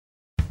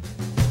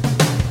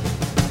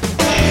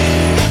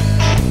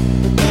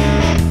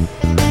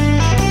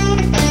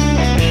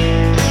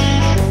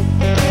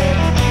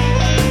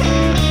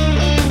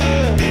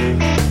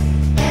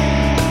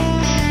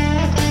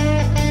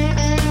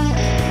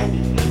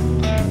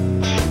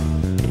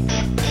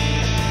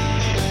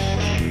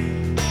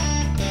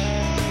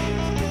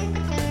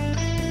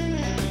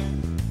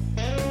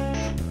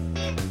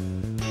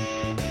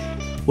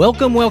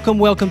Welcome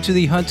to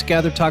the Hunt,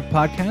 Gather, Talk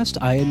podcast.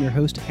 I am your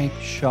host, Hank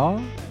Shaw.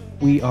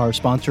 We are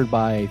sponsored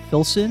by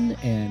Filson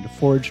and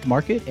Foraged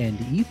Market and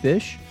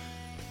eFish.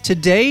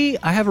 Today,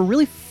 I have a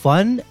really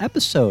fun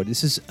episode.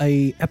 This is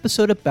an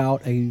episode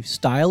about a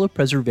style of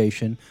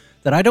preservation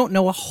that I don't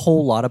know a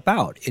whole lot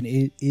about, and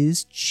it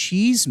is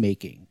cheese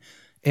making.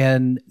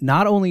 And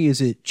not only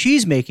is it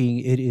cheese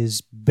making, it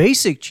is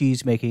basic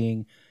cheese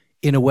making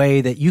in a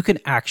way that you can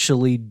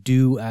actually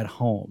do at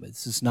home.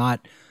 This is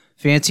not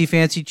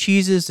fancy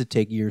cheeses that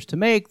take years to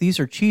make. These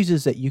are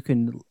cheeses that you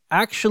can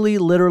actually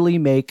literally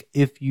make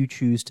if you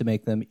choose to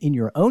make them in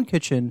your own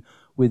kitchen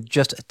with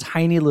just a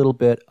tiny little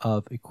bit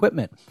of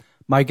equipment.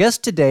 My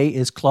guest today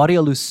is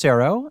Claudia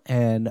Lucero,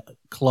 and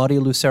Claudia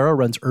Lucero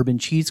runs Urban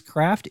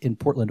Cheesecraft in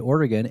Portland,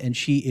 Oregon, and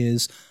she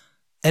is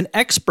an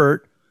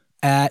expert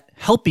at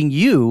helping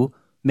you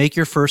make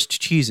your first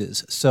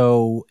cheeses.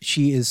 So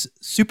she is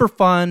super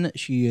fun.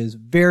 She is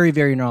very,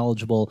 very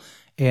knowledgeable.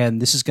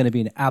 And this is going to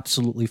be an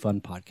absolutely fun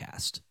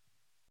podcast.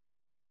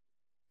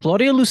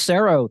 Claudia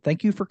Lucero,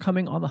 thank you for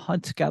coming on the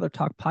Hunt, Gather,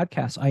 Talk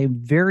podcast. I am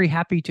very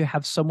happy to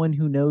have someone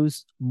who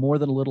knows more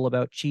than a little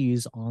about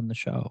cheese on the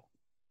show.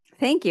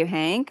 Thank you,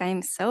 Hank.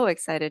 I'm so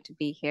excited to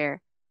be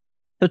here.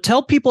 So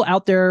tell people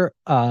out there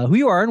who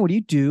you are and what do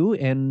you do,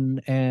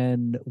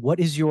 and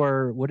what is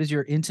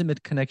your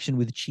intimate connection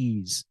with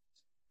cheese?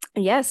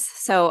 Yes.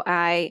 So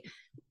I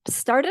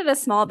started a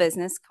small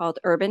business called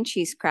Urban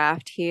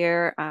Cheesecraft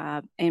here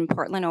in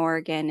Portland,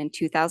 Oregon in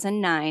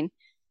 2009.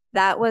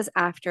 That was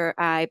after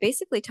I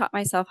basically taught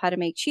myself how to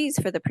make cheese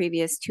for the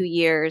previous 2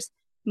 years,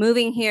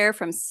 moving here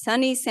from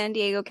sunny San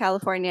Diego,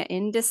 California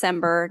in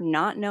December,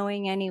 not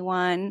knowing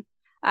anyone.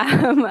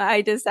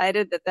 I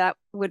decided that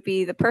would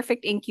be the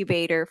perfect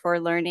incubator for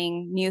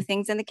learning new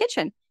things in the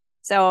kitchen.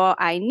 So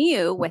I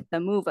knew with the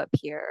move up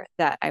here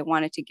that I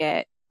wanted to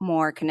get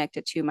more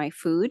connected to my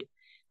food.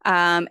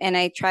 And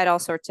I tried all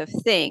sorts of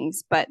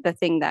things, but the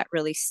thing that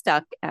really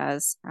stuck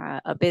as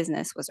a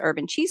business was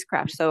Urban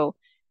Cheesecraft. So,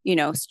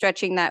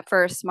 stretching that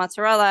first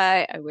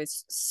mozzarella, I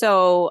was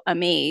so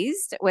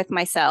amazed with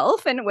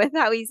myself and with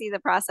how easy the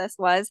process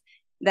was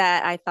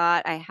that I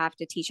thought I have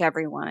to teach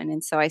everyone.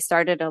 And so I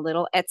started a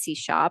little Etsy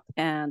shop,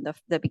 and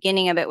the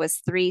beginning of it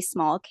was 3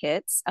 small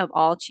kits of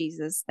all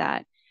cheeses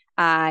that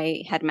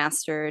I had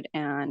mastered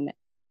and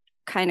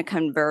kind of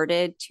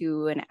converted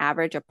to an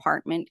average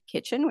apartment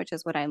kitchen, which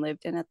is what I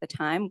lived in at the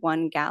time.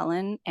 1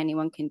 gallon,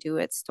 anyone can do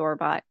it,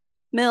 store-bought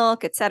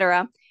milk,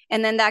 etc.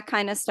 And then that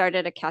kind of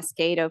started a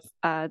cascade of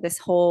this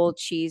whole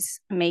cheese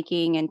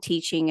making and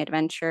teaching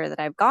adventure that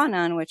I've gone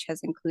on, which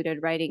has included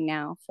writing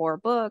now 4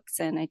 books,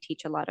 and I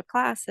teach a lot of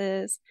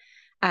classes,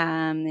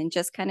 and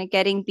just kind of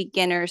getting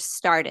beginners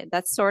started.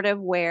 That's sort of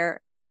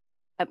where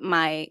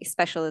my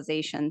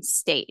specialization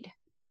stayed.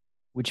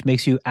 Which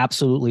makes you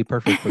absolutely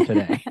perfect for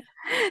today.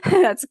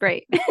 That's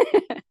great.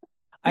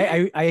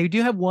 I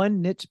do have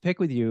one nit to pick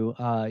with you.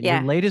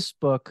 Your latest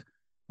book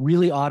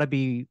really ought to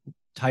be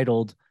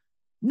titled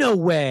 "No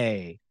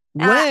Way."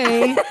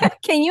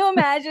 Can you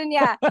imagine?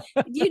 Yeah.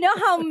 Do you know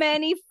how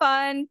many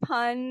fun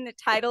pun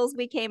titles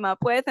we came up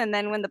with? And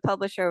then when the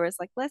publisher was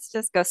like, let's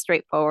just go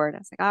straight forward, I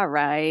was like, all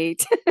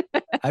right.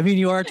 I mean,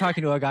 you are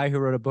talking to a guy who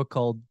wrote a book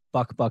called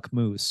Buck Buck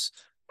Moose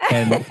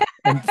and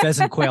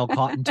Pheasant Quail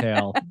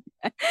Cottontail.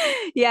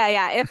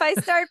 Yeah. If I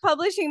start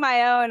publishing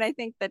my own, I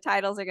think the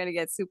titles are going to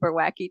get super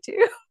wacky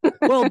too.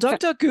 Well, Duck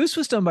Duck Goose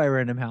was done by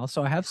Random House,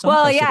 so I have some.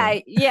 Well,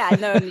 precedent. yeah.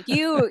 No,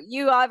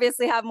 you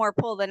obviously have more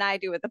pull than I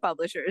do with the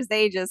publishers.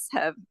 They just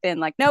have been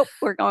like, nope,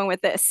 we're going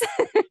with this.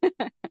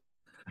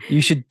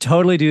 You should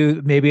totally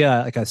do maybe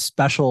a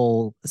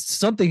special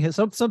something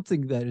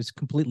that is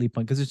completely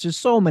pun, because there's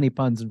just so many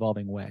puns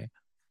involving whey.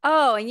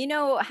 Oh, and you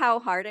know how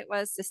hard it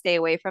was to stay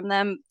away from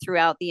them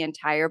throughout the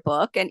entire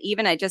book. And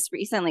even I just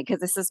recently, because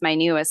this is my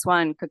newest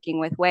one, Cooking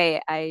with Whey,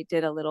 I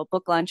did a little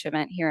book launch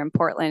event here in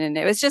Portland. And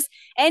it was just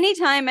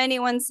anytime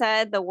anyone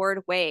said the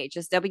word whey,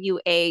 just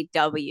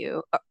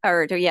W-A-W,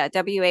 or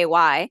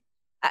W-A-Y,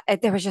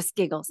 there was just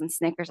giggles and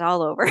snickers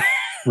all over.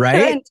 Right?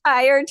 The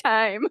entire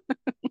time.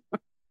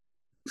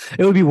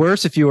 It would be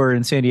worse if you were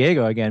in San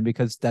Diego again,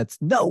 because that's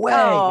no way.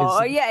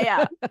 Oh,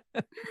 yeah.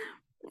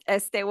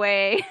 Este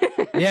way.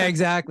 Yeah,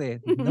 exactly.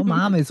 No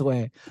mama's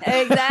way.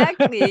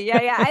 Exactly.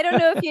 Yeah. I don't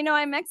know if you know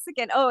I'm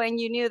Mexican. Oh, and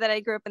you knew that I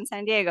grew up in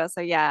San Diego. So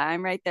yeah,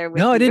 I'm right there with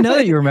you. No, I didn't know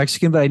that you were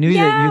Mexican, but I knew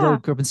that you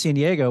grew up in San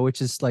Diego, which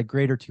is like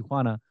Greater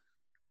Tijuana.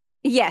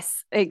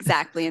 Yes,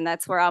 exactly. And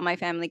that's where all my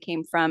family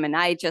came from. And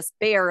I just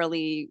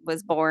barely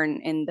was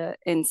born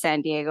in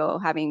San Diego,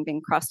 having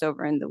been crossed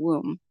over in the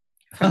womb.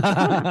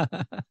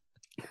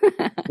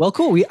 Well,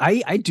 cool.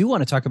 I do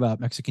want to talk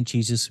about Mexican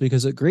cheeses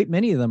because a great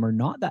many of them are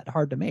not that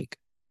hard to make.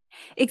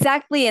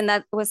 Exactly. And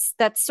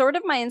that's sort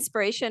of my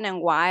inspiration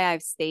and why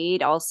I've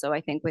stayed also, I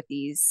think, with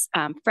these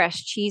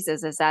fresh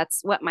cheeses, is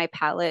that's what my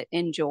palate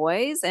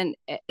enjoys. And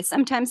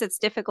sometimes it's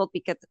difficult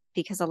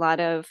because a lot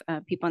of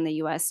people in the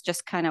US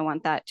just kind of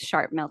want that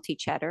sharp, melty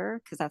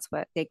cheddar because that's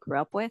what they grew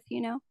up with,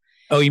 you know?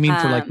 Oh, you mean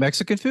for like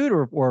Mexican food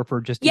or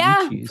for just to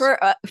eat cheese? For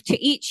to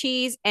eat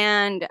cheese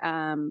and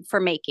for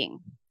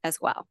making. as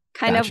well.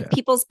 Kind of Gotcha.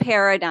 people's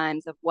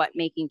paradigms of what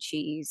making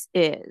cheese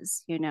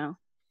is, Well,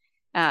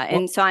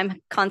 and so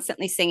I'm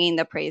constantly singing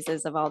the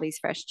praises of all these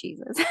fresh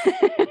cheeses.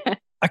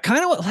 I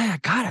kind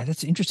of God,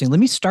 that's interesting. Let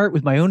me start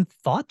with my own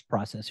thought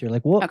process here.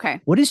 Like,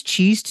 Okay. what is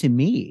cheese to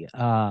me?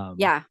 Yeah.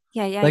 Yeah.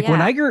 Yeah. Like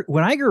Yeah.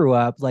 when I grew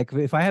up, like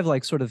if I have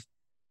like sort of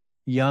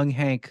young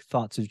Hank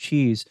thoughts of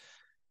cheese,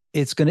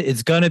 it's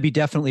gonna be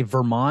definitely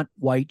Vermont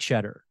white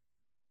cheddar.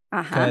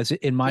 Uh-huh. Because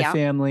in my Yeah.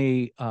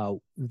 family,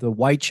 the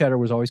white cheddar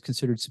was always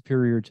considered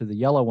superior to the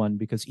yellow one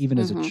because even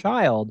as a Mm-hmm.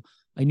 child,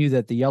 I knew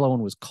that the yellow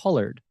one was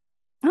colored.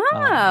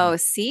 Oh,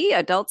 see,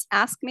 adults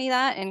ask me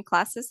that in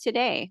classes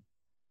today.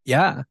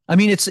 Yeah, I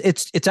mean it's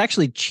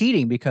actually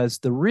cheating because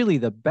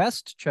the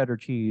best cheddar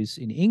cheese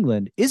in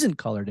England isn't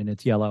colored and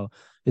it's yellow.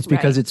 It's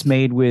because Right. it's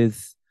made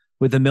with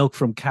the milk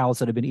from cows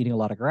that have been eating a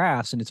lot of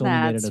grass and it's only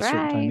made at That's a certain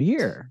time of right.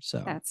 year.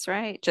 So That's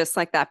right. Just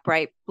like that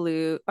bright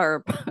blue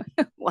or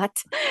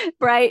what?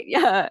 Bright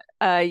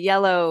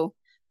yellow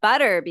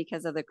butter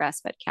because of the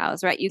grass-fed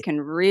cows, right? You can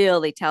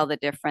really tell the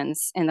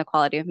difference in the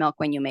quality of milk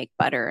when you make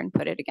butter and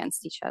put it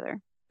against each other.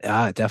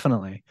 yeah,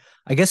 definitely.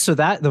 I guess so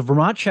that the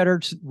Vermont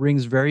cheddar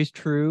rings very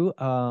true.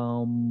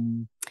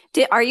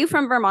 Are you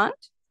from Vermont?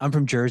 I'm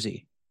from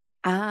Jersey.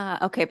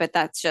 Ah, okay, but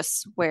that's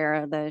just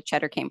where the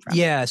cheddar came from.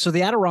 Yeah, so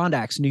the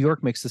Adirondacks, New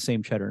York makes the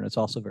same cheddar, and it's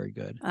also very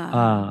good.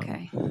 Ah,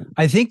 okay.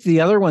 I think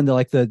the other one,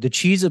 the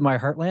cheese of my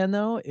heartland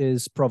though,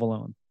 is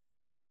provolone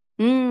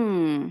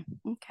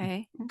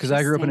Okay. because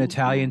I grew up in an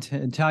Interesting.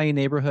 Yeah. Italian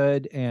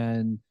neighborhood,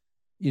 and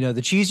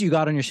the cheese you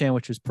got on your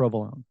sandwich was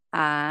provolone.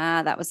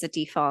 Ah, that was the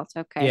default.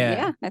 Okay. Yeah,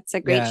 Yeah, that's a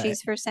great yeah,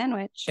 cheese for a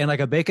sandwich. and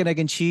like a bacon, egg,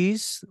 and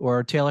cheese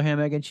or Taylor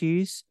ham, egg, and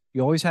cheese. You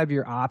always have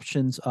your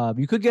options of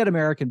you could get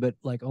American, but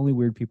like only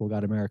weird people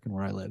got American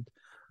where I lived.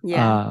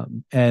 Yeah.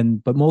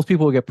 But most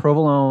people will get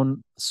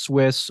provolone,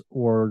 Swiss,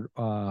 or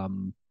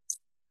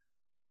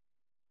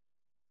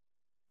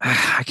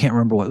I can't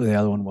remember what the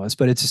other one was,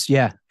 but it's just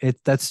it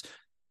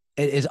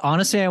is on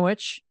a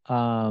sandwich.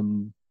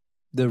 The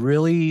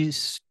really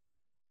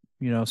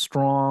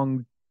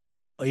strong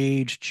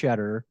aged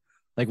cheddar,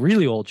 like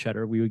really old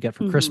cheddar, we would get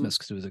for Hmm. Christmas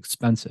because it was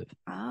expensive.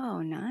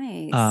 Oh,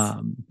 nice.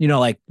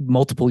 Like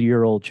multiple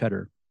year old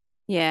cheddar.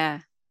 Yeah.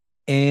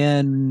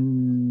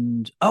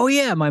 And oh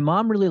yeah, my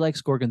mom really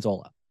likes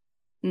gorgonzola.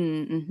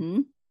 Mm-hmm.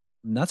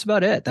 And that's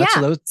about it. That's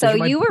Yeah. So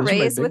you were those are my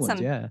raised big with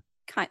ones. Yeah.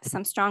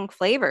 some strong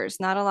flavors.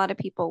 Not a lot of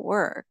people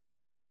were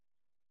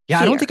Yeah,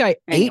 I don't here think I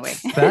ate anyway.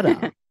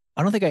 feta.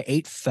 I don't think I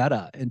ate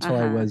feta until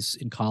I Uh-huh. was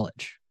in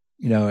college.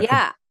 You know,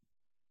 Yeah.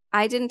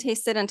 I didn't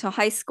taste it until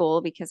high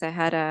school because I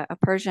had a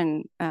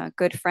Persian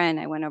good friend.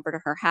 I went over to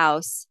her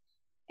house,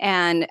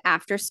 and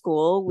after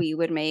school, we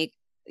would make,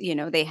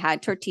 they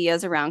had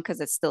tortillas around because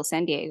it's still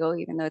San Diego,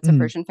 even though it's a mm,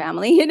 Persian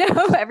family.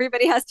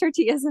 Everybody has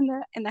tortillas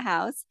in the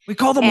house, we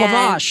call them and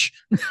lavash.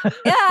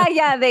 yeah,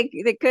 yeah, they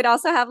could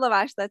also have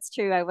lavash. That's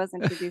true. I was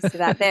introduced to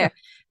that there.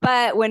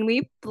 But when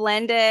we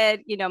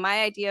blended,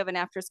 my idea of an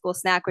after school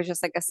snack was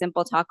just like a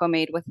simple taco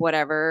made with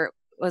whatever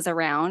was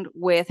around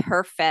with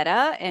her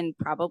feta and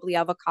probably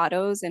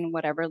avocados and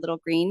whatever little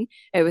green.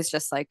 It was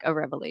just like a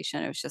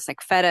revelation. It was just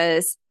like feta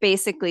is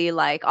basically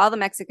like all the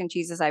Mexican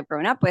cheeses I've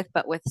grown up with,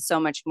 but with so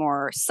much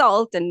more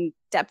salt and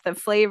depth of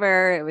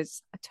flavor. It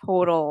was a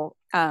total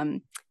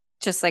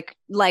just like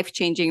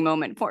life-changing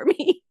moment for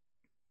me.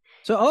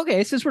 So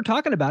okay, since we're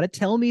talking about it,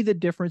 tell me the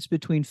difference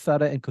between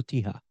feta and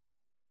cotija.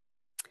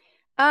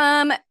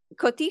 Um,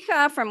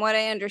 Cotija, from what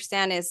I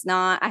understand, is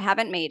not, I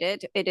haven't made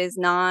it. It is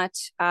not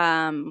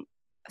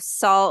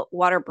salt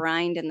water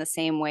brined in the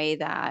same way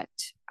that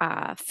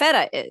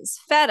feta is.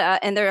 Feta,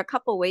 and there are a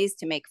couple ways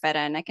to make feta,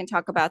 and I can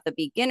talk about the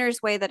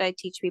beginner's way that I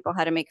teach people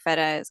how to make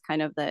feta as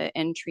kind of the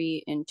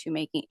entry into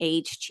making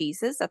aged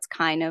cheeses.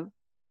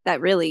 That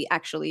really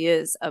actually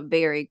is a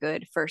very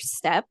good first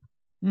step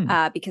Hmm.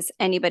 because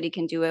anybody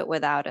can do it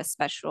without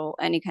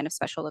any kind of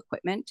special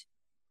equipment.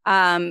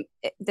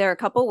 There are a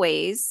couple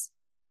ways.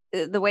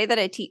 The way that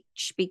I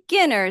teach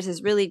beginners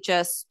is really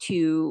just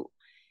to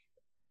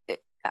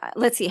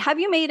let's see. Have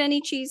you made any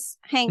cheese,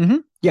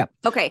 Hank? Yeah,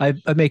 Okay.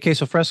 I've made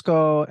queso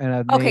fresco,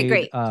 and Okay,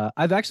 great.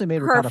 I've actually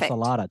made ricotta Perfect.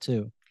 salata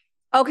too.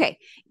 Okay.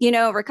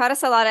 Ricotta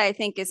salata, I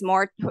think, is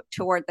more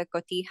toward the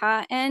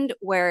cotija end,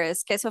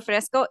 whereas queso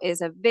fresco is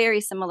a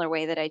very similar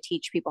way that I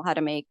teach people how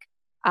to make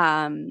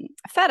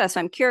feta. So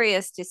I'm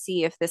curious to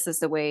see if this is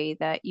the way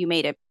that you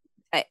made it.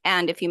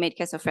 And if you made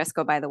queso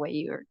fresco, by the way,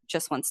 you're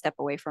just one step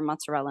away from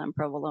mozzarella and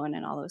provolone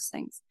and all those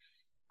things.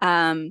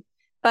 Um,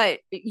 but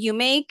you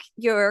make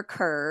your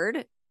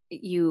curd,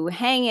 you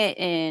hang it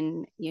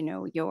in,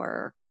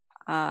 your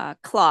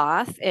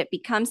cloth. It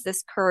becomes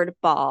this curd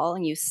ball,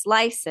 and you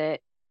slice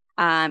it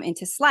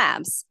into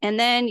slabs, and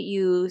then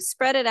you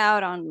spread it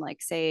out on,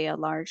 like, say, a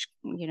large,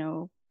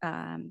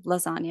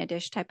 lasagna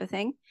dish type of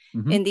thing,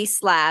 Mm-hmm. in these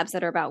slabs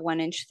that are about 1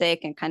 inch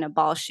thick and kind of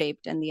ball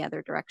shaped in the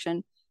other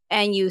direction,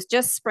 and you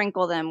just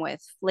sprinkle them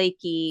with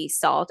flaky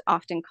salt,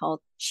 often called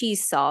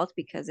cheese salt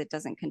because it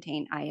doesn't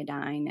contain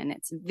iodine, and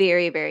it's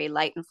very, very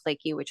light and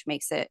flaky, which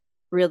makes it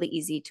really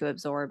easy to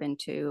absorb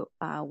into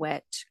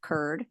wet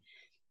curd.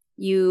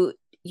 You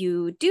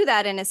you do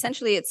that, and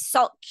essentially it's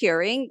salt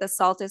curing. The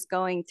salt is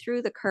going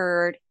through the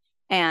curd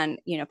and,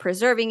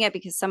 preserving it,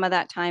 because some of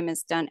that time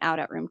is done out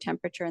at room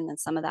temperature and then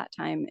some of that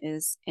time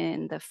is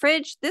in the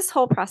fridge. This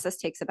whole process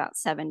takes about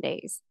 7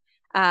 days.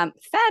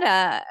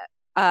 Feta,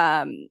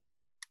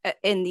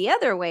 in the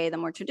other way, the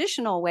more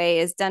traditional way,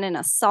 is done in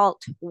a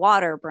salt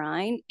water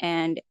brine,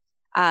 and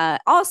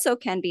also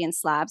can be in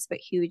slabs, but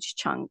huge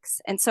chunks.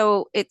 And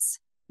so it's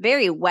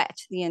very wet.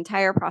 The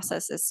entire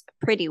process is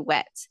pretty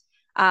wet.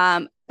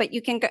 But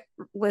you can get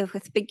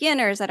with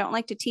beginners. I don't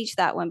like to teach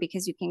that one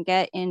because you can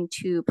get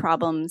into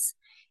problems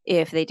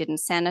if they didn't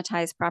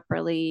sanitize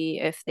properly,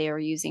 if they are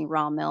using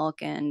raw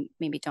milk and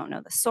maybe don't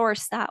know the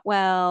source that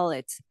well.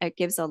 It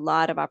gives a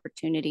lot of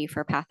opportunity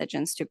for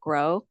pathogens to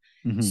grow.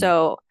 Mm-hmm.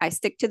 So I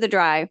stick to the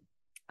dry.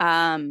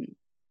 And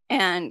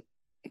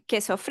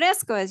queso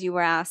fresco, as you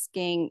were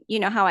asking,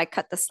 how I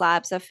cut the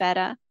slabs of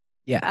feta?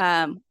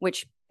 Yeah.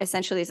 Which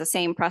essentially is the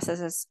same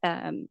process as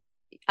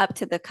up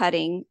to the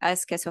cutting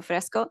as queso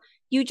fresco.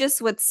 You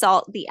just would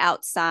salt the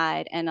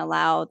outside and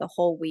allow the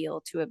whole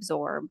wheel to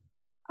absorb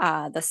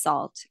the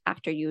salt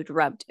after you'd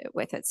rubbed it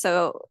with it.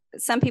 So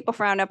some people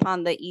frown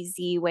upon the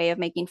easy way of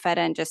making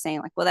feta and just saying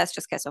like, well, that's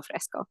just queso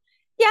fresco.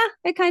 Yeah,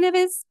 it kind of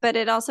is, but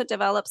it also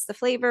develops the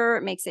flavor.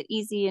 It makes it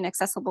easy and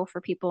accessible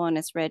for people, and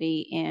it's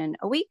ready in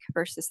a week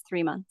versus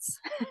 3 months.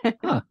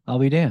 Huh, I'll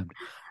be damned.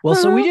 Well,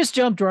 so we just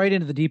jumped right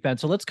into the deep end.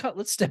 So let's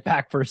step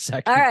back for a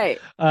second. All right.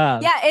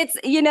 Yeah,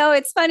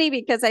 it's funny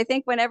because I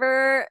think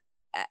whenever,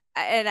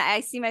 and I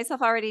see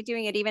myself already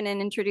doing it even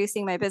in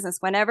introducing my business,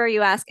 whenever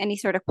you ask any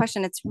sort of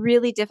question, it's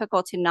really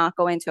difficult to not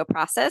go into a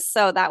process.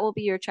 So that will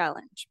be your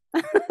challenge.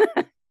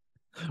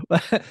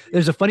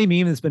 There's a funny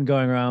meme that's been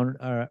going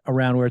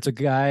around where it's a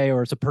guy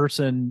or it's a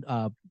person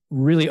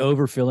really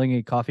overfilling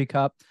a coffee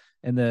cup,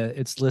 and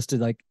it's listed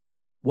like,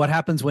 what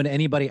happens when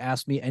anybody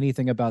asks me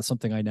anything about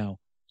something I know?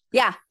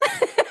 Yeah.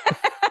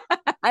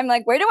 I'm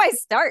like, where do I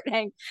start,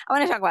 Hank? I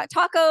want to talk about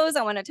tacos.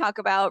 I want to talk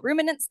about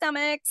ruminant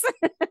stomachs.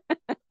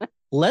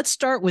 Let's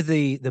start with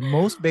the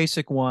most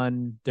basic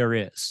one there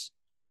is.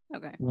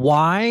 Okay.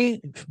 Why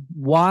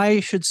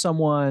should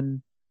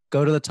someone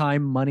go to the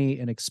time, money,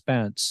 and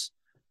expense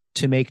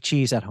to make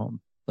cheese at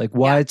home? Like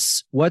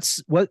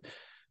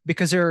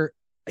because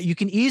you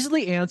can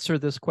easily answer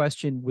this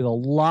question with a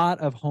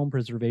lot of home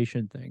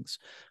preservation things.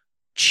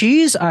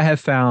 Cheese, I have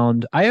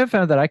found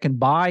that I can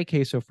buy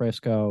queso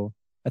fresco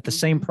at the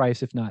same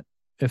price, if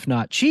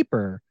not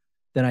cheaper,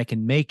 than I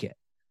can make it.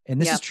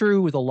 And this is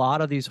true with a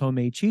lot of these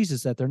homemade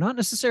cheeses, that you're not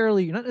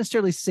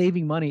necessarily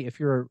saving money if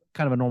you're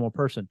kind of a normal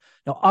person.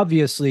 Now,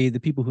 obviously, the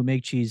people who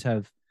make cheese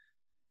have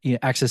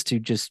access to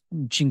just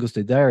chingos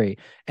de dairy,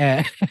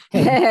 and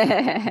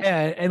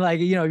and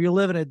like you're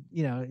living at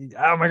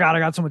oh my god, I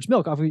got so much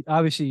milk.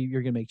 Obviously,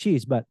 you're gonna make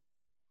cheese, but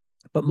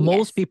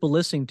most people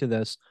listening to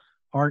this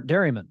aren't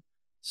dairymen,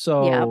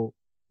 so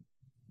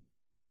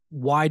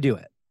why do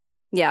it?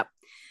 Yeah,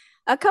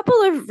 a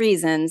couple of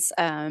reasons.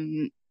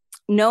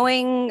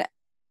 Knowing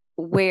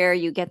where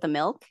you get the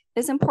milk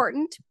is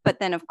important, but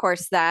then of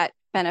course that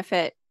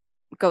benefit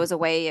goes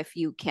away if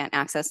you can't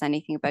access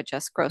anything but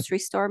just grocery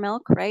store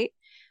milk, right?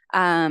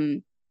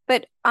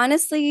 But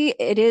honestly,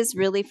 it is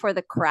really for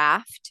the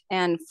craft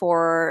and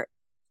for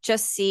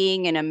just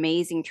seeing an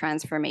amazing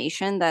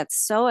transformation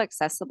that's so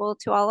accessible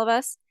to all of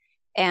us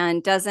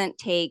and doesn't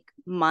take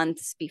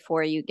months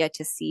before you get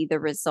to see the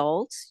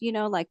result.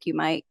 Like you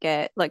might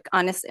get, like,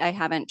 honestly, I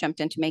haven't jumped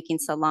into making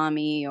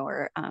salami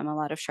or a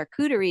lot of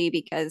charcuterie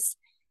because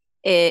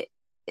it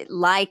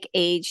like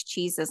aged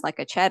cheeses, like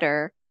a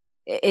cheddar,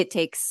 it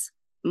takes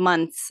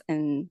months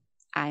and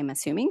I'm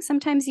assuming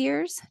sometimes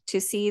years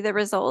to see the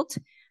result.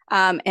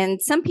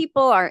 And some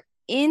people are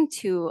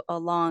into a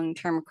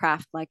long-term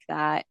craft like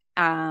that.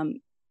 And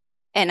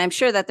I'm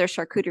sure that there's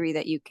charcuterie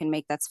that you can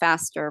make that's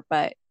faster,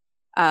 but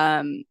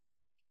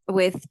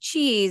with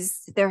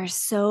cheese, there are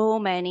so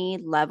many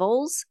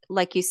levels.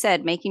 Like you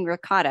said, making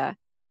ricotta,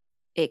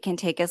 it can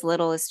take as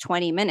little as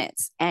 20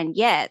 minutes. And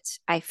yet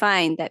I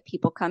find that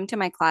people come to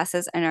my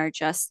classes and are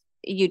just,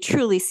 you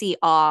truly see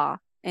awe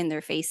in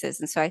their faces.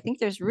 And so I think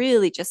there's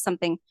really just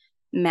something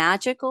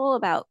magical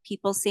about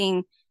people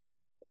seeing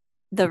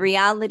the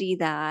reality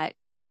that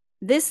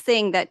this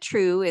thing that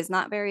true is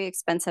not very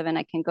expensive and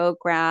I can go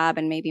grab,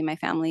 and maybe my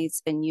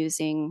family's been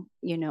using,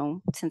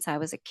 since I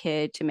was a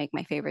kid to make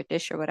my favorite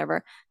dish or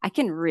whatever. I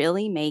can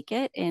really make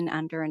it in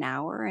under an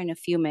hour, in a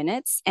few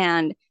minutes.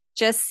 And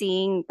just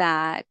seeing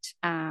that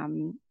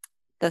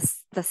the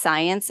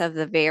science of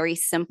the very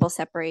simple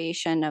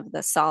separation of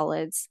the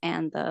solids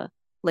and the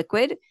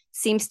liquid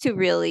seems to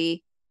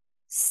really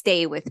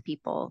stay with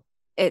people.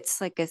 It's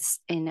like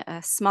in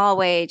a small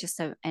way, just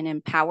an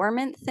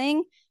empowerment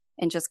thing,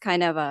 and just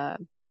kind of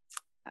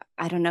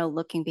I don't know,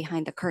 looking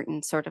behind the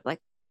curtain, sort of like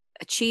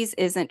a cheese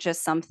isn't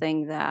just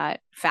something that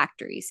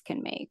factories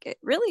can make. It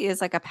really is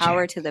like a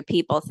power to the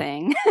people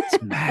thing.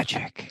 It's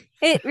magic.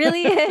 It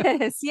really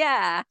is.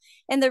 Yeah.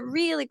 And the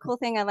really cool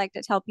thing I like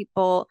to tell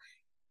people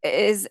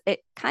is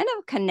it kind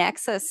of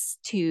connects us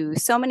to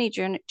so many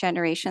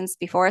generations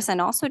before us, and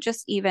also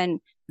just even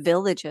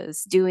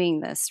villages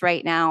doing this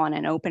right now on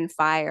an open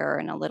fire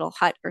in a little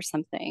hut or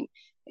something.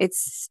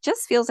 It's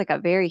just feels like a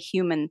very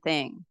human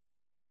thing.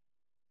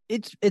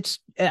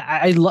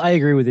 I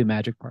agree with the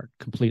magic part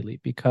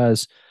completely,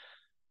 because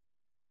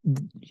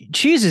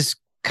cheese is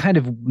kind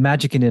of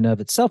magic in and of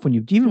itself when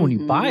when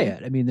you buy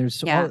Mm-hmm. it. I mean,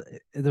 Yeah.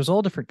 there's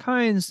all different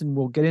kinds, and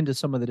we'll get into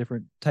some of the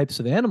different types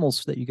of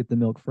animals that you get the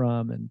milk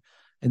from, and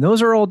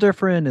those are all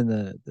different. And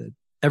the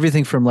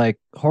everything from like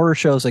horror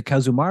shows like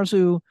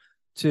Kazumarzu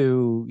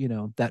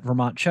to, that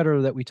Vermont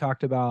cheddar that we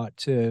talked about,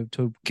 to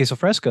queso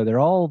fresco, they're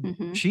all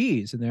Mm-hmm.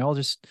 cheese, and they all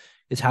just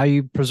it's how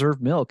you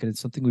preserve milk, and it's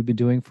something we've been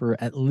doing for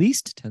at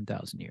least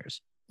 10,000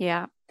 years.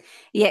 Yeah.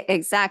 Yeah,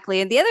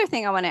 exactly. And the other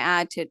thing I want to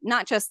add to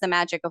not just the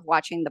magic of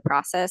watching the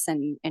process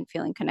and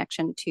feeling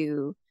connection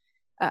to,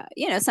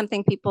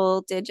 something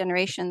people did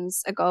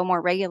generations ago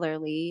more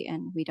regularly,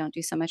 and we don't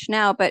do so much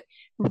now. But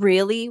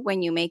really,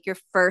 when you make your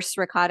first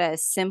ricotta,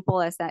 as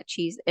simple as that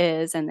cheese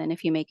is, and then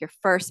if you make your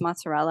first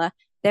mozzarella,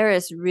 there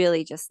is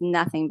really just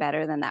nothing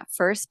better than that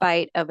first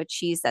bite of a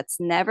cheese that's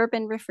never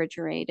been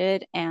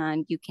refrigerated,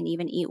 and you can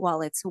even eat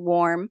while it's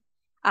warm.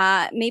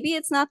 Maybe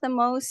it's not the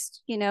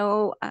most,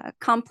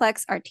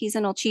 complex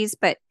artisanal cheese,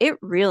 but it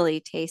really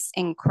tastes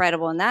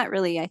incredible. And that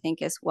really, I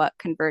think, is what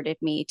converted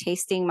me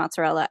tasting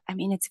mozzarella. I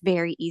mean, it's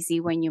very easy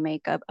when you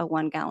make a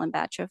 1 gallon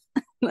batch of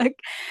like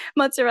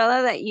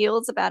mozzarella that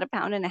yields about a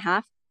pound and a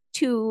half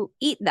to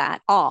eat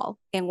that all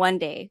in one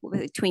day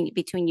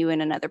between you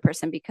and another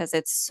person because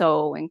it's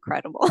so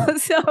incredible.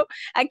 So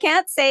I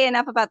can't say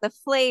enough about the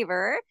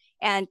flavor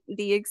and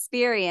the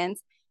experience,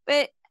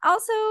 but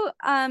also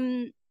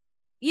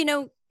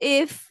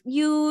if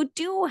you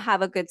do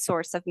have a good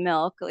source of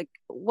milk, like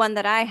one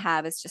that I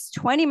have is just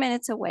 20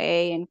 minutes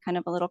away in kind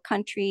of a little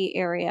country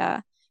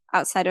area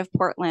outside of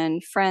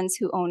Portland, friends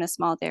who own a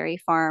small dairy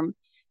farm.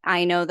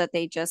 I know that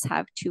they just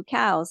have 2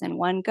 cows and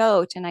 1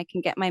 goat, and I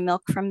can get my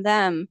milk from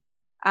them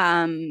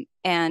and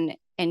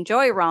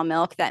enjoy raw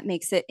milk. That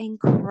makes it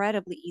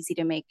incredibly easy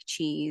to make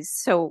cheese.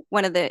 So,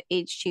 one of the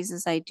aged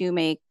cheeses I do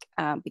make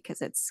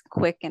because it's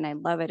quick and I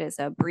love it is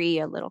a brie,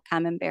 a little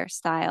camembert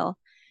style.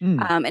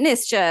 Mm. And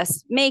it's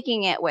just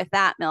making it with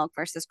that milk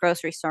versus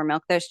grocery store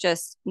milk. There's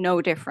just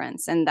no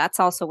difference. And that's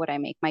also what I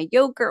make my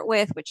yogurt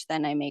with, which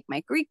then I make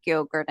my Greek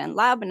yogurt and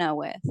labna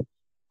with.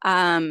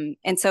 And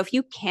so if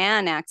you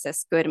can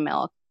access good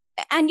milk,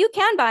 and you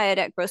can buy it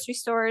at grocery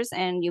stores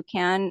and you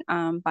can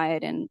buy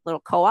it in little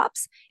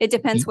co-ops. It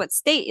depends what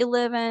state you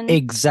live in.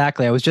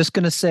 Exactly. I was just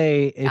going to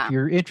say, if Yeah,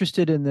 you're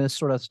interested in this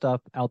sort of stuff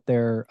out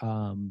there,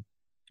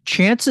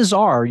 chances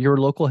are your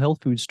local health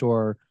food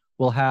store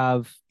will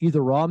have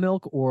either raw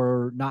milk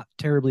or not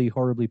terribly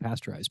horribly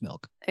pasteurized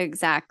milk.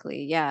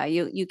 exactly. Yeah,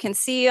 you can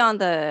see on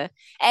the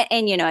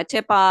and a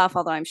tip off,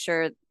 although I'm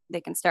sure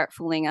they can start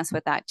fooling us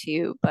with that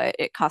too, but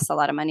it costs a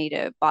lot of money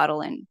to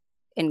bottle in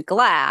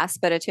glass.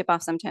 But a tip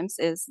off sometimes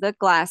is the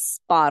glass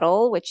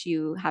bottle, which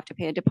you have to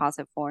pay a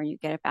deposit for, and you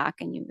get it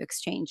back and you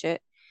exchange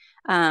it.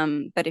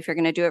 But if you're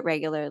going to do it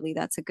regularly,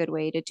 that's a good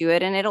way to do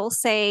it. And it'll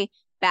say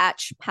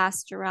batch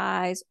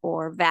pasteurize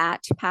or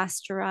vat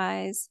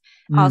pasteurize.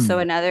 Also,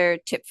 Mm. another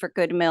tip for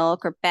good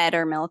milk or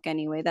better milk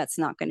anyway, that's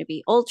not going to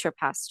be ultra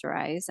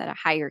pasteurized at a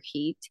higher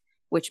heat,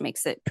 which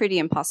makes it pretty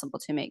impossible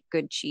to make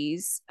good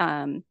cheese,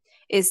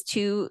 is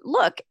to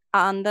look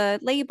on the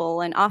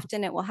label. And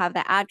often it will have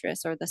the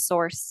address or the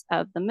source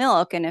of the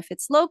milk. And if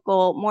it's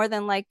local, more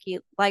than likely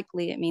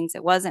it means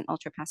it wasn't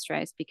ultra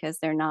pasteurized because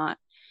they're not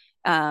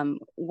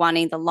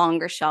wanting the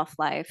longer shelf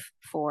life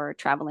for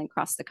traveling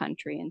across the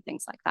country and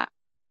things like that.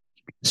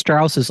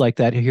 Strauss is like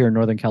that here in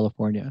Northern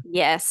California.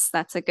 Yes,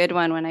 that's a good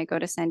one. When I go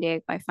to San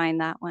Diego, I find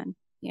that one.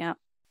 Yeah.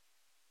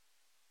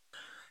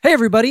 Hey,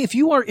 everybody. If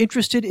you are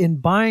interested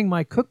in buying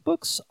my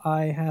cookbooks,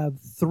 I have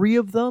 3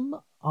 of them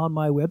on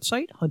my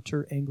website,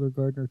 Hunter Angler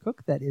Gardener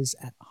Cook. That is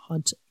at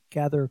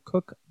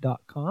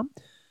huntgathercook.com.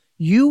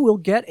 You will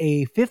get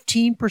a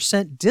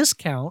 15%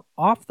 discount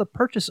off the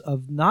purchase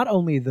of not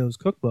only those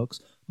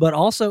cookbooks, but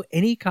also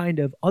any kind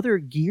of other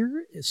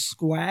gear,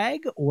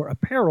 swag, or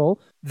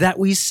apparel that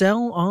we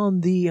sell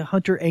on the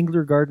Hunter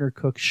Angler Gardener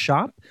Cook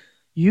shop.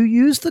 You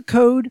use the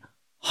code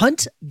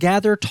Hunt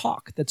Gather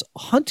Talk. That's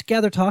Hunt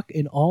Gather Talk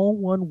in all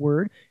one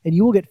word, and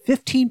you will get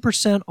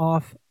 15%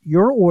 off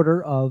your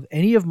order of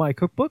any of my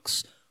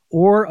cookbooks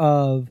or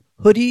of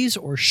hoodies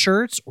or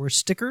shirts or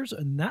stickers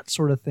and that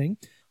sort of thing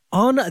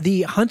on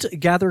the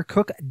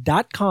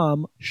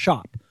huntgathercook.com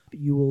shop.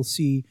 You will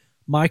see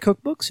my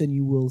cookbooks and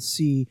you will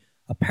see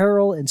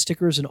apparel and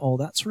stickers and all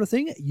that sort of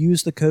thing.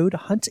 Use the code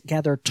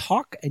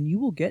HuntGatherTalk and you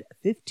will get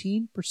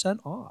 15%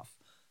 off.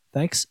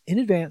 Thanks in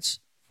advance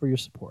for your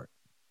support.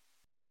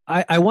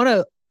 I want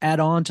to add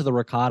on to the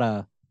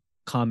ricotta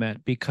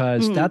comment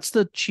because that's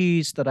the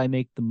cheese that I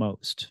make the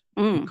most.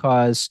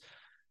 Because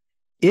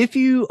if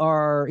you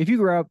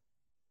grew up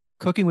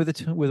cooking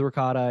with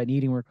ricotta and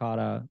eating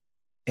ricotta,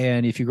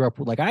 and if you grew up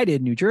like I did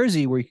in New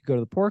Jersey, where you could go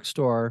to the pork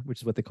store, which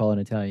is what they call an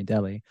Italian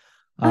deli,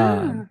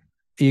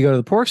 you go to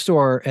the pork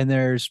store and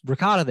there's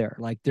ricotta there.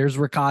 Like there's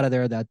ricotta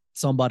there that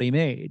somebody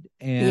made,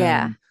 and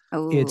Yeah.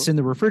 It's Oh, in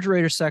the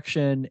refrigerator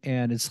section,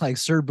 and it's like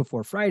served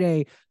before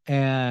Friday,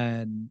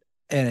 and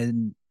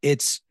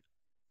it's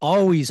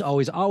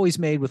always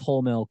made with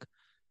whole milk,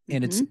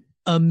 and it's hmm,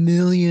 a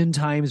million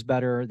times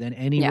better than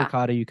any yeah,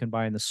 ricotta you can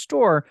buy in the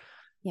store,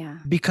 yeah,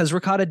 because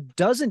ricotta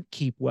doesn't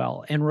keep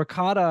well, and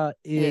ricotta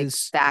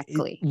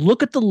exactly.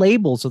 look at the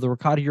labels of the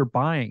ricotta you're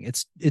buying.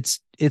 It's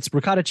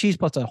ricotta cheese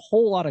plus a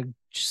whole lot of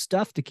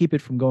stuff to keep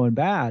it from going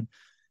bad,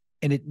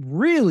 and it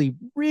really,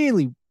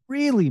 really,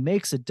 really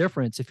makes a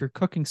difference if you're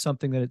cooking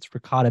something that it's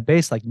ricotta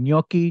based, like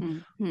gnocchi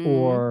Hmm,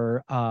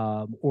 or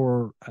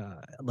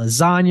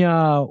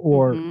lasagna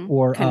hmm.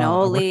 or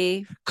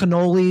Cannoli.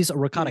 cannolis, a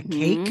ricotta Hmm,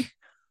 cake,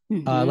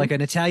 hmm. like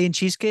an Italian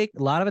cheesecake.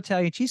 A lot of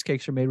Italian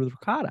cheesecakes are made with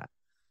ricotta,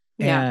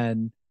 Yeah.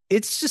 and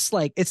it's just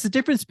like it's the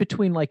difference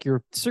between like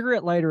your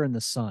cigarette lighter and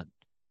the sun.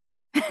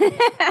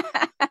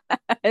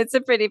 It's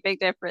a pretty big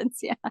difference,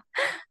 yeah.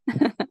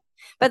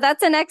 But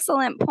that's an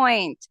excellent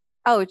point.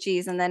 Oh,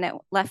 geez, and then it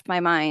left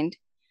my mind.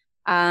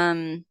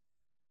 Um,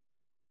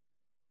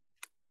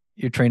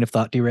 Your train of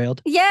thought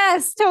derailed.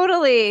 yes,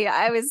 totally.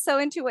 I was so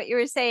into what you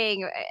were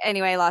saying.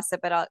 Anyway, I lost it,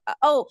 but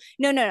oh,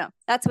 no, no, no.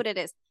 That's what it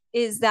is.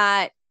 Is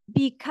that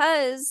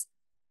because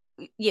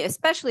yeah,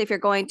 especially if you're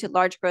going to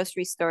large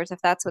grocery stores, if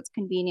that's what's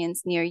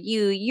convenience near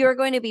you, you're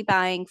going to be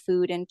buying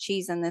food and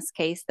cheese in this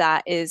case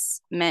that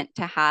is meant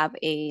to have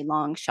a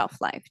long shelf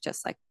life,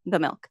 just like the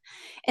milk.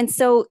 And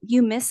so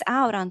you miss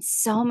out on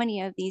so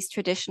many of these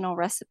traditional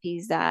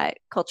recipes that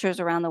cultures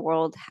around the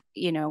world,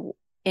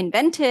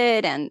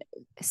 invented and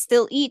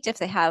still eat if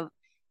they have,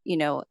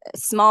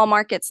 small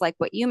markets like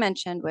what you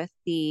mentioned with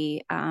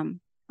the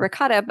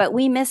ricotta, but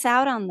we miss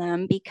out on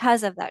them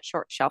because of that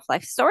short shelf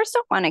life. Stores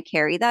don't want to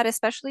carry that,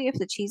 especially if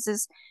the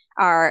cheeses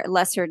are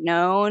lesser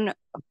known,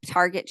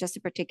 target just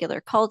a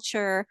particular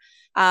culture.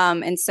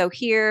 And so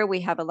here we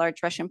have a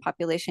large Russian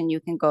population. You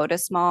can go to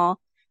small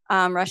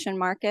Russian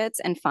markets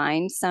and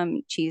find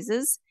some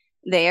cheeses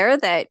there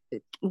that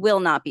will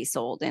not be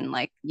sold in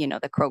like,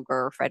 the Kroger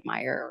or Fred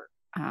Meyer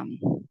um,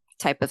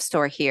 type of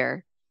store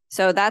here.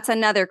 So that's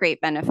another great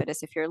benefit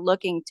is if you're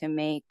looking to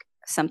make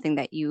something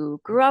that you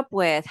grew up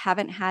with,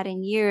 haven't had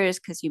in years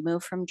because you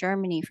moved from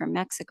Germany, from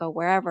Mexico,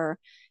 wherever,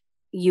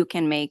 you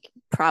can make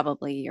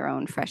probably your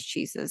own fresh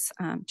cheeses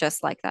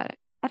just like that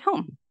at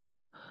home.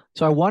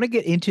 So I want to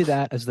get into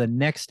that as the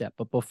next step,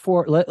 but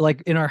before,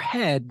 like in our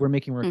head, we're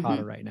making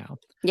ricotta Mm-hmm. right now.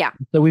 Yeah.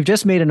 So we've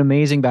just made an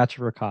amazing batch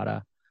of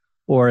ricotta,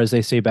 or as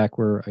they say back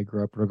where I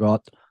grew up,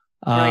 rigot.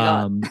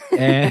 Rigot.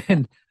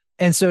 And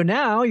and so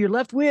now you're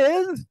left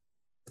with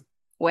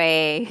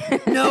Way.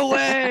 no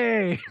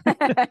way.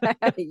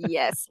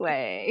 Yes,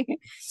 way.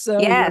 So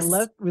you're Yes.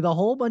 left with a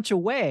whole bunch of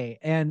whey.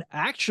 And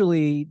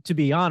actually, to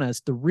be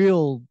honest, the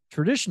real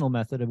traditional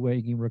method of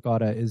making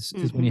ricotta is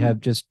when you Mm-hmm.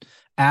 have just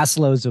ass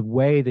loads of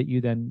whey that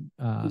you then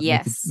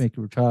Yes. make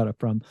the ricotta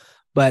from.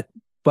 But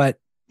but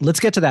let's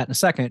get to that in a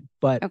second.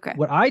 But Okay.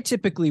 what I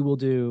typically will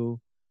do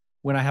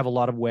when I have a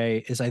lot of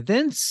whey is I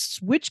then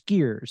switch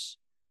gears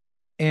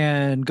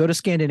and go to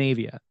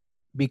Scandinavia,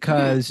 Mm.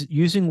 because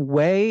using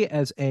whey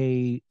as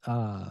a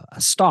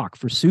stock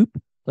for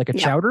soup, like a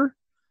Yep. chowder,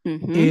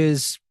 Mm-hmm.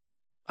 is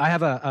I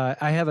have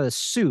a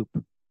soup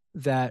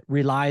that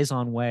relies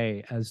on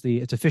whey as the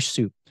it's a fish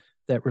soup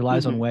that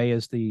relies on Mm-hmm. whey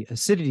as the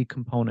acidity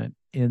component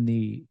in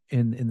the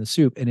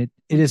soup, and it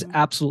is Mm-hmm.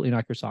 absolutely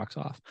knock your socks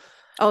off.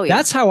 Oh yeah.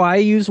 That's how I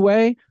use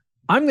whey.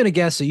 I'm gonna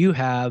guess that you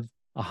have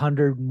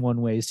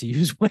 101 ways to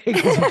use whey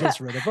because you just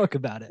read a book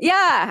about it.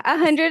 Yeah,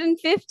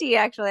 150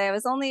 actually. I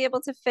was only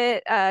able to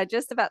fit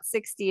just about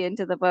 60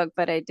 into the book,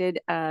 but I did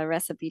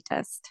recipe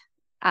test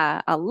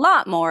a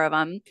lot more of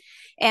them.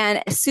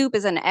 And soup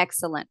is an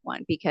excellent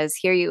one because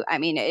here I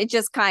mean, it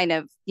just kind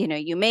of,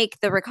 you make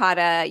the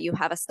ricotta, you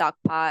have a stock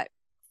pot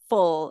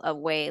full of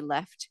whey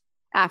left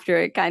after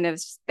it kind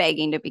of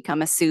begging to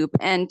become a soup.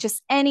 And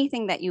just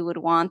anything that you would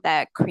want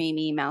that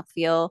creamy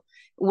mouthfeel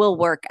will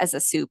work as a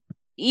soup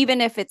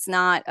even if it's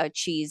not a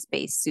cheese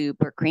based soup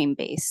or cream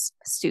based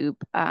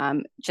soup,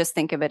 just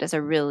think of it as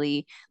a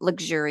really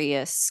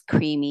luxurious,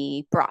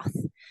 creamy broth.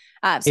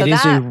 So It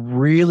is a that,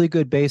 really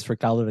good base for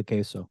caldo de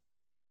queso.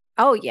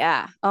 oh,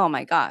 yeah. Oh,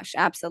 my gosh.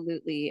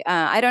 Absolutely.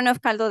 I don't know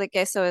if caldo de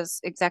queso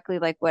is exactly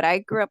like what I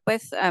grew up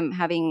with,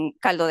 having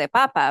caldo de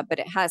papa, but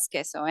it has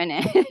queso in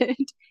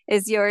it.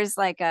 Is yours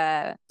like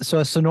a, So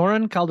a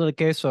Sonoran caldo de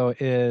queso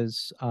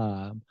is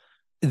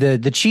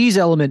the cheese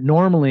element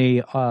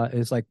normally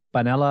is like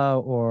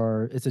panela,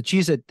 or it's a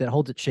cheese that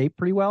holds its shape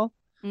pretty well.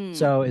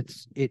 So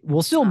mm, it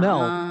will still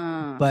melt,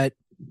 ah, but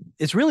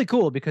it's really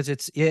cool because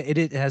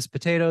it has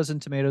potatoes and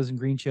tomatoes and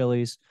green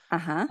chilies,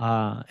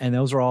 uh-huh. and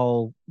those are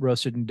all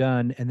roasted and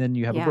done. And then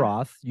you have a Yeah.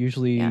 broth,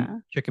 usually Yeah.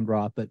 chicken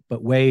broth,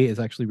 but whey is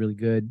actually really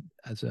good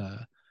as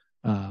a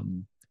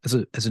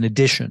as an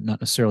addition, not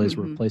necessarily as a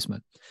Mm-hmm.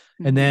 replacement.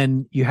 And Mm-hmm.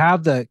 then you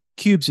have the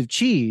cubes of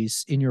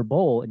cheese in your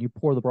bowl, and you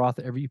pour the broth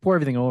you pour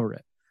everything over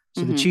it.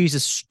 So the Mm-hmm. cheese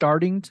is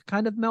starting to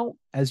kind of melt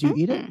as you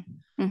eat it,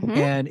 Mm-hmm. Mm-hmm.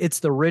 and it's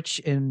the rich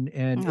and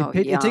Oh,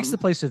 it takes the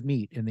yum. place of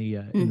meat in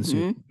the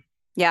soup.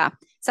 Yeah.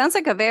 Sounds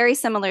like a very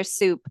similar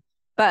soup,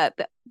 but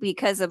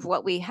because of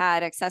what we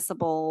had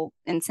accessible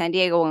in San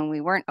Diego when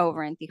we weren't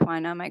over in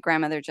Tijuana, my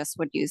grandmother just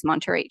would use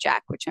Monterey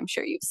Jack, which I'm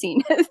sure you've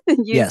seen used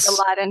a Yes.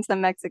 lot in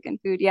some Mexican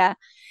food. Yeah.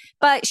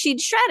 But she'd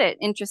shred it,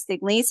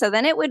 interestingly. So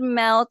then it would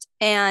melt.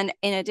 And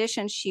in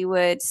addition, she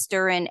would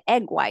stir in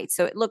egg white.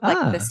 So it looked like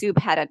the Ah, soup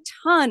had a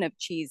ton of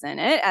cheese in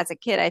it. As a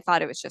kid, I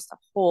thought it was just a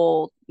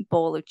whole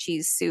bowl of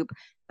cheese soup,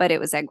 but it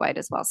was egg white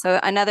as well. So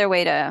another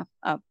way to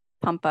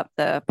pump up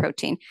the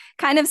protein,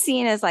 kind of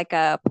seen as like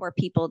a poor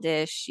people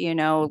dish,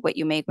 what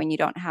you make when you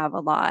don't have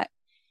a lot.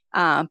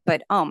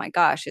 But oh my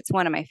gosh, it's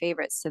one of my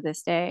favorites to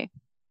this day.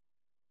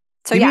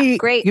 So give yeah, me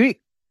great. give me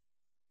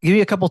give me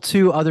a couple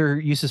two other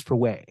uses for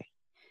whey.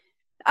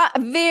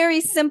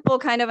 Very simple,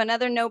 kind of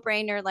another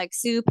no-brainer like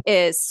soup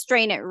is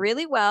strain it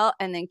really well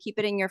and then keep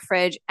it in your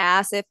fridge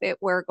as if it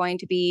were going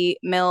to be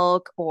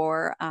milk,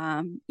 or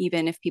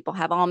even if people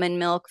have almond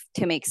milk,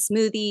 to make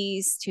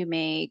smoothies, to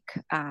make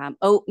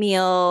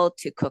oatmeal,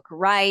 to cook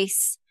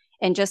rice.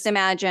 And just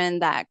imagine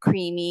that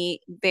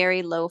creamy,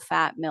 very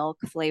low-fat milk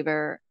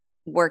flavor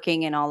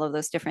working in all of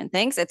those different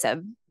things. It's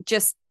a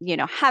just,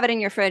 have it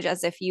in your fridge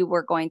as if you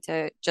were going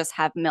to just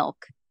have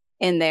milk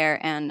in there,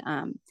 and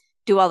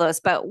do all those.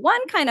 But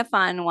one kind of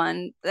fun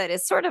one that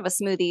is sort of a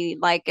smoothie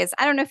like is,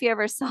 I don't know if you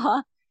ever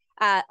saw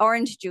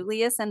Orange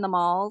Julius in the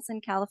malls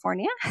in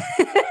California,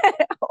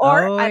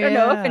 or Oh I don't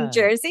know if in yeah.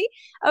 Jersey.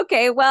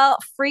 Okay, well,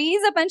 freeze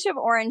a bunch of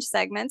orange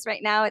segments.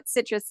 Right now it's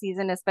citrus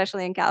season,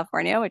 especially in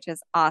California, which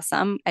is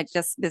awesome. I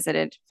just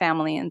visited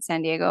family in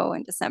San Diego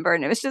in December,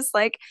 and it was just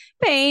like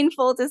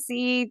painful to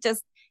see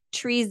just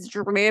trees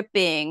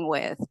dripping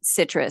with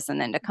citrus, and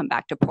then to come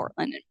back to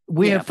Portland and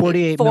We have pay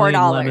 48 four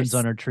million lemons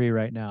on dollars our tree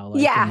right now. Like,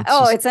 and Yeah. it's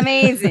Oh, just it's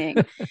amazing.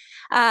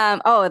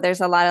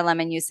 There's a lot of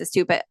lemon uses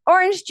too, but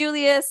Orange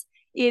Julius,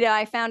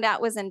 I found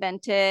out was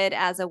invented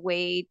as a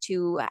way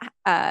to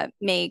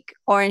make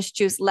orange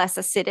juice less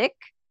acidic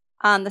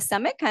on the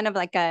stomach, kind of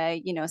like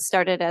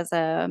started as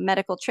a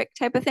medical trick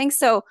type of thing.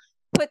 So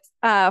put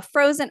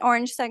frozen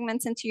orange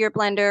segments into your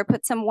blender,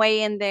 put some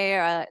whey in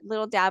there, a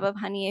little dab of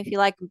honey if you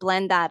like,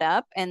 blend that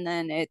up, and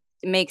then it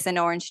makes an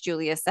Orange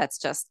Julius that's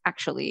just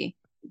actually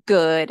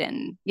good.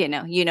 And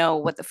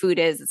what the food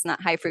is. It's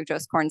not high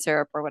fructose corn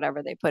syrup or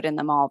whatever they put in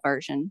the mall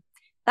version.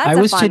 I That's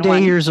a was fun today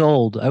one. years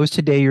old. I was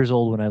today years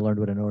old when I learned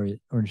what an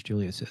orange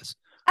Julius is.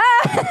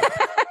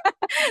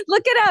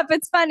 Look it up.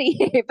 It's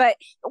funny, but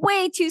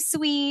way too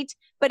sweet.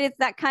 But it's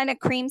that kind of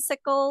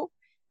creamsicle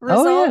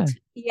Oh yeah. result.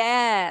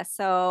 Yeah.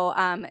 So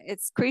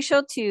it's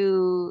crucial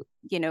to,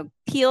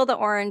 peel the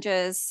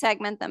oranges,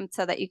 segment them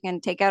so that you can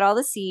take out all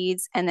the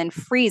seeds, and then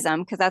freeze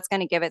them, because that's going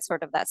to give it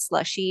sort of that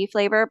slushy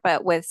flavor.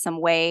 But with some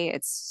whey,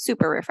 it's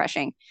super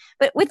refreshing.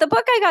 But with the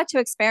book, I got to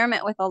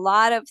experiment with a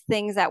lot of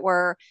things that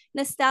were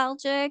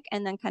nostalgic,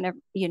 and then kind of,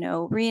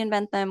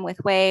 reinvent them with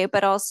whey,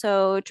 but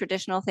also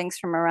traditional things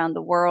from around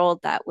the world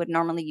that would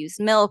normally use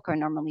milk or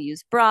normally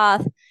use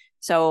broth.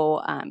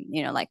 So,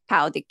 like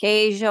pão de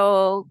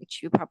queijo,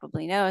 which you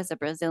probably know is a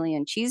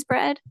Brazilian cheese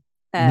bread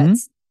Hmm.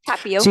 that's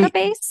tapioca See,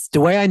 based.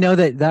 the way I know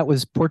that that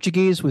was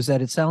Portuguese was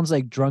that it sounds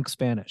like drunk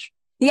Spanish.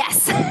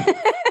 Yes,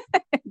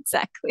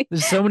 exactly.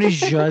 There's so many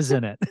zhuzh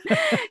in it.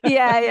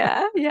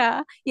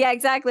 Yeah,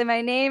 exactly.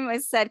 My name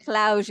was said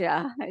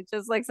Claudia. It's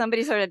just like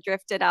somebody sort of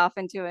drifted off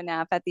into a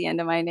nap at the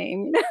end of my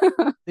name.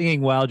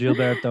 Singing Wow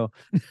Gilberto.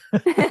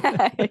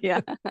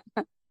 Yeah.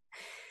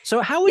 So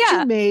Yeah. how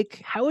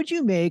would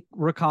you make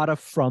ricotta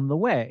from the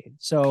whey?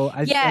 So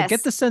I get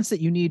Yes. the sense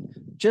that you need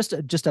just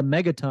a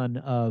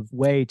megaton of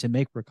whey to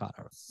make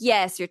ricotta.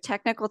 Yes, your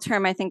technical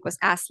term I think was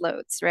ass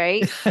loads,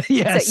 right? So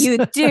Yes. you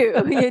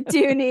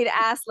do need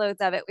ass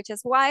loads of it, which is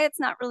why it's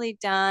not really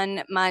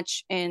done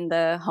much in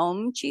the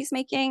home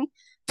cheesemaking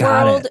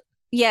Got world. it.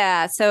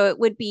 Yeah, so it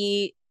would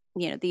be,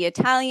 the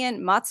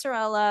Italian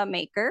mozzarella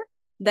maker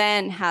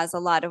then has a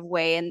lot of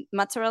whey, and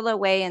mozzarella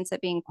whey ends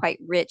up being quite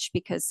rich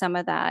because some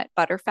of that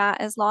butter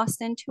fat is lost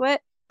into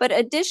it. But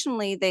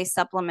additionally, they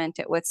supplement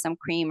it with some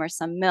cream or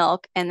some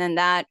milk, and then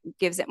that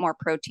gives it more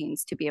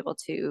proteins to be able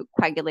to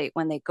coagulate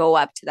when they go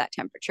up to that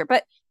temperature.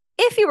 But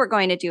if you were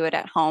going to do it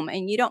at home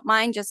and you don't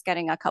mind just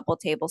getting a couple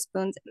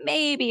tablespoons,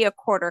 maybe a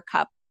quarter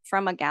cup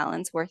from a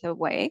gallon's worth of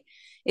whey,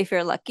 if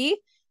you're lucky,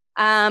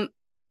 um,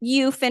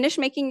 you finish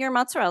making your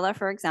mozzarella,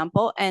 for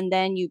example, and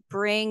then you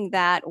bring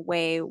that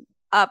whey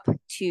up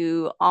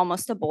to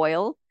almost a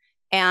boil,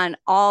 and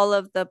all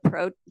of the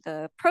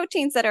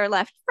proteins that are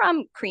left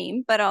from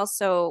cream, but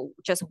also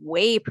just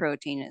whey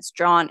protein, is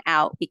drawn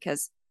out,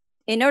 because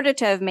in order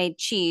to have made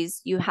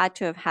cheese, you had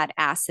to have had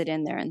acid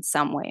in there in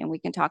some way. And we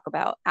can talk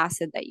about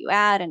acid that you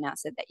add and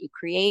acid that you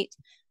create.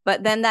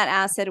 But then that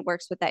acid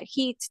works with that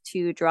heat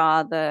to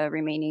draw the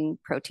remaining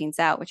proteins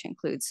out, which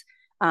includes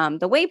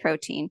the whey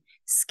protein.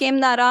 Skim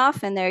that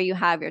off, and there you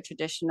have your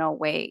traditional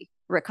whey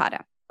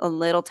ricotta, a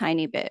little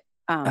tiny bit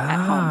at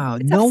home. Ah,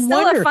 It's no still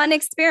a wonder. fun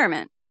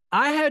experiment.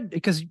 I had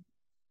because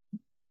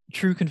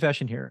true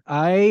confession here.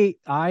 I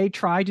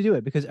tried to do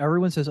it because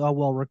everyone says, "Oh,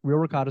 well, real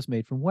ricotta is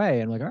made from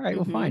whey." And I'm like, "All right,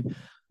 well, Mm-hmm. fine,"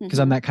 because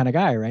I'm Mm-hmm. that kind of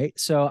guy, right?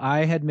 So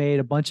I had made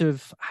a bunch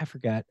of I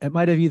forget. It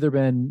might have either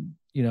been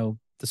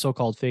the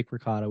so-called fake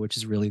ricotta, which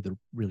is really the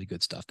really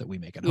good stuff that we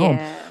make at home,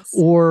 Yes.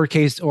 or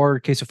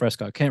queso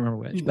fresco. I can't remember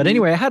which. But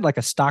anyway, I had like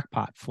a stock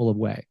pot full of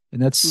whey, and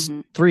that's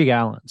 3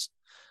 gallons.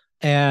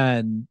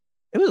 And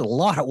it was a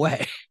lot of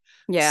whey.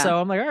 Yeah.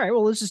 So I'm like, all right,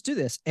 well, let's just do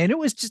this. And it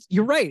was just,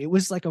 you're right. It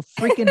was like a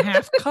freaking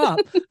half cup.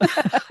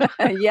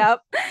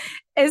 Yep.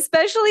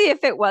 Especially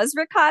if it was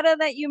ricotta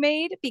that you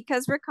made,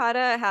 because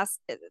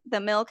the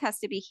milk has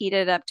to be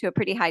heated up to a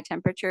pretty high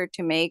temperature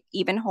to make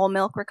even whole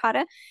milk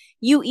ricotta.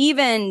 You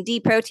even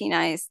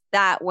deproteinize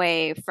that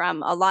way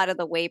from a lot of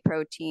the whey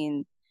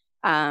protein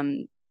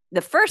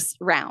the first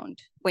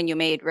round when you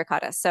made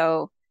ricotta.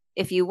 So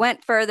if you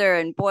went further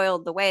and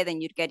boiled the whey, then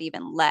you'd get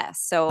even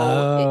less. So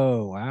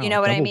Wow. you know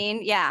what I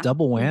mean? Yeah.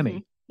 Double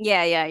whammy.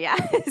 Yeah.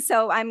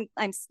 So I'm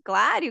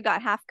glad you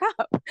got half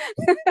cup.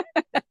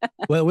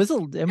 Well,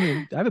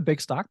 I have a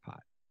big stock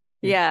pot.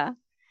 Yeah.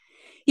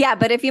 Yeah.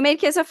 But if you made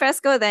queso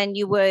fresco, then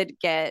you would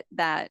get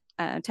that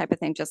type of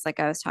thing, just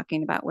like I was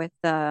talking about with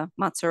the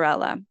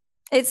mozzarella.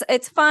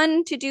 It's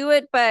fun to do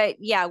it, but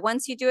yeah,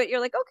 once you do it, you're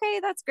like,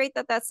 okay, that's great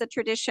that's a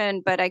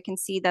tradition, but I can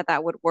see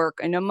that would work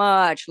in a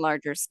much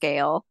larger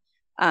scale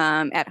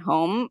at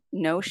home.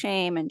 No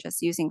shame and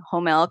just using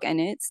whole milk,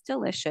 and it's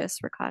delicious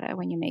ricotta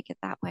when you make it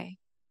that way.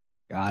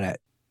 Got it.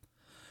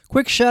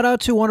 Quick shout out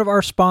to one of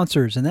our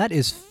sponsors, and that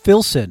is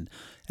Filson.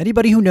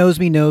 Anybody who knows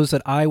me knows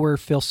that I wear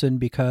Filson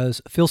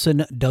because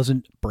Filson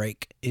doesn't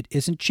break. It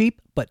isn't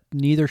cheap, but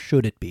neither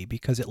should it be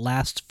because it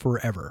lasts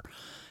forever.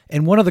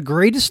 And one of the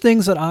greatest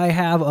things that I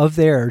have of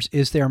theirs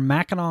is their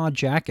Mackinac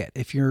jacket.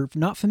 If you're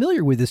not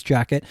familiar with this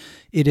jacket,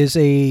 it is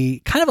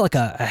a kind of like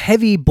a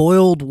heavy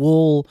boiled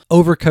wool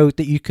overcoat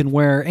that you can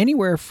wear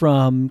anywhere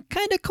from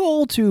kind of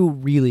cold to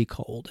really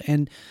cold.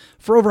 And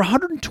for over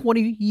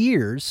 120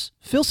 years,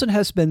 Filson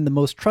has been the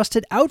most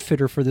trusted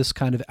outfitter for this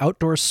kind of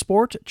outdoor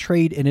sport,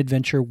 trade, and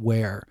adventure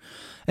wear.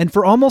 And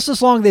for almost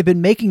as long, they've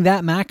been making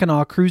that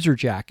Mackinac cruiser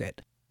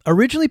jacket.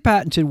 Originally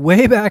patented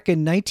way back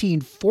in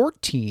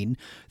 1914,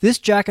 this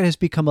jacket has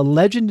become a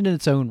legend in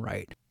its own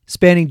right,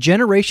 spanning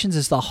generations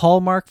as the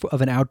hallmark of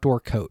an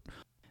outdoor coat.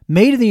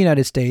 Made in the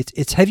United States,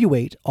 its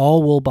heavyweight,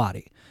 all-wool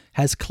body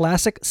has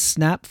classic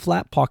snap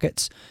flap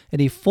pockets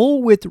and a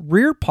full-width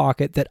rear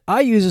pocket that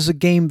I use as a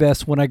game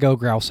vest when I go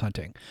grouse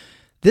hunting.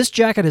 This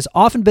jacket has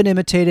often been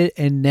imitated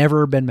and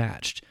never been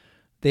matched.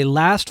 They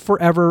last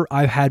forever.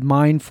 I've had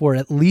mine for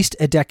at least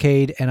a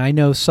decade, and I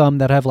know some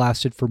that have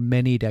lasted for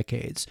many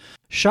decades.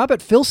 Shop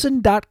at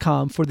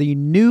filson.com for the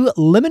new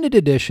limited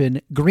edition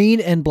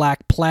green and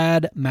black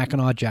plaid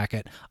Mackinac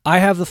jacket. I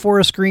have the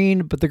forest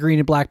green, but the green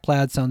and black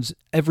plaid sounds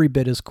every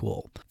bit as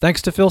cool.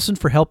 Thanks to Filson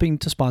for helping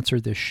to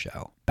sponsor this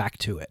show. Back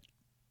to it.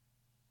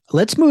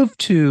 Let's move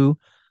to...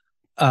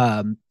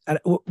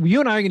 you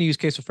and I are going to use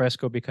queso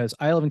fresco because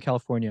I live in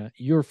California.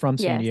 You're from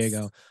San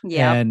Diego,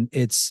 and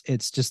it's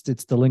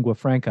the lingua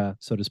franca,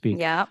 so to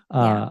speak,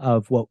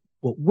 of what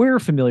we're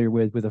familiar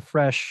with a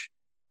fresh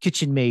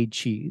kitchen made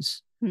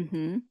cheese.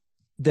 Mm-hmm.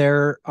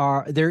 There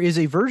is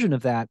a version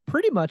of that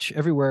pretty much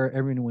everywhere.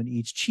 Everyone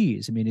eats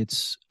cheese. I mean, you're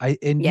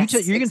going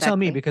to tell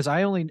me because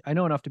I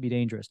know enough to be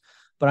dangerous.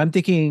 But I'm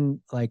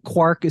thinking like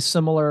quark is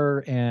similar,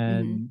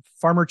 and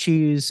farmer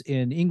cheese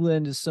in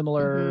England is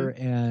similar,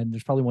 and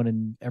there's probably one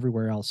in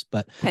everywhere else.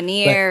 But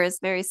paneer is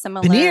very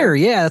similar. Paneer,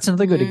 yeah, that's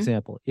another good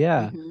example.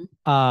 Yeah.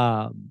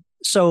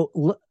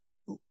 So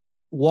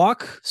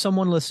walk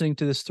someone listening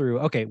to this through.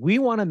 Okay, we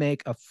want to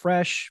make a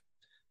fresh,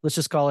 let's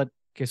just call it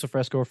queso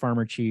fresco or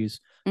farmer cheese,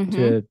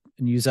 and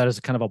use that as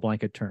a kind of a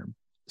blanket term.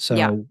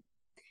 So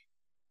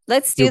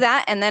let's do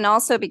that. And then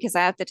also, because I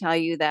have to tell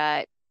you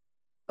that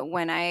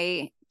when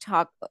I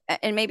talk,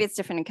 and maybe it's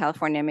different in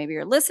California, maybe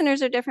your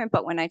listeners are different,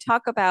 but when I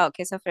talk about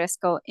queso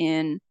fresco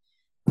in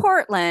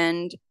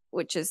Portland,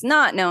 which is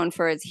not known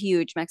for its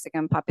huge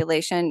Mexican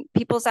population,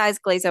 people's eyes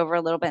glaze over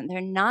a little bit and they're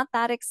not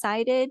that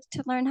excited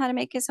to learn how to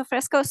make queso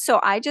fresco.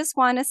 So I just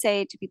want to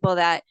say to people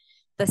that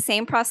the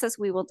same process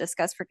we will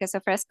discuss for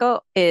queso fresco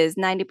is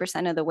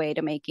 90% of the way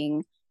to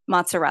making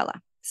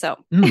mozzarella. So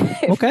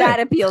if that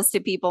appeals to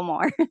people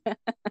more.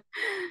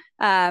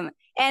 And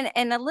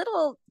a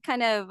little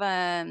kind of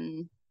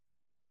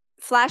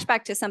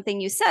flashback to something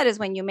you said is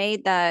when you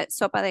made the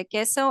sopa de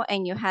queso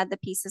and you had the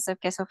pieces of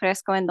queso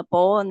fresco in the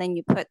bowl and then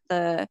you put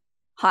the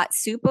hot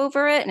soup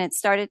over it and it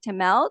started to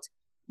melt.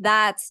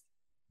 That's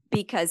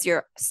because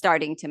you're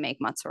starting to make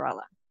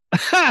mozzarella.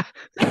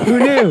 Who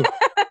knew?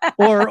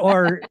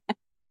 or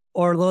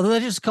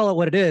let's just call it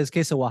what it is,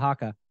 queso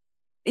Oaxaca.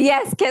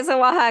 Yes, queso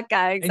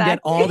Oaxaca, exactly. And get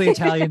all the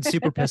Italians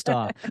super pissed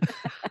off.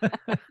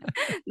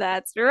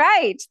 That's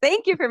right.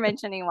 Thank you for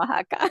mentioning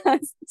Oaxaca,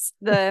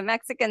 the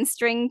Mexican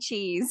string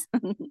cheese.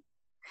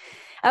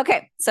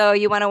 Okay, so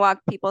you want to walk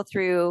people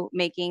through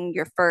making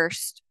your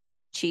first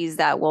cheese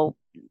that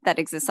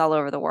exists all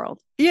over the world.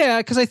 Yeah,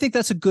 because I think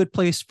that's a good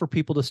place for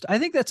people to I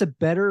think that's a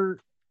better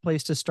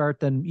place to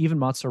start than even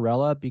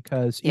mozzarella,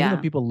 because even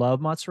though people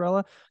love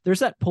mozzarella,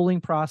 there's that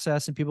pulling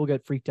process and people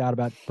get freaked out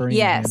about burning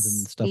their hands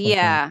and stuff like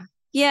that.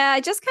 Yeah,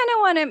 I just kind of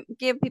want to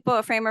give people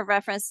a frame of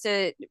reference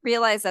to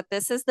realize that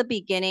this is the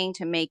beginning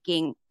to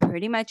making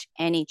pretty much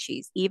any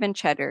cheese, even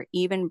cheddar,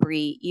 even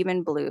brie,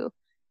 even blue.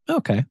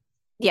 Okay.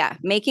 Yeah,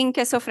 making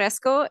queso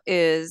fresco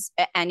is,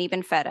 and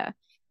even feta,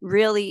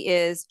 really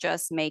is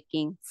just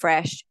making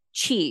fresh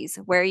cheese.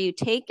 Where you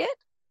take it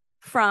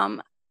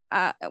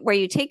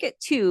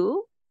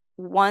to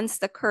once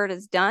the curd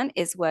is done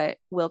is what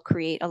will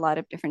create a lot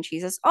of different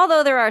cheeses.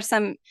 Although there are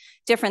some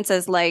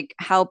differences like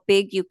how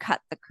big you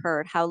cut the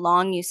curd, how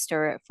long you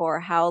stir it for,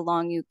 how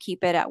long you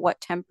keep it at what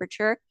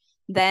temperature.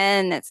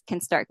 Then it can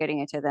start getting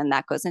into, then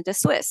that goes into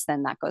Swiss,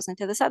 then that goes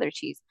into this other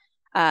cheese.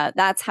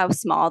 That's how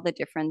small the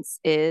difference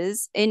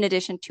is, in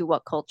addition to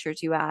what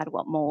cultures you add,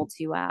 what molds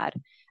you add.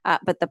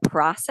 But the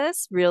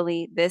process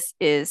really, this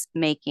is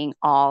making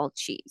all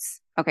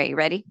cheese. Okay, you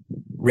ready?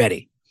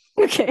 Ready.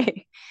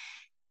 Okay.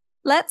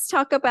 Let's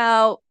talk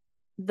about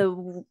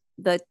the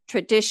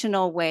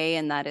traditional way,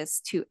 and that is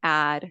to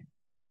add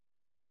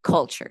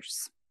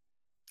cultures.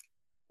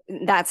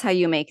 That's how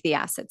you make the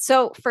acid.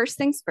 So first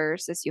things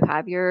first is you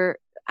have your,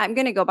 I'm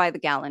going to go by the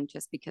gallon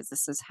just because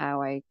this is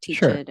how I teach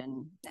Sure. it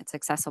and it's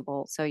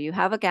accessible. So you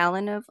have a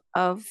gallon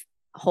of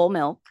whole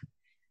milk,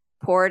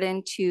 pour it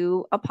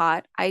into a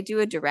pot. I do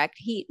a direct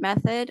heat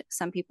method.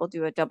 Some people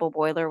do a double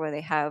boiler where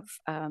they have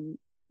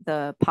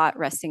the pot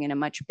resting in a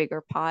much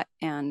bigger pot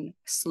and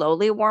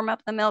slowly warm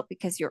up the milk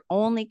because you're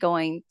only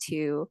going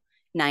to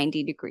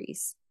 90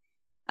 degrees.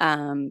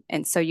 And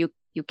so you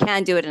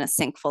can do it in a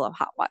sink full of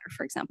hot water,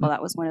 for example.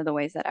 That was one of the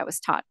ways that I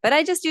was taught. But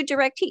I just do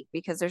direct heat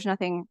because there's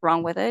nothing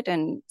wrong with it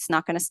and it's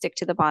not going to stick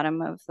to the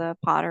bottom of the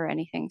pot or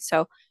anything.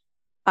 So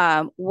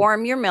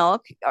warm your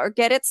milk or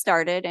get it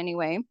started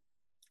anyway.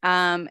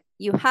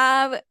 You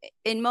have,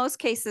 in most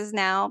cases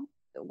now,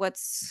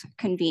 what's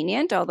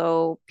convenient,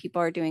 although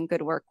people are doing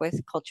good work with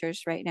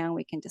cultures right now,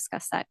 we can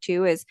discuss that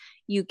too, is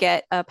you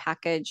get a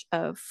package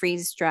of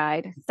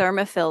freeze-dried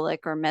thermophilic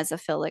or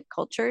mesophilic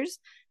cultures.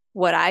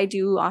 What I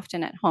do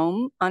often at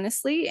home,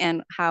 honestly,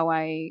 and how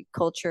I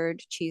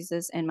cultured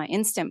cheeses in my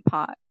Instant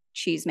Pot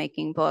cheese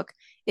making book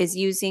is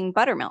using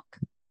buttermilk.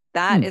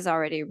 That is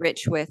already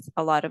rich with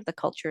a lot of the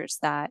cultures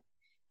that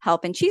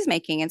help in cheese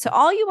making. And so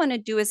all you want to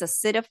do is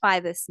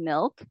acidify this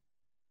milk.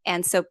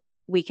 And so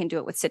we can do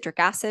it with citric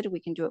acid, we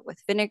can do it with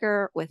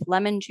vinegar, with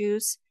lemon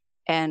juice.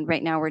 And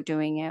right now we're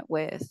doing it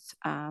with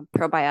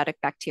probiotic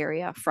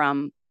bacteria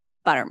from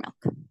buttermilk,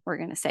 we're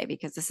going to say,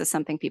 because this is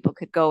something people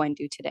could go and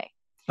do today.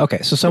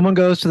 Okay, so someone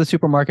goes to the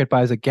supermarket,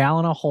 buys a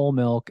gallon of whole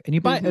milk, and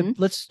you buy.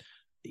 Mhm.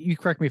 You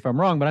correct me if I'm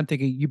wrong, but I'm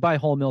thinking you buy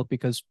whole milk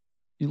because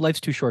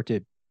life's too short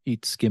to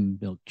eat skim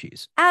milk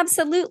cheese.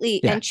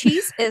 Absolutely. Yeah. And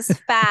cheese is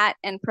fat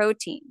and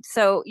protein.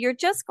 So you're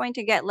just going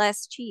to get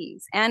less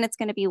cheese and it's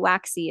going to be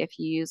waxy if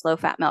you use low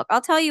fat milk.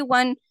 I'll tell you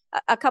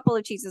a couple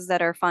of cheeses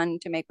that are fun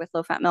to make with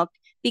low fat milk,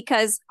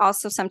 because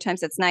also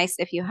sometimes it's nice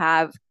if you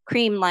have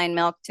cream line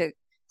milk to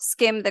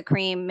skim the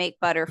cream, make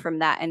butter from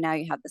that. And now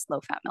you have this low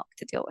fat milk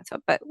to deal with.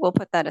 But we'll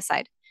put that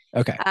aside.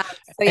 Okay.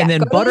 So and then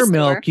go to the store.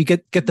 buttermilk, you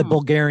get the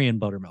Bulgarian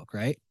buttermilk,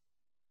 right?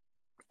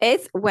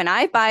 It's, when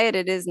I buy it,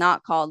 it is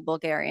not called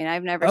Bulgarian.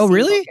 I've never Oh, seen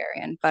really?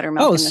 Bulgarian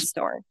buttermilk in the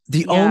store.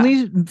 The Yeah.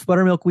 only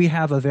buttermilk we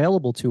have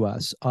available to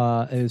us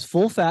is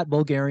full fat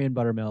Bulgarian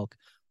buttermilk,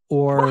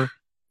 or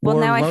Well,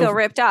 now I low, feel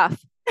ripped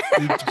off.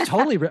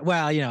 totally.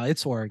 Well,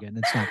 it's Oregon.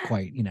 It's not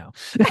quite,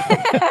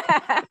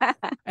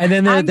 And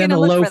then I'm the gonna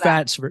look low for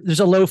that. fat. There's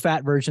a low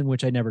fat version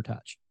which I never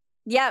touch.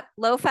 Yep,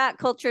 low fat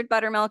cultured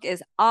buttermilk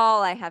is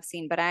all I have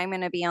seen, but I'm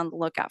going to be on the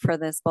lookout for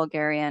this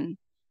Bulgarian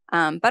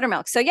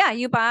buttermilk. So yeah,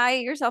 you buy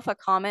yourself a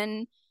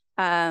common,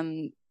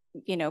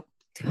 you know,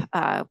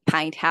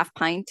 half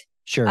pint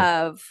Sure.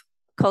 of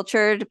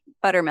cultured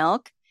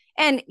buttermilk.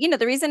 And,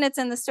 the reason it's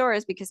in the store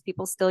is because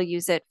people still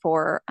use it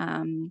for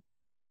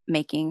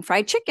making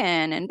fried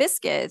chicken and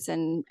biscuits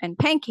and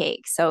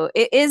pancakes. So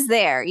it is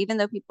there, even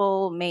though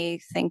people may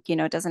think,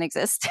 it doesn't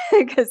exist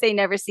because they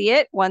never see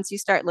it. Once you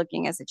start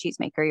looking as a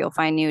cheesemaker, you'll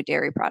find new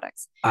dairy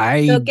products.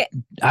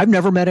 I've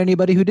never met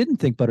anybody who didn't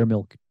think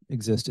buttermilk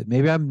existed.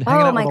 Maybe I'm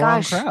hanging out with the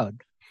wrong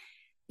crowd.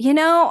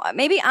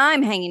 Maybe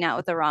I'm hanging out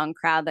with the wrong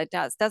crowd that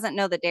doesn't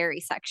know the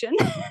dairy section.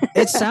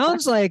 It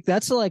sounds like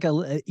that's like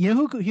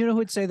who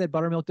would say that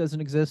buttermilk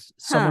doesn't exist?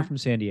 Someone from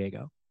San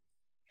Diego.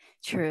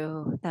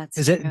 True.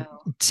 That's true.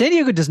 San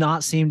Diego does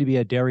not seem to be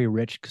a dairy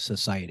rich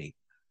society.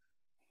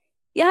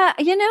 Yeah,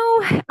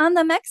 on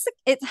the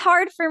it's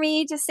hard for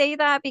me to say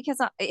that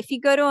because if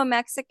you go to a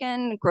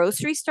Mexican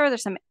grocery store,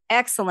 there's some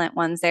excellent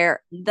ones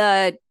there.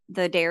 The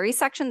dairy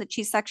section, the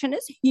cheese section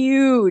is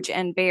huge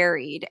and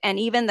varied. And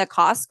even the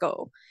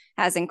Costco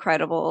has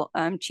incredible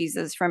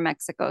cheeses from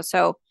Mexico.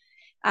 So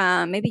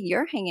maybe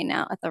you're hanging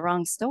out at the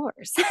wrong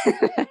stores.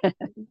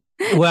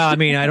 Well, I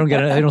mean, I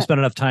don't spend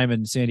enough time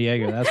in San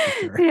Diego, that's for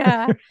sure.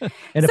 Yeah.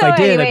 And if I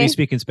did, I'd be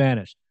speaking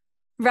Spanish.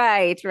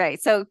 Right.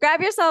 So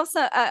grab yourself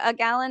a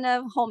gallon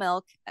of whole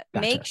milk.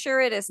 Gotcha. Make sure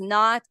it is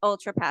not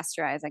ultra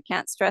pasteurized. I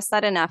can't stress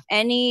that enough.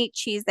 Any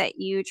cheese that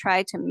you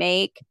try to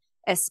make,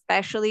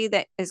 especially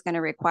that is going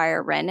to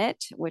require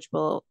rennet, which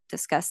we'll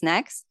discuss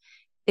next,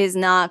 is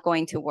not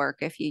going to work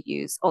if you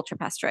use ultra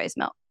pasteurized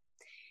milk.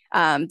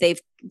 They've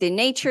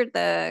denatured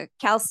the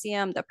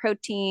calcium, the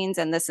proteins,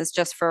 and this is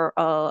just for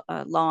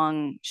a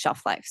long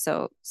shelf life.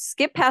 So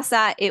skip past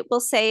that. It will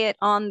say it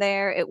on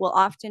there. It will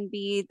often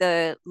be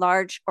the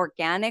large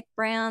organic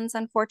brands,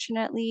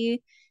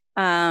 unfortunately.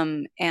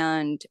 And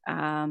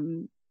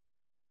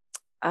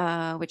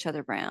which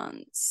other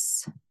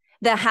brands?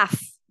 The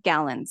half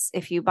gallons.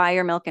 If you buy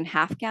your milk in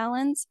half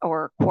gallons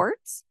or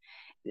quarts,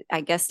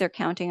 I guess they're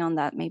counting on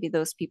that. Maybe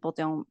those people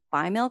don't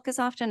buy milk as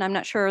often. I'm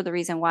not sure the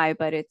reason why,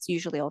 but it's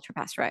usually ultra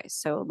pasteurized.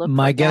 So look for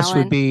My a guess would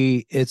gallon.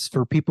 be it's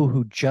for people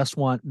who just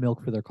want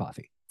milk for their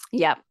coffee.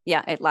 Yeah,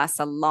 yeah, it lasts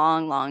a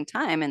long, long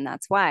time, and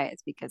that's why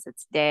it's because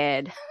it's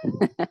dead.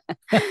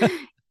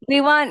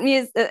 We want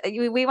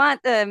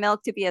the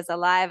milk to be as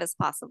alive as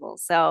possible.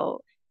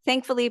 So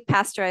thankfully,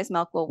 pasteurized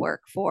milk will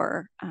work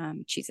for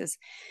cheeses.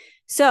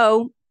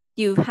 So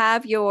you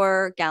have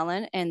your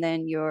gallon, and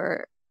then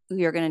you're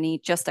going to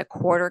need just a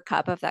quarter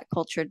cup of that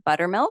cultured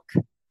buttermilk.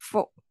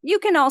 For you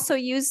can also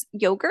use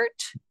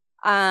yogurt.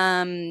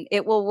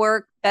 It will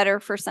work better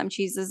for some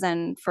cheeses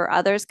than for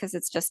others because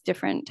it's just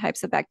different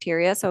types of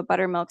bacteria. So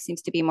buttermilk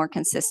seems to be more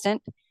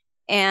consistent.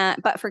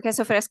 But for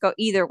queso fresco,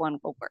 either one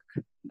will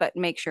work. But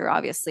make sure,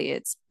 obviously,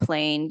 it's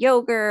plain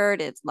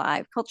yogurt, it's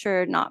live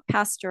cultured, not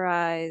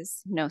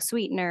pasteurized, no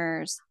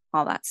sweeteners,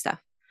 all that stuff.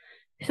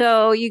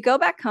 So you go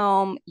back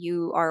home,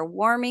 you are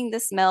warming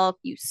this milk,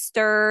 you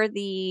stir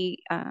the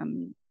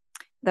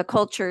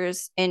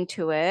cultures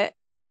into it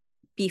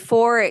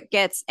before it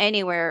gets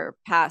anywhere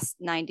past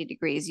 90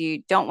 degrees.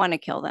 You don't want to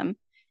kill them.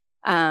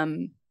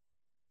 The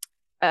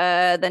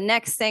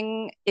next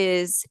thing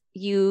is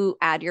you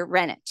add your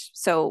rennet.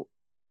 So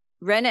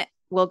rennet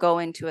will go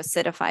into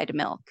acidified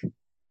milk.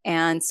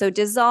 And so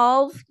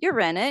dissolve your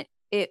rennet.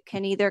 It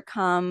can either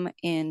come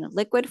in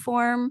liquid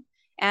form,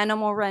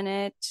 animal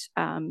rennet.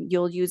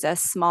 You'll use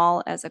as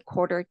small as a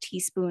quarter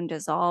teaspoon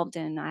dissolved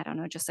in, I don't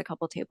know, just a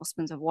couple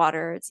tablespoons of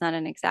water. It's not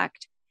an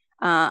exact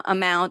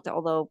amount,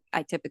 although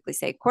I typically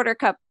say quarter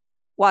cup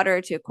water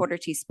to a quarter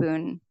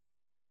teaspoon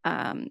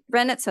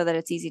rennet so that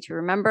it's easy to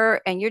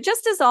remember. And you're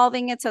just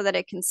dissolving it so that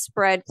it can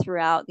spread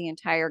throughout the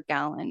entire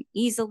gallon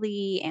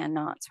easily and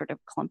not sort of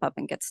clump up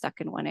and get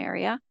stuck in one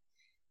area.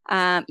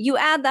 You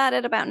add that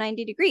at about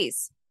 90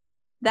 degrees.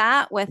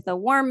 That with the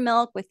warm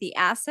milk with the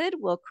acid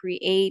will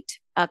create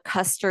a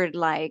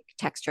custard-like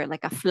texture,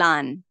 like a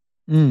flan.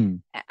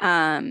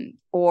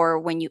 Or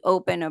when you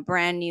open a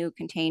brand new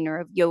container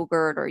of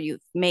yogurt or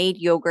you've made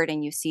yogurt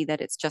and you see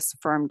that it's just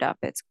firmed up,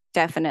 it's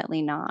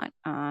definitely not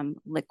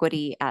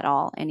liquidy at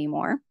all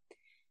anymore.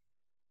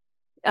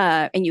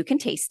 And you can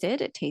taste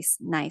it. It tastes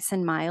nice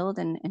and mild,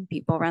 and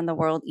people around the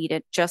world eat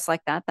it just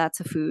like that.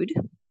 That's a food.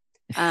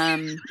 I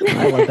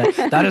love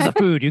that. That is a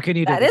food. You can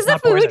eat it. That is a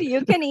food.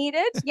 You can eat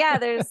it. Yeah,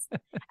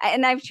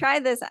 and I've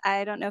tried this.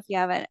 I don't know if you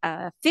have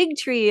a fig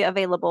tree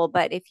available,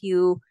 but if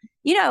figs.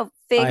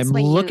 I'm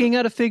looking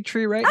at a fig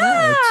tree right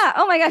now.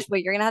 Oh my gosh. Well,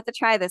 you're going to have to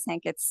try this,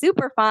 Hank. It's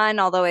super fun,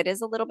 although it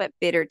is a little bit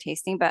bitter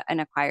tasting, but an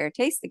acquired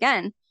taste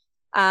again.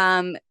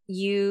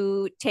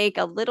 You take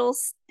a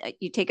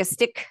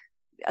stick,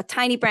 a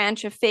tiny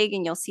branch of fig,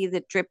 and you'll see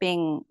the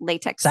dripping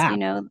latex, sap.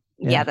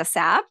 The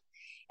sap,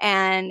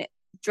 and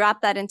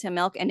drop that into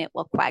milk and it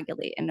will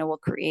coagulate and it will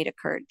create a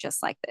curd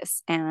just like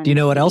this. And do you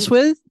know what else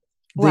with?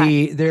 What?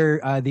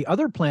 The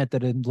other plant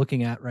that I'm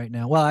looking at right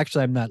now. Well,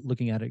 actually, I'm not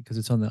looking at it because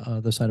it's on the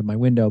other side of my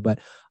window, but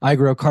I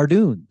grow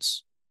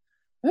cardoons.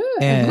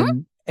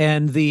 And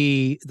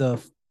the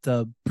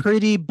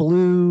pretty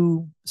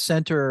blue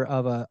center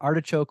of an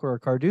artichoke or a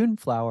cardoon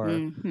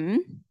flower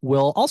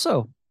will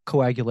also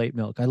coagulate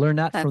milk. I learned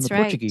that from the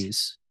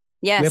Portuguese.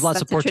 Yes, we have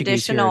lots of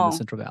Portuguese here in the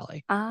Central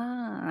Valley.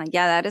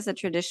 Yeah, that is a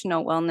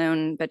traditional,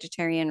 well-known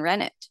vegetarian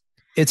rennet.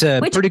 It's a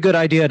pretty good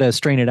idea to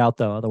strain it out,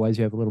 though. Otherwise,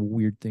 you have little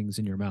weird things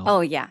in your mouth.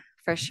 Oh, yeah,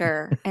 for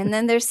sure. And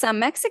then there's some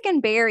Mexican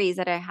berries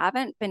that I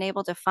haven't been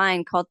able to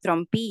find called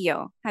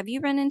trompillo. Have you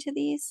run into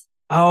these?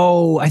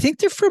 Oh, I think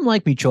they're from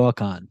like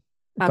Michoacan,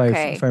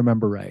 if I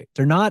remember right.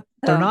 They're not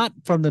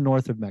from the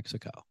north of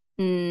Mexico.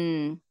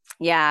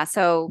 Yeah.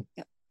 So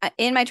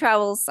in my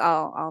travels,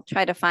 I'll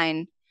try to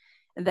find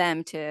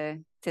them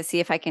to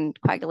see if I can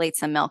coagulate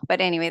some milk.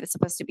 But anyway, that's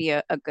supposed to be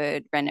a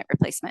good rennet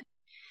replacement.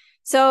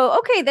 So,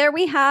 okay, there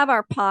we have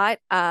our pot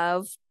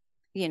of,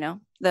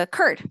 the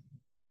curd.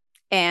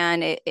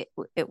 And it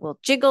will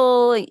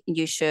jiggle.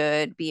 You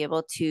should be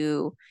able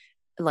to,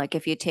 like,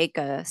 if you take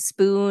a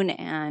spoon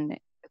and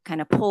kind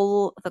of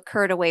pull the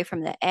curd away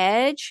from the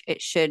edge,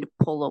 it should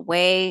pull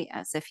away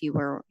as if you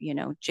were,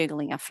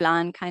 jiggling a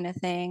flan kind of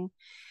thing.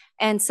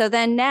 And so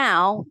then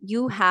now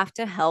you have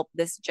to help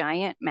this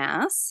giant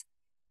mass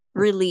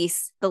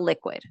release the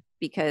liquid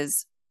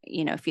because,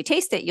 if you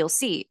taste it, you'll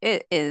see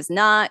it is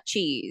not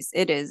cheese.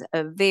 It is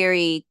a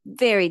very,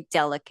 very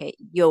delicate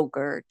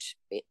yogurt,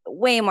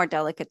 way more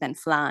delicate than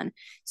flan.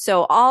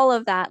 So all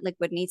of that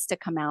liquid needs to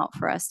come out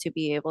for us to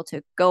be able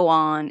to go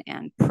on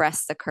and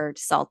press the curd,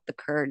 salt the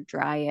curd,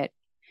 dry it,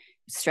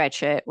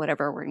 stretch it,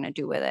 whatever we're going to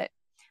do with it.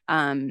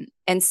 And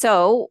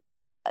so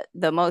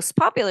the most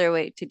popular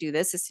way to do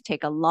this is to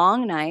take a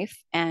long knife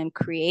and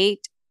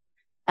create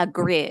a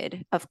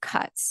grid of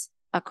cuts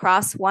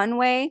across one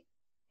way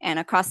and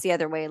across the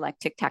other way, like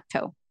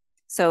tic-tac-toe.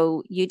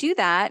 So you do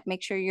that,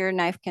 make sure your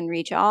knife can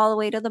reach all the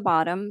way to the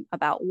bottom,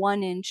 about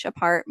 1 inch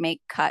apart,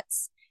 make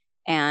cuts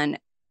and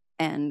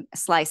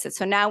slice it.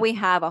 So now we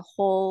have a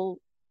whole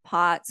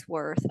pot's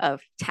worth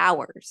of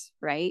towers,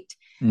 right?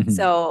 Mhm.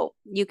 So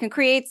you can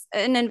create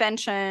an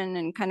invention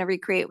and kind of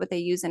recreate what they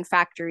use in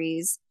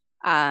factories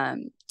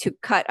to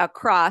cut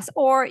across,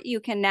 or you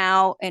can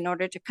now, in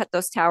order to cut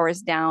those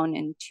towers down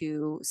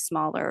into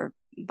smaller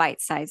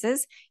bite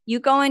sizes, you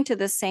go into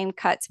the same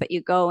cuts, but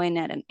you go in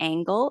at an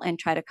angle and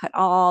try to cut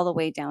all the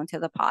way down to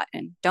the pot.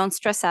 And don't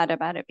stress out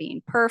about it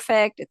being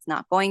perfect. It's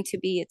not going to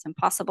be, it's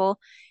impossible.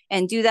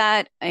 And do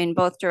that in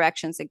both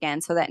directions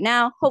again, so that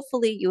now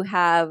hopefully you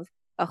have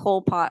a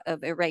whole pot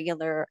of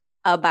irregular,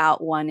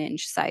 about 1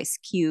 inch size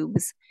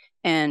cubes.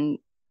 And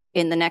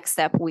in the next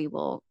step, we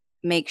will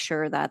make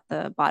sure that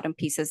the bottom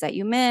pieces that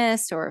you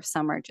missed, or if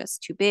some are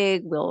just too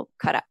big, we'll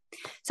cut up.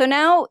 So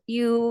now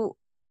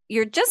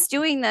you're just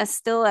doing this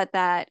still at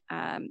that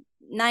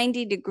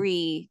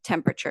 90-degree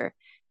temperature.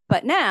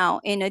 But now,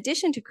 in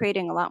addition to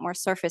creating a lot more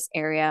surface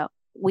area,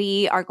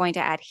 we are going to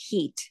add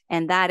heat,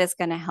 and that is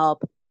going to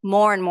help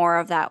more and more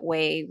of that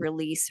whey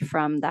release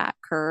from that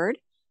curd.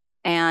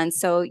 And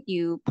so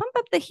you pump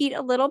up the heat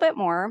a little bit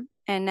more.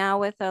 And now,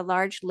 with a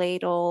large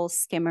ladle,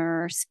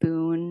 skimmer,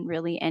 spoon,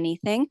 really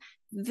anything,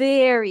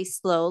 very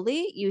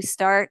slowly you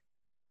start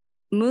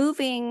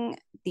moving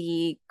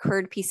the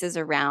curd pieces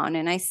around.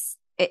 And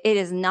it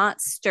is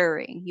not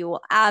stirring. You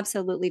will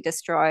absolutely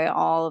destroy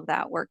all of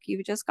that work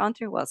you've just gone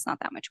through. Well, it's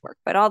not that much work,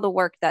 but all the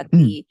work that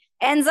the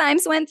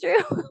enzymes went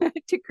through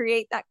to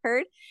create that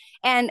curd,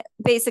 and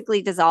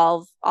basically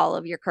dissolve all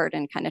of your curd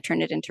and kind of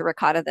turn it into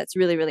ricotta that's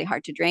really, really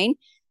hard to drain.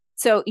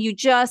 So you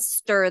just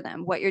stir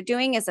them. What you're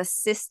doing is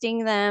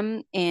assisting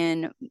them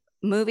in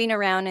moving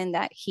around in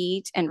that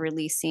heat and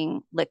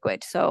releasing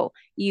liquid. So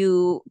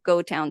you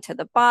go down to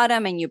the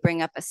bottom and you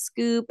bring up a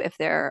scoop. If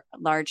they're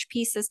large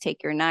pieces,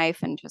 take your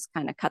knife and just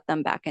kind of cut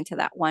them back into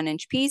that 1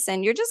 inch piece.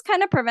 And you're just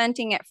kind of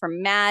preventing it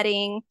from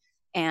matting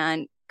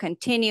and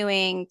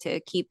continuing to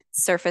keep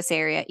surface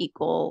area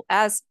equal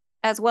as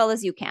well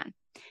as you can.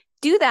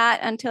 Do that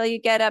until you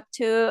get up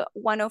to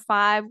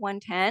 105,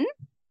 110.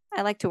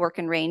 I like to work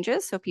in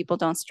ranges so people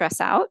don't stress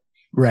out.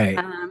 Right.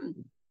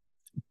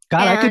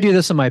 God, I could do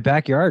this in my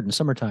backyard in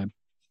summertime.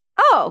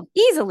 Oh,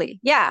 easily.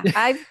 Yeah.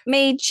 I've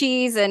made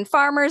cheese in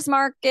farmers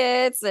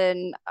markets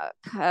and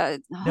no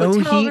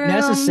heat rooms.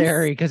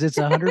 necessary because it's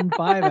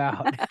 105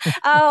 out.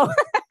 Oh,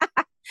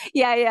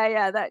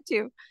 yeah. That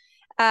too.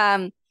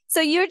 So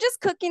you're just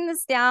cooking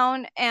this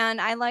down. And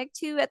I like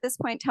to, at this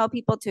point, tell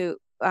people to,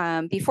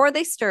 before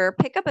they stir,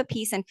 pick up a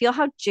piece and feel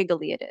how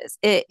jiggly it is.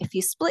 If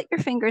you split your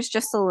fingers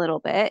just a little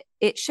bit,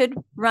 it should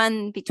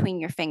run between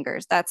your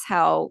fingers. That's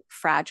how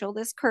fragile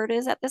this curd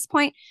is at this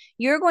point.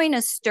 You're going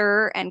to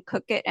stir and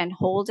cook it and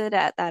hold it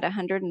at that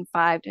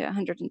 105 to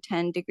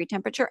 110-degree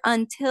temperature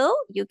until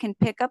you can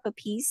pick up a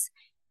piece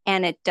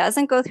and it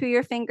doesn't go through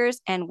your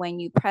fingers. And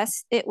when you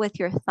press it with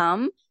your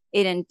thumb,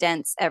 it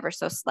indents ever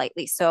so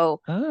slightly.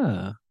 So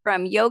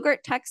from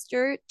yogurt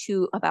texture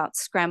to about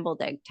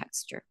scrambled egg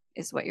texture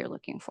is what you're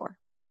looking for.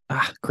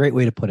 Great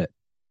way to put it.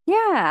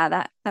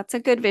 Yeah, that's a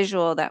good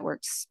visual that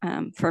works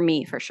for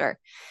me for sure.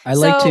 I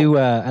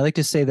like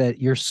to say that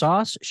your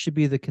sauce should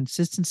be the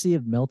consistency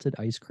of melted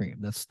ice cream.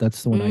 That's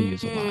the one I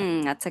use a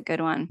lot. That's a good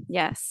one.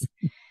 Yes.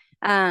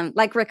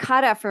 Like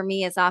ricotta for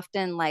me is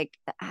often like,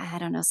 I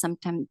don't know,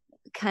 sometimes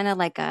kind of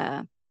like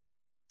a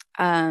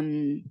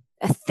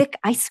thick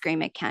ice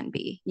cream. It can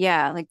be.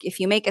 Yeah. Like if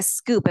you make a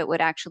scoop, it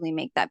would actually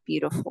make that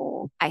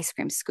beautiful ice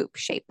cream scoop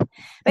shape.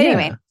 But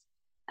anyway,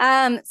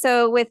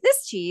 so with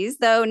this cheese,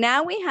 though,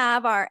 now we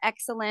have our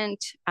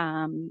excellent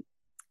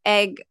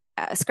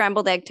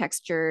scrambled egg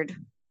textured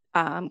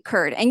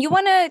curd. And you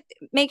want to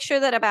make sure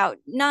that about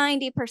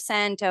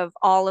 90% of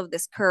all of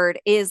this curd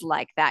is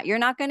like that. You're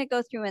not going to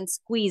go through and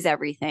squeeze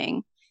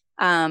everything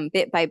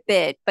bit by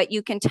bit, but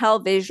you can tell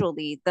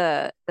visually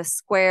the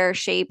square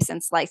shapes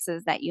and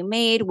slices that you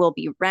made will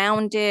be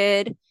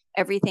rounded.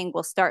 Everything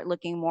will start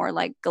looking more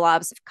like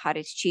globs of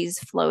cottage cheese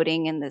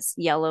floating in this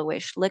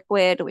yellowish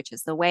liquid, which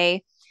is the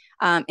whey,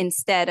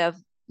 instead of,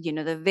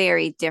 the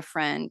very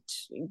different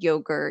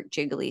yogurt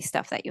jiggly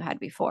stuff that you had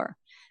before.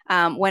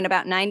 When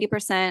about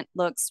 90%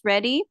 looks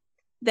ready,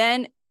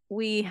 then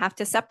we have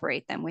to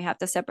separate them. We have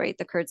to separate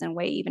the curds and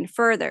whey even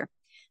further.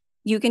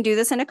 You can do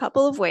this in a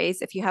couple of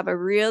ways. If you have a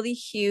really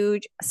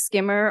huge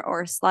skimmer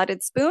or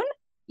slotted spoon,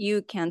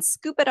 you can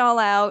scoop it all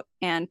out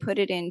and put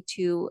it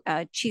into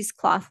a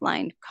cheesecloth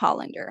lined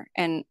colander.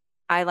 And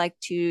I like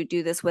to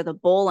do this with a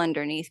bowl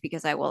underneath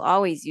because I will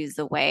always use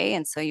the whey.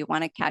 And so you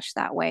want to catch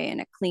that whey in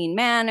a clean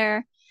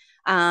manner.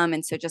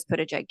 And so just put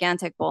a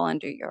gigantic bowl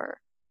under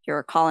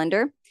your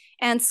colander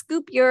and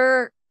scoop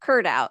your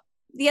curd out.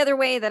 The other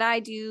way that I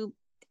do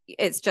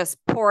is just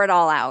pour it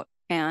all out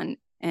and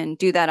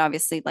do that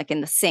obviously like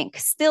in the sink,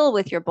 still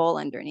with your bowl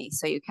underneath.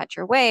 So you catch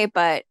your whey,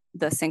 but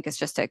the sink is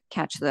just to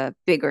catch the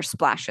bigger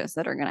splashes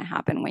that are going to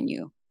happen when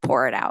you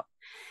pour it out.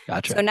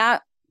 Gotcha. So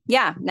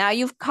now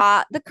you've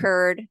caught the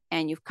curd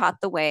and you've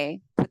caught the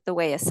whey, put the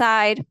whey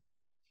aside,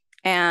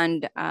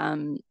 and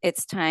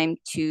it's time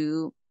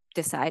to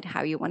decide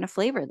how you want to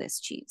flavor this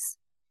cheese,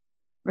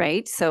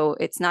 right? So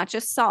it's not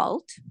just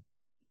salt,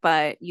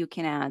 but you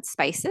can add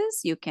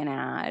spices, you can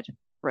add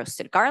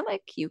roasted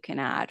garlic, you can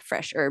add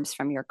fresh herbs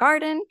from your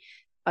garden.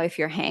 If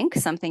you're Hank,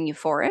 something you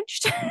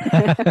foraged,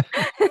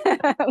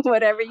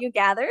 whatever you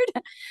gathered,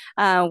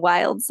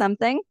 wild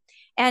something,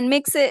 and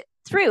mix it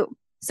through.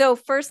 So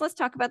first, let's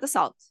talk about the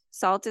salt.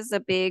 Salt is a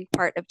big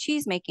part of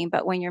cheese making,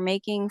 but when you're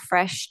making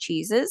fresh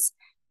cheeses,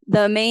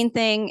 the main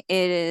thing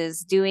it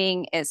is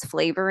doing is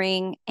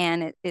flavoring,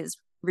 and it is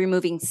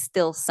removing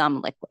still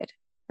some liquid,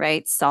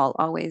 right? Salt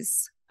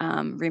always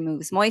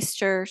removes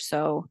moisture.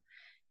 So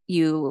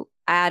you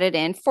add it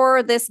in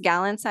for this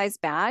gallon size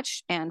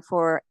batch. And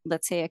for,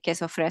 let's say, a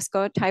queso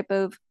fresco type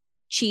of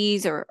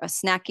cheese or a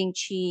snacking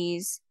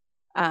cheese,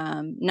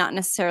 not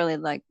necessarily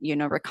like,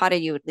 ricotta,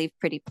 you would leave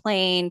pretty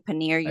plain.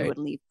 Paneer, you would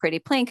leave pretty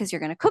plain because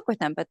you're going to cook with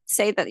them. But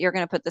say that you're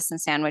going to put this in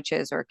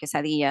sandwiches or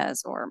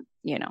quesadillas or,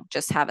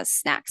 just have as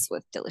snacks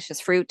with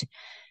delicious fruit.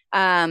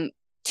 2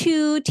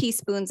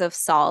 teaspoons of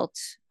salt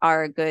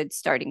are a good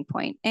starting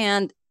point.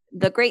 And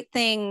the great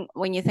thing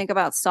when you think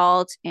about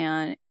salt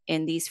and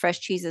in these fresh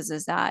cheeses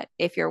is that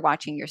if you're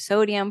watching your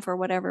sodium for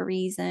whatever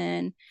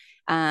reason,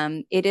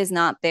 it is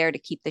not there to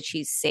keep the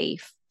cheese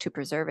safe, to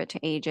preserve it, to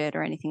age it,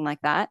 or anything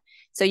like that.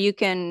 So you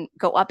can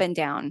go up and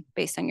down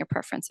based on your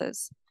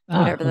preferences,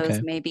 whatever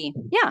those may be.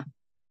 Yeah.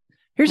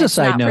 Here's a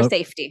side note. For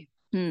safety.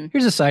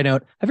 Here's a side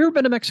note. Have you ever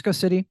been to Mexico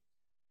City?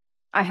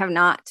 I have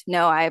not.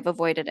 No, I've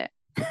avoided it.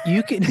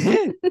 You can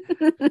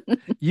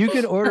you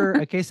can order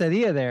a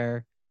quesadilla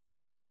there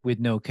with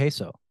no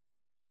queso.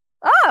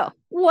 Oh,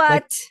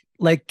 what?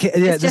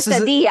 It's just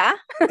a dia.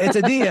 It's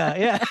a dia,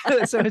 yeah.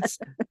 So this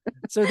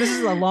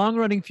is a long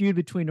running feud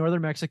between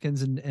northern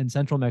Mexicans and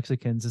central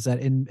Mexicans. Is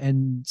that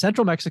in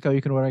central Mexico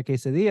you can order a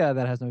quesadilla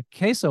that has no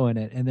queso in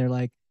it, and they're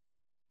like,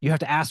 you have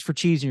to ask for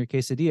cheese in your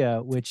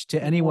quesadilla, which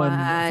to anyone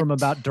from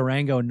about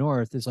Durango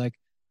north is like,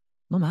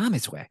 no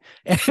mames, güey.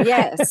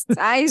 Yes,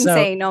 I'm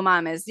saying no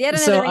mames. Yet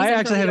another reason I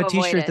actually have a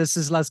T-shirt. This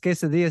is Las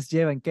quesadillas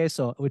llevan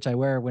queso, which I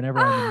wear whenever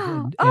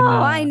I'm in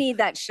I need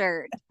that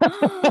shirt.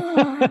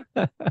 Are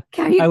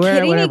you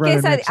kidding me?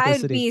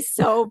 I'd be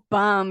so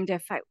bummed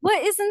if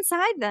what is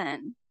inside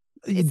then?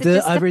 Is it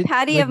just a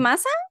patty of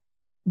masa?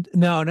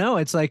 No,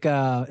 it's like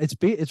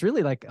it's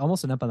really like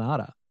almost an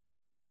empanada.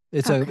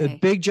 It's a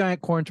big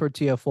giant corn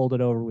tortilla folded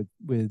over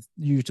with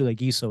usually like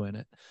guiso in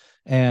it.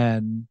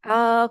 And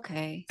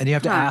and you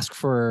have to ask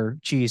for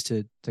cheese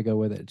to go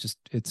with it.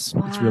 It's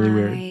really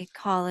weird. Why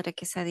call it a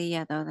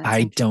quesadilla though?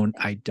 I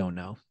don't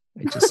know.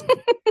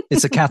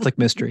 It's a Catholic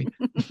mystery.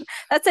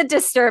 That's a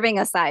disturbing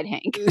aside,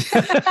 Hank. Isn't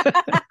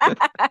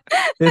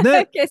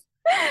it?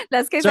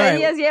 Las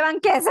quesadillas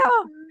llevan queso.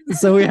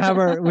 So we have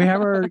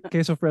our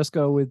queso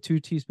fresco with 2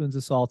 teaspoons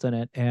of salt in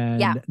it,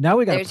 and now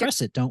we got to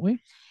press it, don't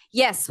we?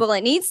 Yes. Well,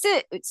 it needs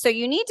to. So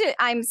you need to.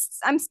 I'm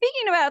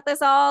speaking about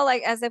this all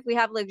like as if we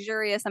have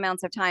luxurious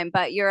amounts of time,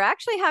 but you're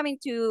actually having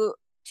to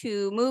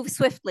move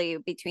swiftly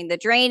between the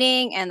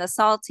draining and the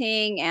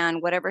salting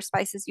and whatever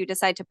spices you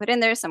decide to put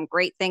in there. Some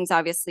great things,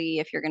 obviously,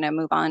 if you're going to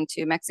move on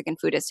to Mexican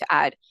food, is to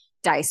add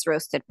diced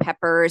roasted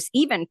peppers,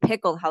 even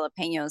pickled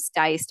jalapenos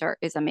diced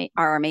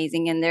are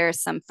amazing. And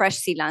there's some fresh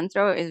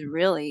cilantro is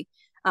really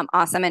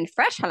awesome. And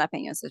fresh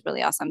jalapenos is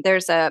really awesome.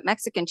 There's a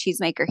Mexican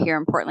cheesemaker here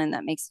in Portland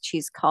that makes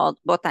cheese called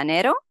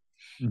Botanero.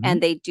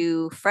 And they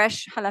do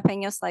fresh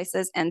jalapeno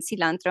slices and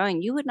cilantro.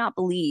 And you would not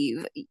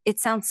believe, it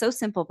sounds so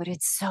simple, but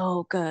it's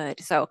so good.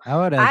 So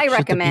I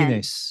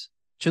recommend.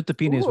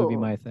 Chutapines would be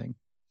my thing.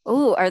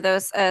 Ooh, are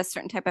those a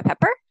certain type of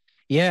pepper?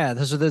 Yeah,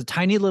 those are the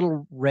tiny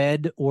little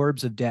red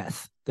orbs of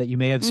death that you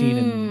may have seen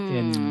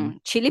in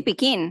chili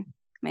piquin,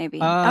 maybe.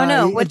 Oh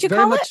no, what'd you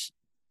call it?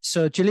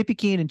 So chili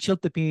piquin and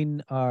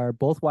chiltepin are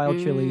both wild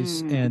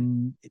chilies,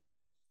 and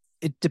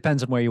it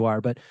depends on where you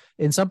are. But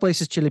in some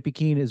places, chili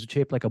piquin is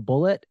shaped like a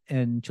bullet,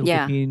 and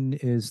chiltepin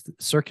is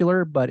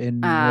circular. But in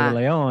Nuevo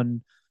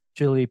León,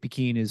 chili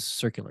piquin is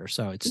circular.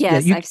 So it's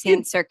I've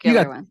seen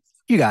circular ones.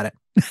 You got it.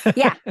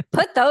 Yeah,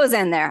 put those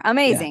in there.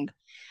 Amazing.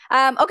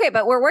 Yeah. Okay,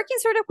 but we're working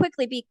sort of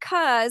quickly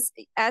because,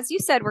 as you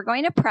said, we're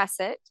going to press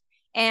it,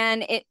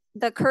 and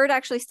the curd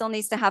actually still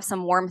needs to have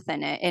some warmth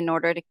in it in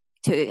order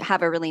to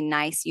have a really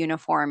nice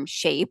uniform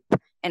shape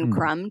and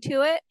crumb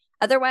to it.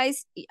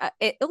 Otherwise,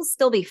 it'll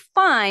still be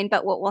fine,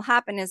 but what will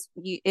happen is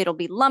it'll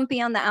be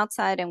lumpy on the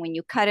outside, and when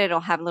you cut it, it'll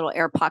have little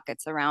air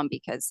pockets around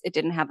because it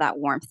didn't have that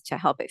warmth to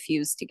help it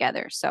fuse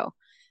together. So,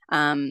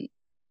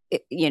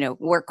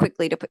 work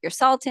quickly to put your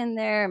salt in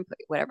there and put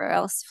whatever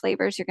else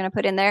flavors you're going to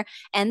put in there.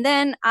 And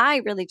then I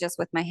really just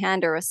with my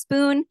hand or a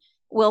spoon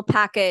will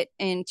pack it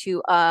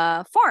into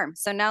a form.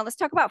 So now let's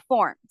talk about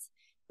forms.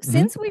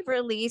 Since we've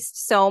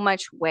released so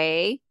much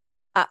whey,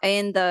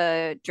 in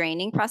the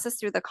draining process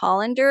through the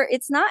colander.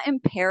 It's not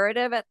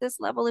imperative at this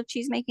level of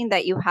cheese making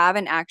that you have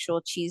an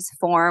actual cheese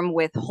form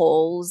with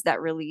holes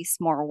that release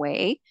more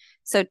whey.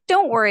 So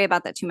don't worry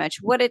about that too much.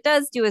 What it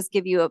does do is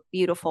give you a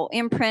beautiful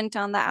imprint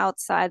on the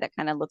outside that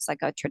kind of looks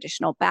like a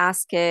traditional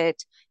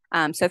basket.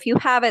 So if you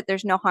have it,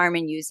 there's no harm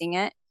in using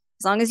it,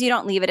 as long as you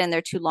don't leave it in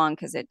there too long,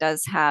 because it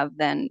does have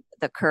then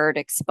the curd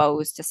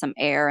exposed to some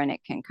air and it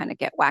can kind of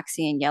get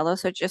waxy and yellow.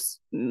 So just,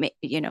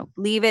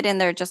 leave it in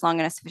there just long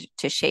enough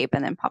to shape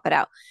and then pop it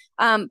out.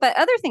 But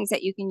other things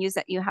that you can use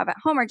that you have at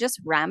home are just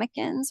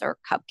ramekins or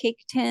cupcake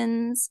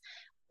tins.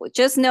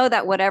 Just know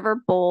that whatever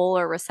bowl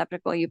or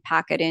receptacle you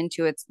pack it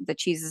into, the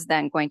cheese is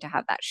then going to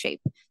have that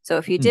shape. So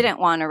if you didn't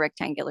want a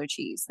rectangular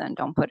cheese, then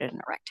don't put it in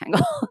a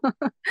rectangle.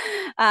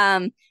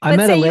 I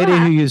met a lady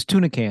who used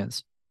tuna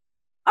cans.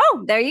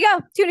 Oh, there you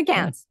go. Tuna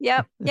cans.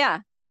 Yep. Yeah.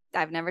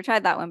 I've never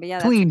tried that one, but yeah.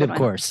 That's cleaned, of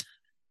course.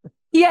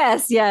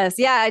 Yes. Yeah.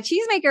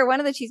 Cheesemaker. One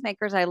of the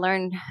cheesemakers I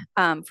learned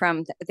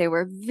from, there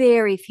were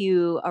very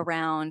few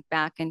around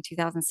back in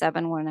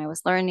 2007 when I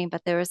was learning,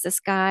 but there was this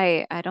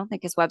guy, I don't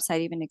think his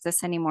website even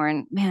exists anymore.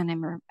 And man,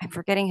 I'm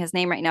forgetting his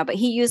name right now, but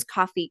he used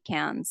coffee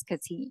cans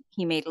because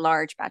he made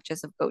large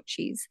batches of goat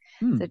cheese.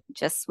 So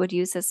just would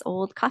use his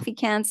old coffee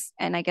cans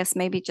and I guess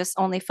maybe just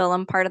only fill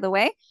them part of the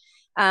way.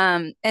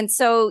 And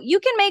so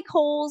you can make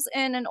holes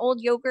in an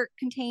old yogurt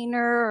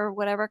container or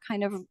whatever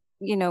kind of,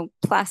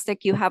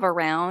 plastic you have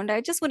around.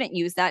 I just wouldn't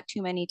use that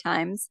too many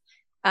times.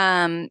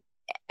 And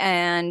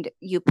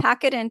you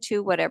pack it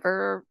into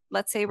whatever,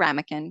 let's say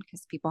ramekin,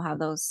 because people have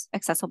those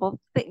accessible,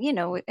 but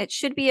it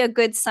should be a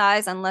good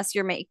size unless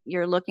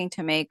you're looking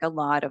to make a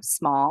lot of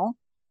small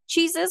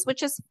cheeses,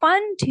 which is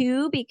fun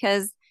too,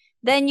 because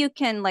then you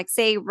can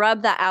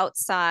rub the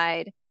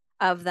outside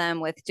of them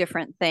with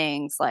different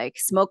things like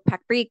smoked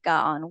paprika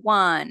on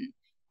one,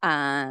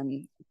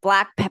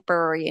 black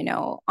pepper,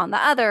 on the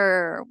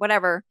other,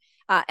 whatever.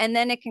 And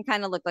then it can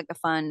kind of look like a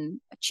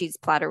fun cheese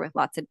platter with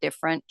lots of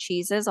different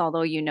cheeses,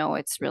 although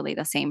it's really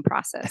the same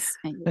process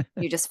and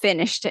you just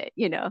finished it.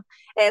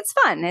 It's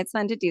fun. It's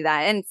fun to do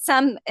that.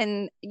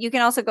 And you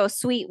can also go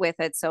sweet with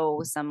it.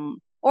 So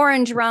some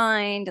orange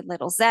rind, a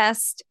little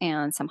zest,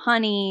 and some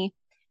honey,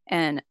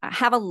 and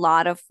have a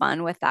lot of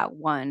fun with that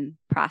one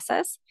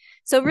process.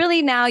 So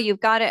really now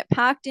you've got it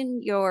packed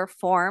in your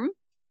form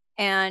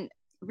and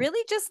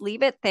really just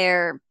leave it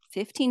there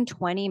 15,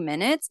 20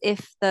 minutes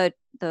if the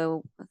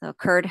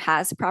curd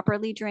has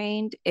properly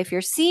drained. If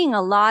you're seeing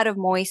a lot of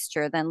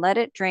moisture, then let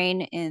it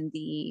drain in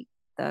the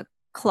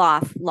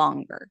cloth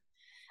longer.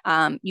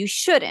 You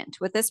shouldn't.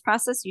 With this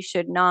process, you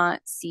should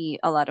not see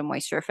a lot of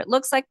moisture. If it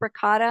looks like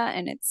ricotta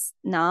and it's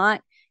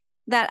not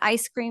that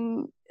ice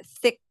cream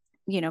thick,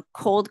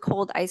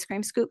 cold ice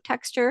cream scoop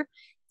texture,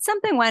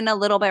 something went a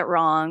little bit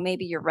wrong.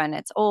 Maybe your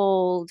rennet's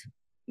old.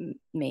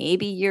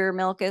 Maybe your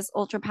milk is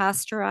ultra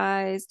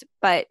pasteurized.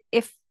 But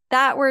if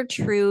that were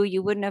true,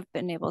 you wouldn't have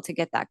been able to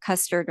get that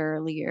custard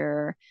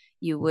earlier.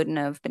 You wouldn't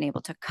have been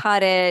able to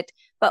cut it.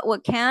 But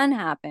what can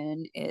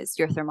happen is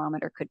your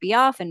thermometer could be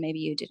off and maybe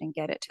you didn't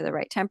get it to the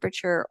right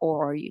temperature,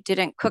 or you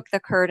didn't cook the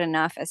curd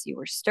enough as you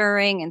were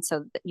stirring. And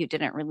so you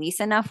didn't release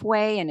enough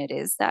whey and it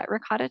is that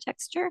ricotta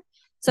texture.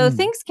 So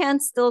things can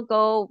still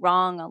go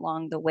wrong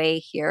along the way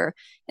here.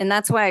 And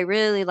that's why I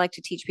really like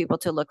to teach people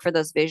to look for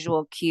those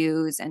visual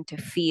cues and to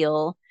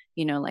feel,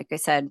 like I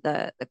said,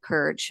 the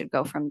curd should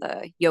go from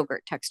the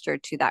yogurt texture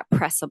to that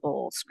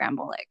pressable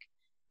scramble egg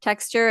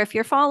texture. If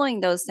you're following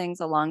those things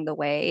along the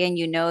way and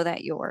you know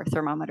that your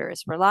thermometer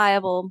is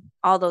reliable,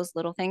 all those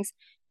little things,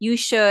 you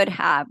should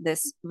have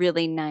this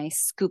really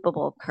nice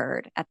scoopable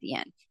curd at the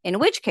end. In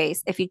which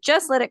case, if you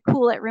just let it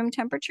cool at room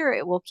temperature,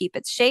 it will keep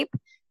its shape.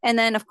 And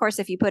then, of course,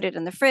 if you put it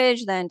in the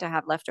fridge, then to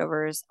have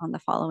leftovers on the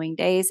following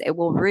days, it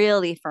will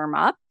really firm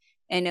up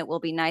and it will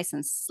be nice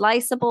and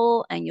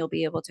sliceable. And you'll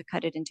be able to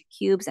cut it into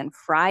cubes and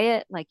fry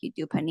it like you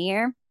do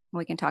paneer.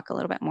 We can talk a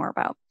little bit more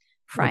about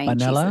frying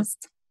cheeses.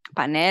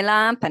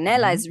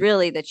 Panela is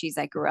really the cheese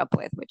I grew up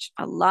with, which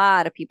a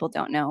lot of people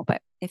don't know.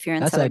 But if you're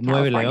in Southern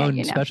California, Nuevo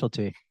León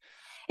specialty.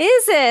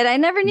 Is it? I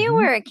never knew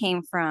where it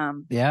came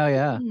from.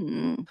 Yeah.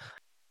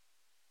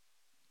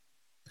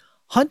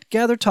 Hunt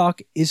Gather Talk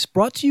is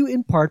brought to you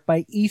in part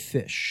by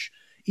eFish.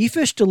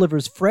 eFish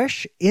delivers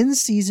fresh,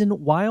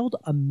 in-season, wild,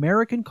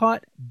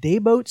 American-caught,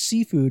 dayboat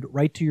seafood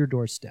right to your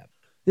doorstep.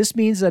 This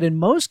means that in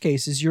most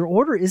cases, your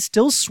order is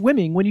still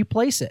swimming when you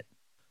place it.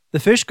 The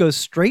fish goes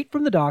straight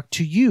from the dock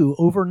to you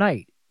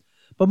overnight.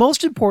 But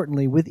most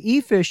importantly, with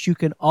eFish, you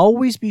can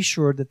always be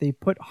sure that they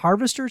put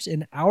harvesters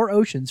in our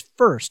oceans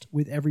first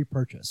with every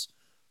purchase.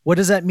 What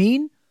does that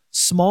mean?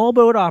 Small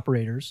boat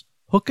operators,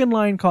 hook and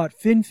line caught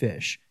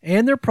finfish,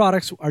 and their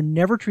products are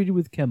never treated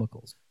with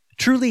chemicals.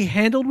 Truly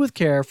handled with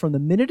care from the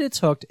minute it's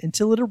hooked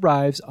until it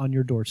arrives on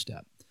your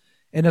doorstep.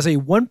 And as a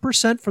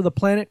 1% for the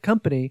planet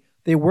company,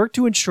 they work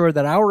to ensure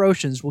that our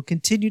oceans will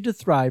continue to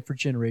thrive for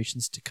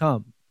generations to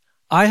come.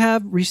 I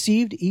have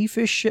received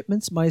eFish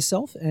shipments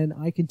myself, and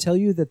I can tell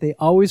you that they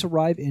always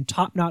arrive in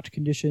top-notch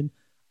condition,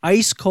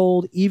 ice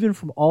cold, even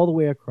from all the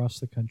way across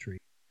the country.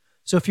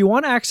 So if you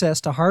want access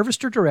to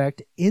Harvester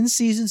Direct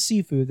in-season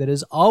seafood that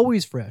is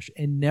always fresh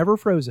and never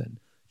frozen,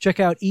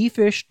 check out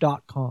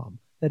efish.com.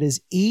 That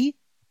is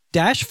e-fish.com.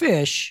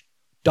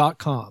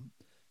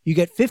 You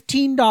get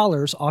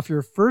 $15 off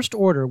your first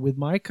order with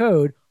my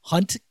code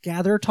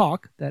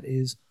HuntGatherTalk. That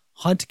is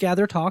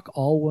HuntGatherTalk,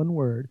 all one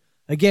word.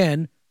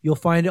 Again, you'll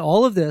find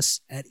all of this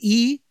at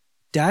e-fish.com.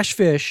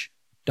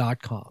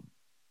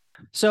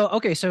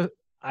 So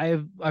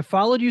I've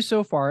followed you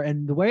so far,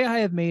 and the way I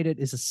have made it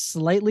is a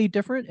slightly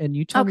different, and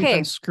you tell me if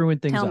I'm screwing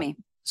things up. Tell me.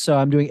 So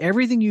I'm doing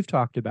everything you've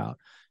talked about,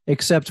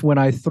 except when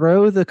I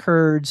throw the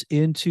curds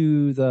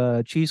into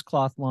the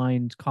cheesecloth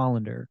lined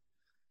colander,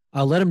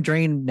 I'll let them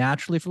drain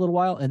naturally for a little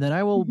while, and then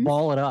I will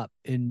ball it up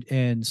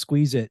and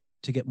squeeze it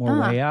to get more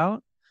whey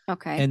out.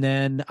 Okay. And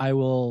then I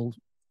will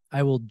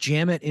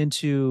jam it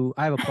into,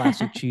 I have a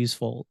plastic cheese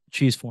form,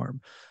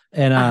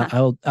 and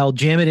I'll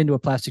jam it into a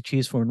plastic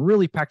cheese form and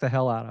really pack the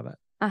hell out of it.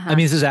 I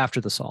mean, this is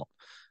after the salt.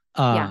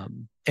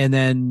 And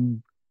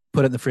then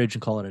put it in the fridge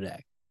and call it a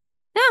day.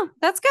 No,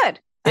 that's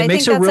good. It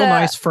makes a real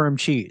nice firm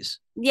cheese.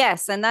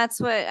 Yes. And that's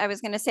what I was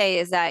going to say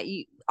is that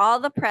all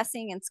the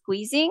pressing and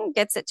squeezing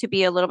gets it to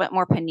be a little bit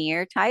more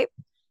paneer type.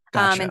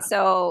 Gotcha. And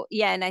so,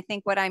 and I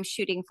think what I'm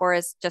shooting for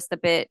is just a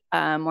bit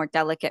more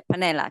delicate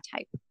panela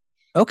type.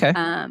 Okay.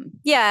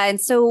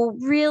 And so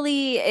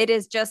really it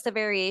is just a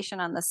variation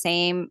on the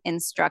same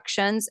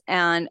instructions,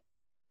 and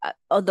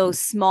those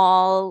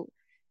small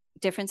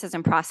differences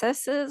in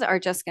processes are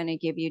just going to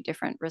give you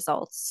different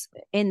results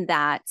in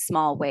that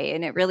small way.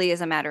 And it really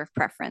is a matter of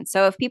preference.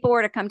 So if people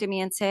were to come to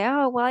me and say,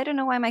 oh, well, I don't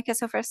know why my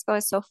queso fresco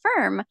is so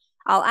firm,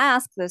 I'll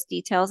ask those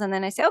details. And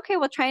then I say, okay,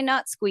 well, try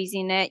not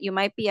squeezing it. You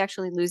might be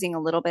actually losing a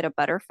little bit of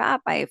butter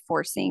fat by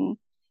forcing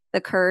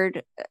the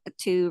curd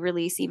to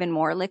release even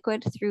more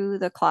liquid through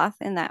the cloth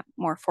in that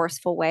more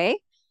forceful way.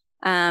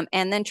 And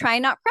then try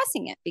not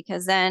pressing it,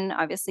 because then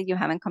obviously you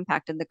haven't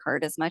compacted the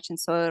curd as much. And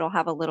so it'll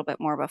have a little bit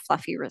more of a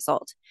fluffy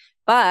result.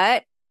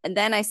 But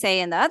then I say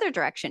in the other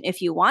direction,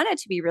 if you want it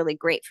to be really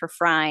great for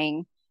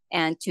frying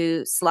and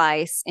to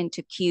slice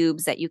into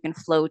cubes that you can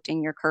float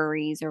in your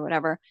curries or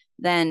whatever,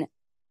 then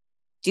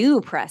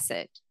do press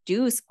it,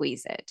 do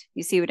squeeze it.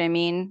 You see what I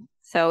mean?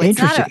 So it's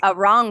not a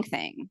wrong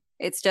thing.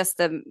 It's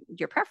just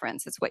your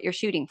preference. It's what you're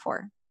shooting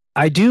for.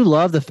 I do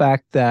love the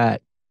fact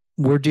that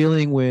we're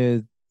dealing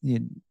with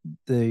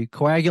the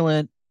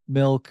coagulant,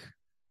 milk,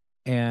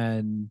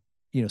 and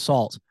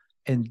salt,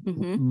 and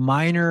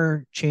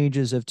minor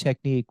changes of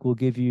technique will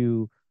give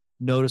you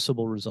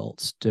noticeable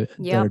results that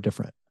are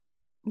different.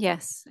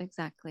 Yes,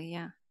 exactly.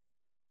 Yeah.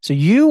 So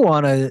you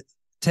want to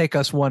take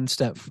us one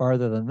step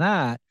farther than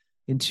that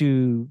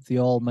into the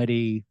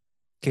almighty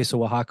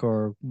queso Oaxaca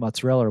or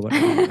mozzarella or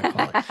whatever you want to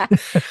call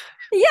it.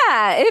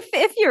 Yeah,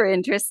 if you're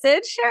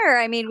interested, sure.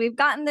 I mean, we've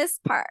gotten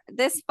this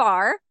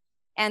far,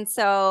 and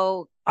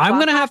so I'm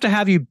going to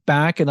have you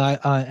back, and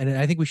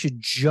I think we should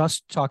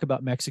just talk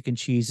about Mexican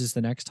cheeses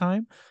the next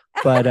time.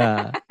 But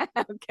okay.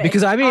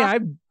 Because I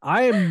mean,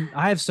 I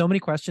have so many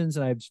questions,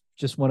 and I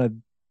just want to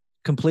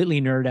completely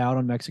nerd out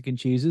on Mexican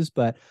cheeses,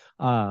 but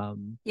I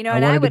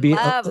wanted to be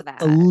a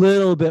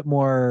little bit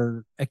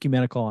more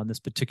ecumenical on this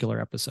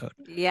particular episode.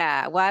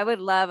 Yeah, well, I would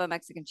love a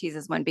Mexican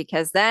cheeses one,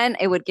 because then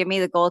it would give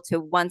me the goal to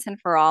once and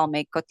for all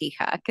make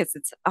cotija, because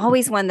it's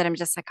always one that I'm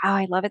just like, oh,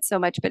 I love it so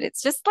much, but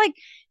it's just like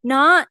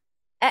not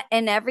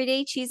an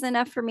everyday cheese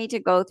enough for me to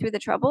go through the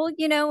trouble.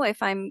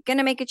 If I'm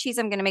gonna make a cheese,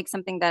 I'm gonna make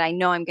something that I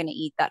know I'm gonna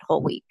eat that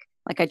whole week.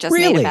 Like I just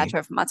made a batch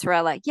of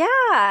mozzarella. Yeah,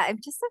 I'm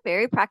just a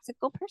very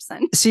practical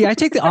person. See, I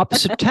take the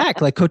opposite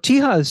tack. Like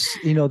cotijas,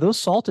 those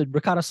salted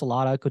ricotta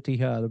salata,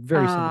 cotija, they're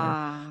very similar.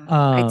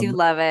 I do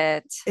love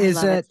it. I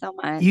love it so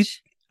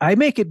much. I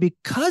make it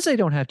because I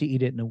don't have to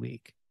eat it in a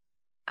week.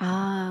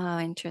 Oh,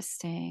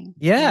 interesting.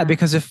 Yeah,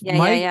 because if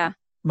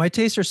my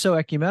tastes are so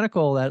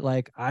ecumenical that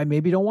like I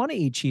maybe don't want to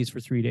eat cheese for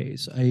 3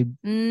 days.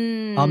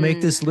 I'll make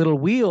this little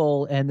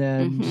wheel and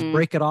then just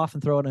break it off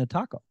and throw it in a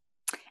taco.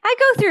 I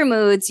go through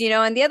moods,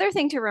 and the other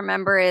thing to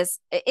remember is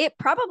it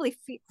probably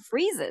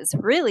freezes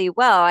really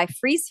well. I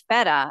freeze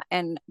feta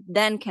and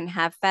then can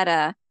have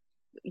feta,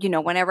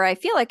 whenever I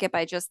feel like it,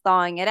 by just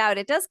thawing it out.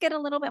 It does get a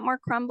little bit more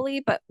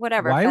crumbly, but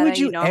whatever. Why feta, would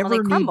you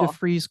ever need to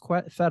freeze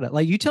feta?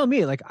 Like you tell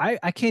me, like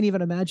I can't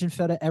even imagine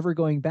feta ever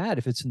going bad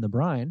if it's in the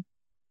brine.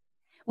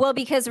 Well,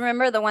 because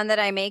remember the one that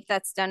I make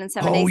that's done in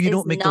 7 days. Oh, you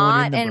don't make the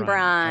one in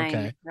brine.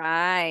 Okay.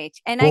 Right.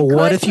 And well,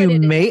 what if you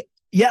made?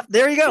 Yep,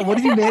 there you go. What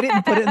if you made it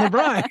and put it in the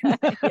brine?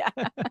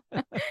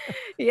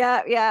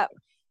 Yeah.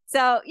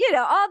 So,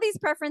 all these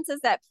preferences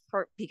that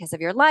because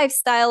of your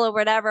lifestyle or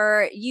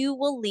whatever, you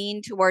will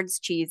lean towards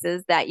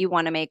cheeses that you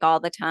want to make all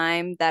the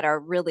time, that are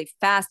really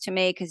fast to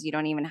make because you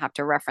don't even have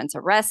to reference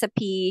a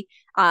recipe,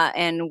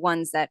 and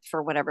ones that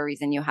for whatever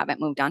reason you haven't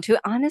moved on to.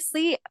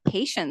 Honestly,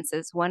 patience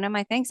is one of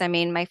my things. I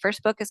mean, my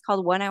first book is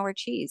called 1 Hour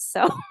Cheese.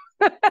 So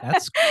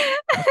that's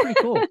pretty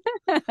cool.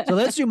 So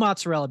let's do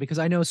mozzarella, because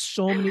I know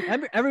so many.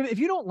 If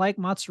you don't like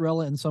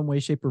mozzarella in some way,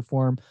 shape, or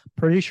form,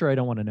 pretty sure I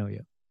don't want to know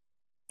you.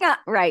 Yeah,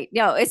 right.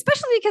 No,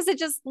 especially because it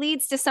just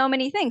leads to so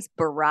many things.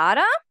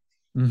 Burrata,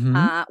 Mm-hmm.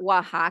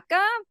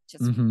 Oaxaca,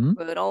 just Mm-hmm.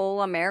 good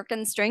old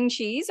American string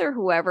cheese, or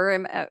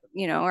whoever,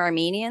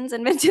 Armenians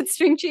invented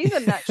string cheese.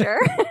 I'm not sure.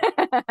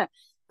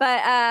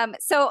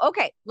 But so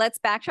okay, let's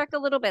backtrack a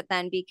little bit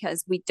then,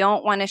 because we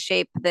don't want to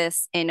shape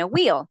this in a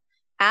wheel.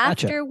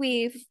 Gotcha.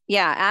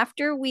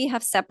 After we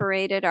have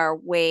separated our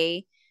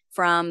whey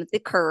from the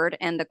curd,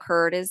 and the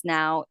curd is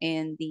now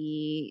in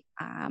the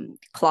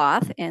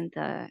cloth and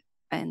the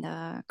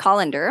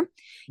colander,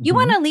 you Mm-hmm.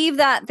 want to leave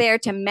that there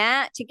to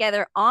mat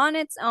together on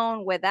its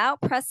own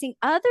without pressing,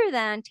 other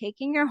than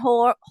taking your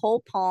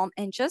whole palm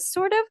and just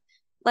sort of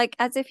like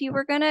as if you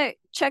were going to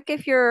check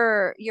if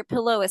your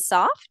pillow is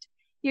soft.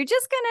 You're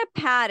just going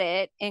to pat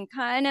it and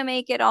kind of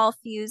make it all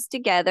fuse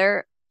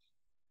together.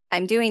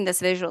 I'm doing this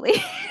visually.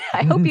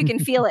 I hope you can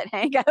feel it,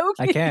 Hank. I hope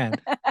I you can.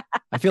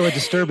 I feel a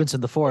disturbance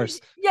in the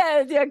force.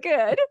 yeah,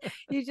 good.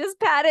 You just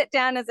pat it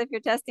down as if you're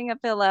testing a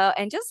pillow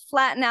and just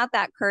flatten out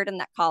that curd and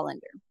that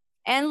colander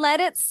and let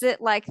it sit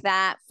like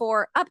that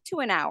for up to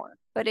an hour,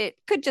 but it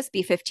could just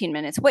be 15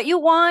 minutes. What you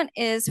want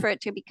is for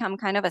it to become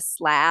kind of a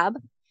slab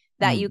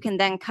that you Mm. can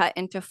then cut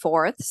into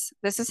fourths.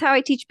 This is how I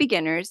teach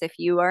beginners. If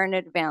you are an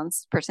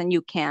advanced person,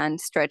 you can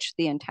stretch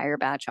the entire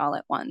batch all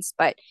at once.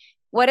 But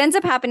what ends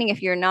up happening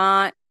if you're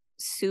not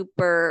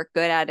super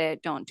good at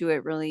it, don't do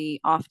it really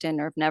often,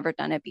 or have never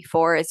done it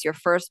before, is your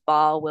first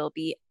ball will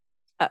be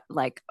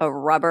like a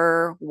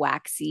rubber,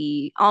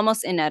 waxy,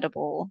 almost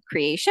inedible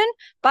creation.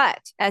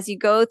 But as you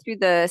go through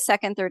the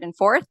second, third, and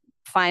fourth,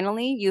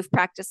 finally, you've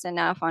practiced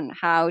enough on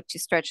how to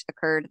stretch the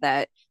curd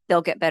that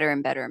they'll get better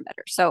and better and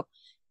better. So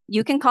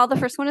you can call the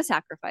first one a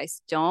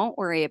sacrifice. Don't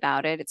worry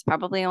about it. It's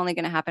probably only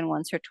going to happen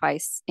once or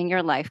twice in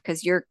your life,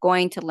 because you're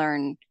going to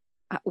learn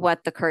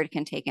what the curd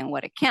can take and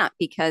what it can't.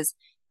 Because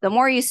the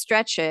more you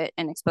stretch it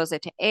and expose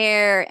it to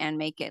air and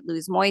make it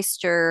lose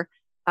moisture,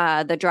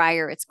 the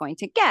drier it's going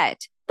to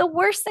get. The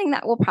worst thing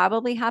that will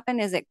probably happen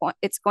is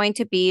it's going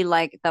to be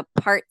like the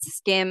part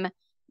skim,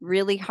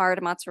 really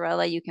hard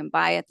mozzarella you can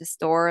buy at the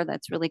store.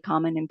 That's really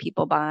common and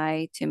people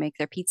buy to make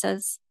their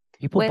pizzas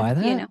People with, buy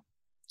that?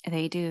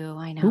 they do.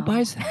 I Who know.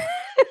 buys that?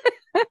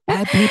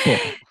 Bad people.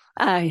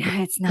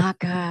 It's not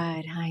good.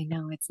 I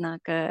know it's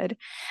not good.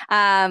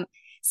 Um,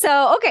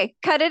 so, okay,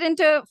 cut it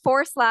into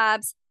 4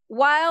 slabs.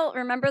 While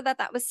remember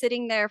that was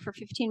sitting there for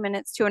 15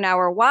 minutes to an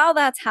hour. While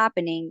that's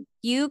happening,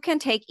 you can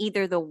take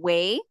either the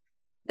whey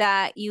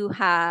that you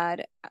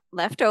had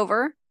left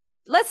over.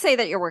 Let's say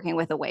that you're working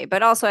with a whey,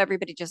 but also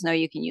everybody just know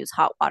you can use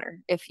hot water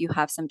if you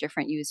have some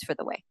different use for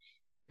the whey.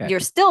 Okay. You're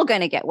still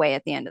going to get whey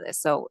at the end of this.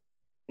 So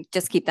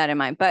just keep that in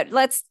mind. But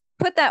let's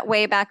put that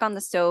whey back on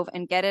the stove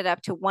and get it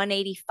up to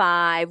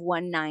 185,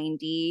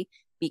 190,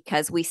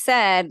 because we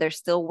said there's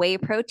still whey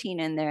protein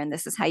in there. And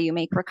this is how you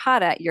make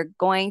ricotta. You're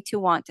going to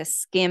want to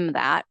skim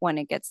that when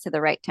it gets to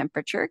the right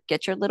temperature.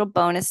 Get your little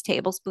bonus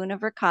tablespoon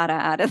of ricotta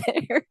out of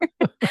there.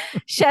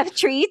 Chef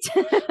treat.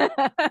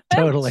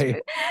 Totally.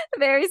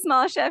 Very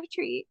small chef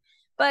treat.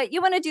 But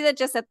you want to do that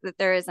just so that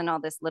there isn't all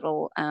this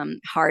little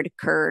hard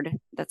curd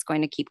that's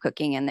going to keep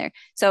cooking in there.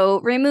 So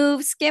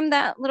skim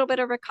that little bit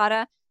of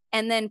ricotta,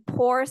 and then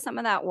pour some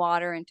of that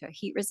water into a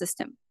heat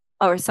resistant,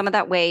 or some of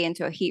that whey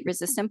into a heat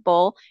resistant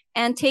bowl,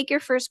 and take your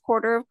first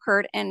quarter of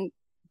curd and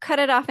cut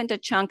it off into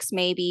chunks,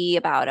 maybe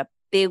about a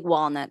big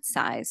walnut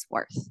size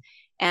worth,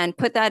 and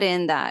put that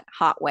in that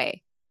hot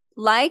whey.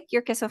 Like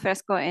your queso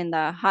fresco in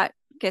the hot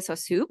queso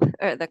soup,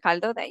 or the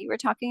caldo that you were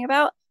talking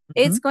about,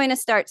 Mm-hmm. it's going to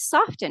start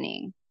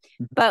softening,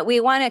 but we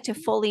want it to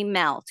fully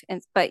melt.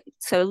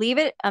 So leave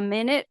it a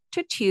minute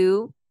to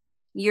two.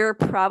 You're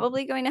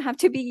probably going to have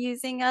to be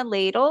using a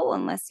ladle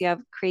unless you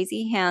have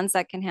crazy hands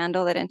that can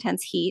handle that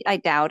intense heat. I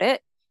doubt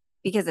it,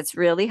 because it's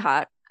really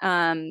hot.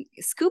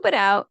 Scoop it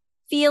out,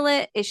 feel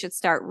it. It should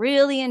start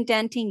really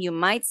indenting. You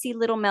might see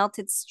little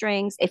melted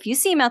strings. If you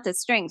see melted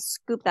strings,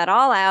 scoop that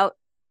all out,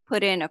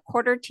 put in a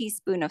quarter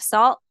teaspoon of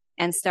salt,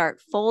 and start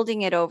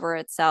folding it over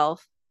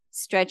itself,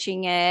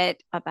 stretching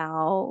it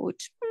about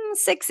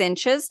 6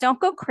 inches. Don't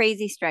go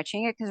crazy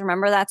stretching it, because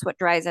remember, that's what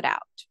dries it out.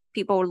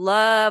 People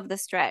love the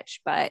stretch,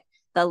 but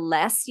the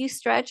less you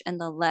stretch and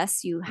the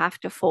less you have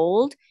to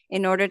fold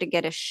in order to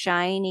get a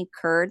shiny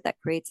curd that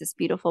creates this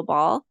beautiful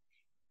ball,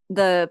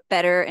 the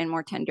better and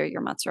more tender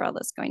your mozzarella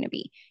is going to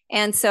be.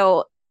 And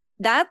so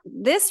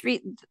this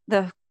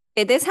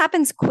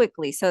happens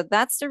quickly. So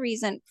that's the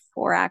reason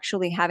for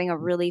actually having a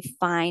really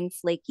fine,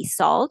 flaky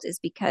salt, is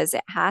because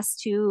it has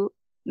to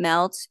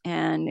melt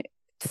and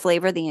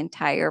flavor the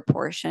entire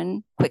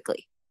portion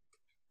quickly.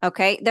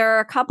 Okay. There are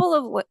a couple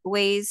of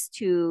ways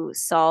to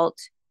salt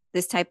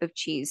this type of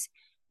cheese.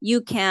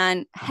 You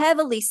can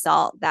heavily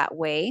salt that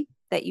whey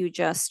that you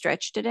just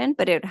stretched it in,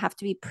 but it would have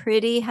to be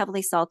pretty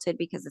heavily salted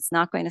because it's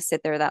not going to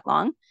sit there that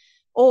long.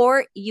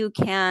 Or you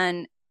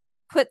can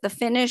put the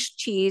finished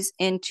cheese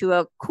into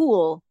a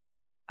cool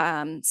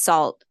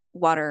salt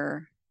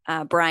water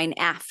brine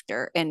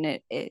after, and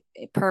it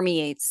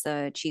permeates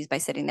the cheese by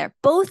sitting there.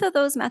 Both of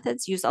those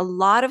methods use a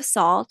lot of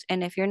salt.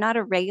 And if you're not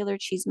a regular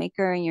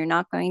cheesemaker and you're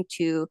not going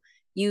to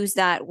use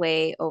that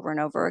way over and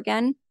over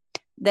again,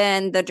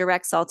 then the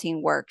direct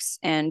salting works.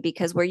 And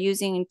because we're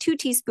using 2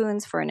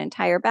 teaspoons for an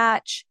entire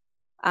batch,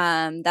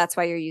 that's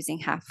why you're using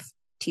half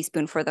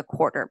teaspoon for the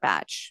quarter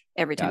batch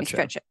every time you Gotcha.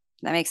 stretch it.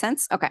 That makes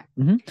sense? Okay.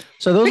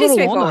 So those Pretty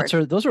little walnuts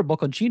straightforward. those are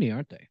bocconcini,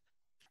 aren't they?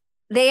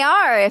 They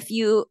are.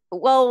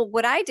 Well,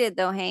 what I did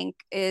though, Hank,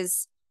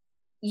 is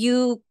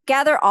you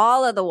gather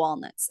all of the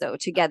walnuts though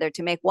together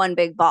to make one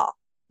big ball.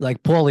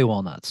 Like Paulie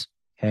walnuts.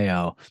 Hey,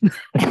 oh.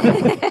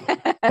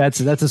 That's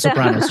a So,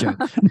 Sopranos joke.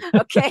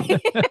 okay.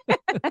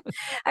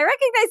 I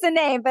recognize the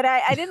name, but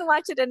I didn't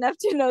watch it enough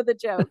to know the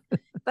joke.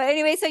 But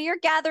anyway, so you're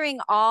gathering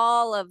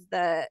all of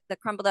the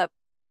crumbled up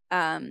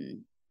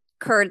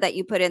curd that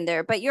you put in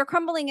there, but you're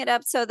crumbling it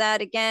up so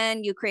that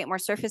again you create more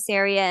surface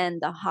area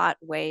and the hot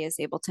whey is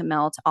able to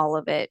melt all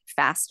of it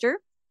faster.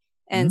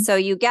 And Mhm. so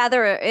you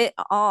gather it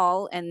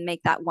all and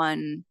make that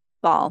one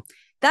ball.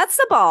 That's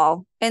the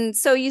ball. And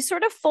so you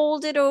sort of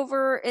fold it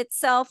over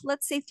itself,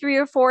 let's say 3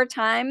 or 4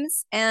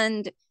 times.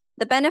 And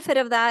the benefit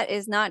of that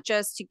is not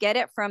just to get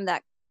it from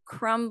that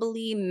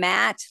crumbly,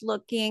 matte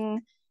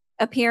looking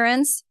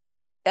appearance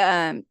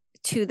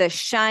to the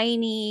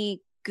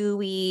shiny,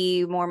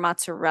 gooey, more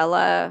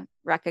mozzarella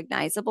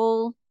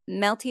recognizable,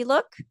 melty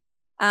look.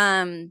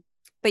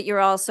 But you're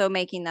also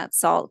making that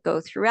salt go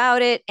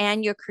throughout it,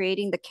 and you're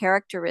creating the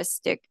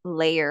characteristic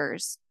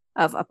layers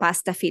of a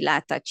pasta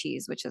filata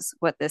cheese, which is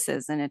what this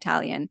is in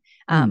Italian,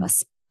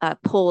 Mm. a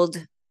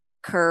pulled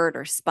curd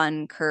or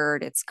spun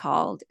curd, it's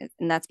called.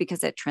 And that's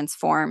because it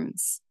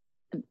transforms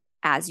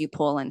as you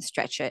pull and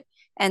stretch it.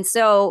 And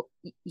so,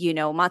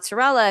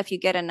 mozzarella, if you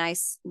get a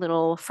nice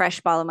little fresh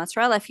ball of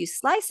mozzarella, if you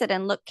slice it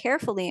and look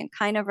carefully and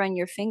kind of run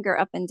your finger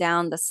up and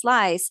down the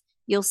slice,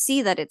 you'll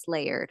see that it's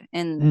layered.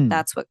 And Mm.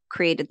 that's what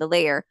created the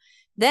layer.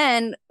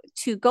 Then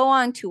to go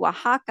on to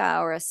Oaxaca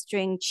or a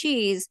string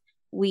cheese,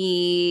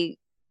 we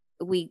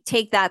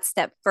take that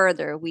step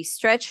further. We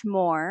stretch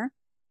more.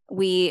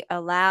 We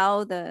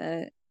allow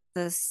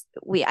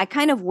I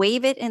kind of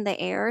wave it in the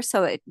air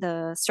so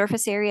the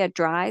surface area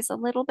dries a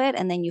little bit,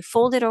 and then you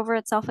fold it over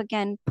itself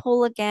again,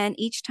 pull again,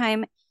 each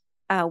time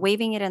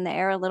waving it in the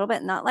air a little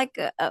bit, not like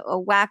a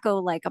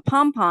wacko like a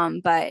pom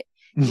pom, but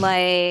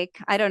like,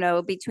 I don't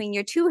know, between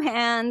your 2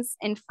 hands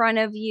in front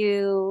of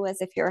you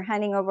as if you're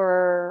handing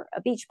over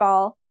a beach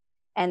ball,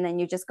 and then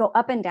you just go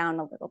up and down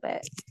a little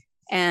bit.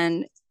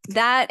 And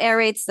that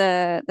aerates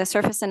the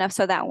surface enough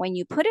so that when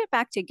you put it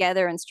back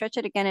together and stretch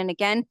it again and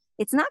again,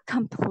 it's not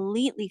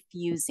completely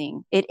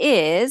fusing. It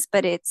is,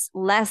 but it's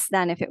less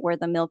than if it were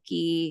the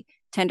milky,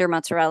 tender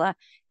mozzarella.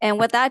 And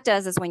what that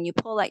does is when you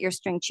pull at your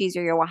string cheese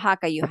or your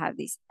Oaxaca, you have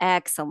these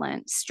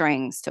excellent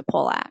strings to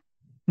pull at.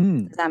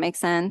 Mm. Does that make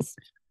sense?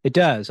 It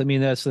does. I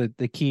mean, that's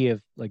the key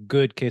of like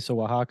good queso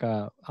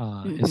Oaxaca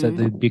is that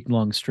Mm-hmm. the big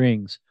long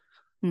strings.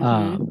 Mm-hmm.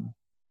 Um,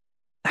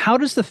 how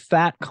does the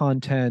fat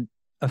content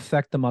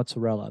affect the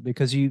mozzarella?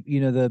 Because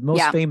the most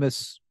Yeah,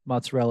 famous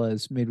mozzarella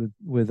is made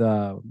with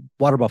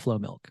water buffalo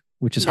milk,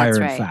 which is higher that's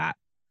in right. fat.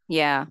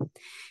 Yeah,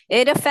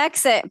 it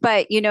affects it.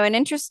 But an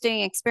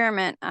interesting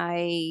experiment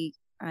I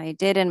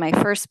did in my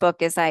first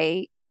book is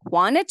I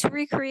wanted to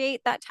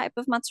recreate that type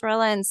of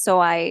mozzarella, and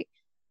so I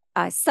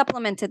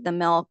supplemented the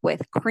milk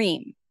with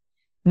cream.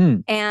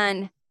 Mm.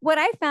 And what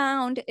I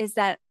found is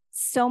that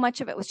so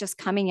much of it was just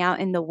coming out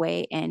in the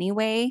whey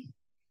anyway.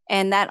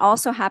 And that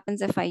also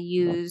happens if I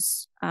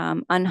use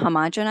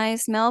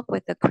unhomogenized milk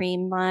with the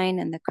cream line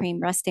and the cream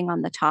resting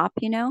on the top.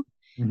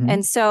 Hmm.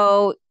 And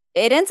so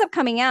it ends up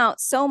coming out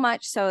so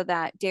much so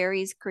that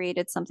dairies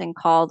created something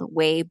called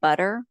whey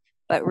butter.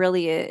 But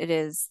really, it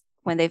is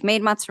when they've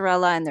made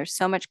mozzarella and there's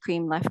so much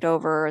cream left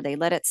over, they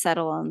let it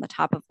settle on the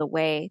top of the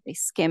whey, they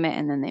skim it,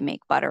 and then they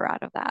make butter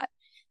out of that.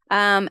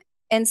 Um,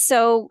 and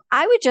so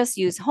I would just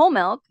use whole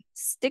milk,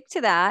 stick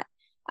to that.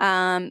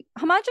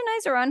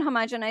 Homogenized or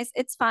unhomogenized,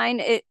 it's fine.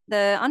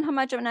 The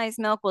unhomogenized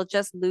milk will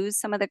just lose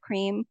some of the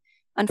cream.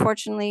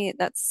 Unfortunately,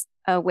 that's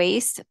a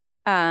waste.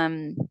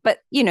 But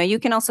you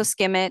can also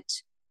skim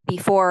it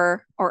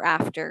before or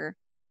after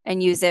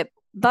and use it.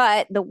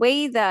 But the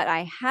way that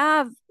I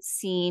have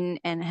seen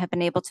and have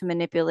been able to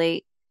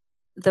manipulate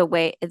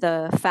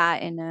the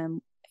fat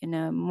in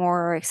a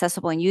more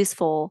accessible and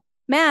useful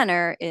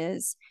manner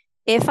is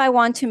if I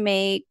want to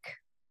make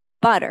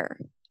butter,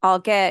 I'll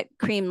get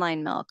cream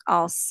line milk.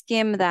 I'll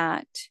skim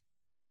that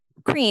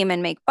cream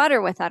and make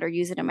butter with that or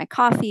use it in my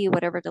coffee,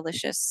 whatever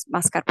delicious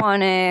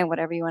mascarpone,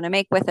 whatever you want to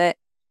make with it.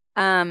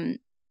 And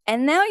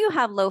now you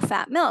have low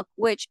fat milk,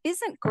 which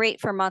isn't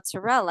great for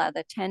mozzarella,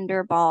 the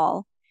tender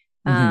ball.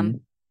 Hmm.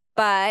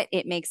 But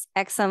it makes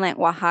excellent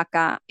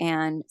Oaxaca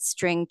and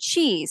string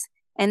cheese.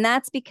 And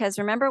that's because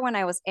remember when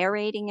I was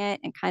aerating it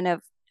and kind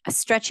of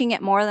stretching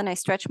it more than I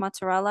stretch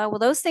mozzarella? Well,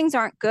 those things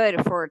aren't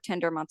good for a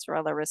tender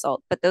mozzarella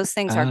result, but those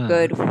things are Ah.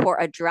 good for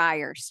a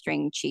drier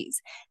string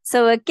cheese.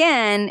 So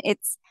again,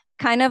 it's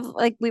kind of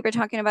like we were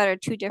talking about our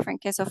 2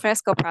 different queso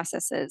fresco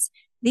processes.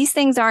 These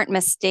things aren't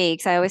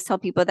mistakes. I always tell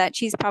people that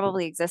cheese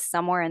probably exists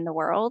somewhere in the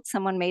world.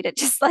 Someone made it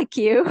just like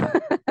you.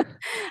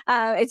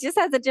 It just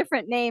has a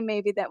different name,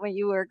 maybe, that what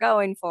you were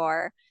going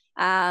for.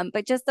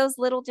 But just those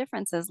little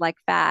differences like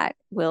fat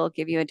will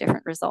give you a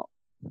different result.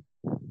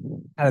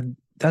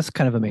 That's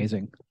kind of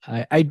amazing.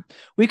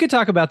 We could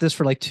talk about this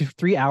for like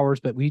 3 hours,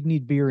 but we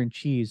need beer and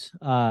cheese,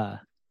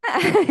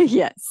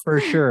 Yes. for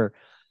sure.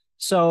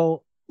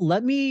 So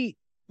let me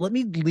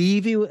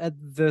leave you at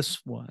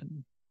this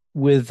one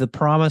with the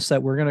promise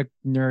that we're gonna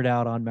nerd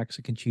out on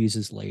Mexican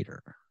cheeses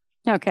later.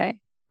 Okay.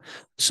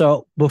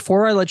 So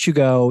before I let you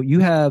go,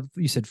 you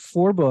said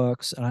 4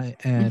 books,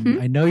 and Hmm.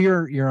 I know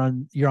you're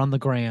on the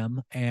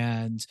gram,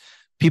 and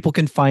people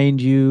can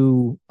find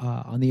you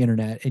on the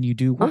internet, and you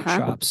do Uh-huh.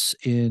 workshops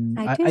in.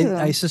 I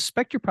I do.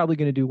 suspect you're probably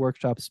going to do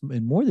workshops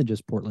in more than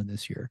just Portland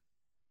this year,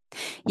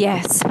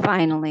 Yes,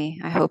 finally.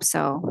 I hope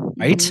so.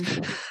 right?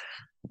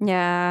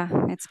 Yeah,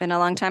 it's been a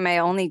long time. I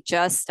only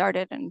just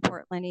started in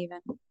Portland,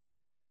 even.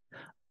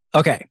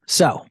 Okay,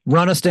 so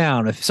run us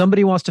down. If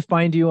somebody wants to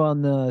find you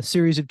on the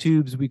series of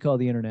tubes we call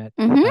the internet,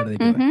 how do they Mm-hmm,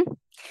 do it? mm-hmm.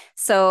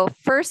 So,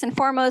 first and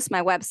foremost,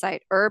 my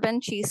website,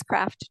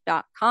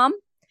 urbancheesecraft.com,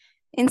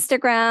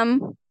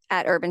 Instagram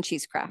at Urban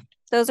Cheesecraft.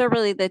 Those are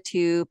really the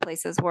two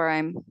places where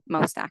I'm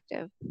most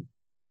active.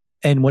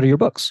 And what are your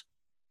books?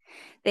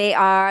 They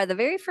are the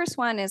very first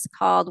one is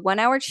called 1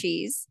 Hour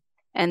Cheese.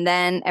 And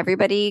then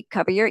everybody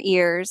cover your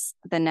ears.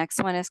 The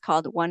next one is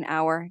called 1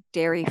 Hour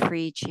Dairy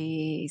Free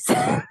Cheese.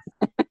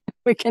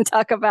 We can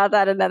talk about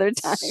that another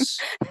time.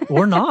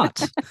 Or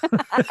not.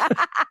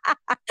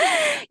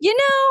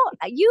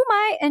 You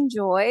might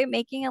enjoy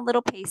making a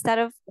little paste out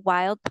of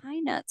wild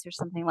pine nuts or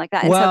something like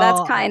that. And so that's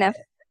Well, kind of,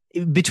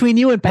 between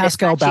you and but it's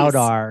Pascal not cheese.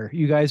 Baudar,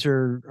 you guys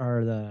are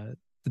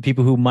the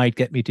people who might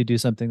get me to do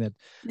something that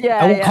I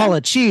Yeah, won't yeah. call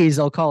it cheese.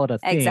 I'll call it a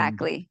thing.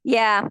 Exactly.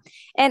 Yeah.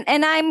 And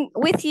I'm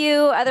with you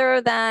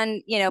other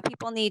than,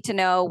 people need to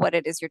know what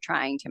it is you're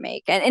trying to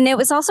make. And it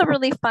was also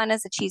really fun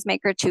as a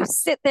cheesemaker to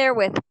sit there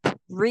with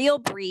real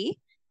brie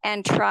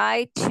and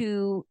try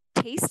to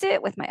taste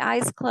it with my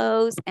eyes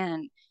closed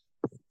and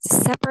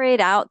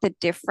separate out the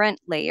different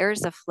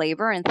layers of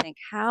flavor and think,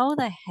 how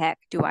the heck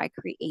do I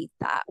create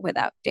that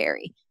without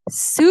dairy?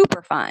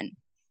 Super fun.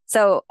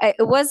 So it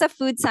was a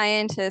food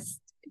scientist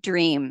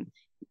dream,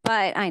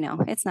 but I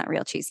know it's not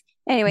real cheese.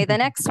 Anyway, the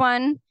next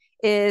one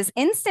is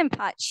Instant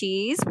Pot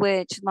Cheese,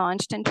 which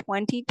launched in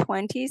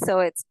 2020. So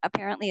it's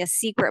apparently a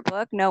secret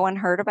book. No one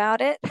heard about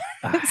it.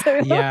 So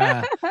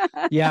Yeah,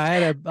 yeah. I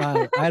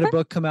had a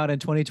book come out in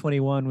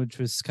 2021, which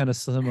was kind of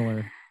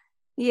similar.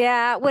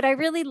 Yeah, what I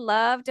really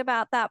loved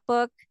about that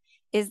book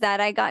is that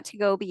I got to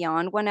go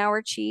beyond 1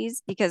 hour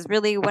cheese because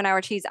really 1 hour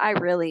cheese,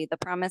 the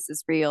promise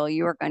is real.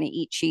 You are going to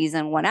eat cheese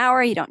in 1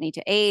 hour. You don't need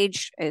to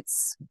age.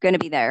 It's going to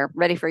be there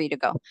ready for you to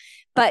go.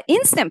 But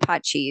Instant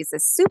Pot cheese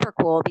is super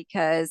cool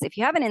because if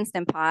you have an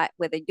Instant Pot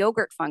with a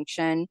yogurt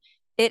function,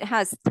 it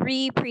has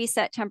 3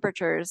 preset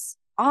temperatures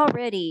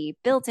already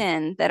built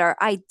in that are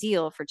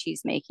ideal for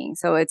cheese making.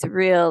 So it's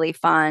really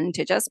fun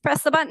to just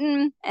press the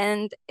button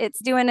and it's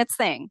doing its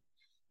thing.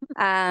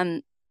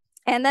 Um,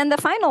 and then the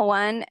final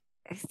one,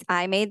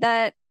 I made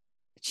that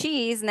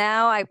cheese.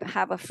 Now I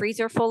have a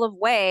freezer full of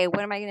whey. What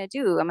am I going to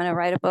do? I'm going to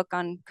write a book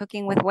on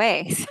cooking with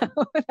whey. So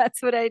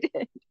that's what I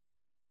did.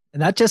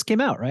 And that just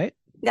came out, right?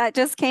 That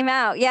just came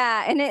out.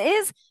 Yeah. And it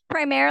is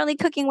primarily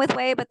cooking with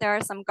whey, but there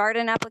are some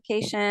garden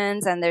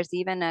applications and there's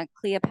even a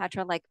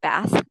Cleopatra like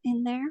bath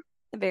in there.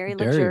 Very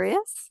Very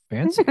luxurious.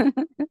 fancy.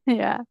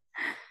 Yeah.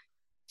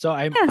 So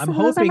I'm Yeah. I'm So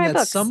those are hoping my at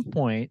books. some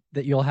point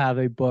that you'll have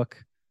a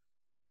book,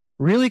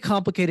 really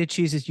complicated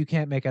cheeses you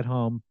can't make at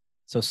home.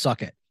 So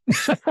suck it.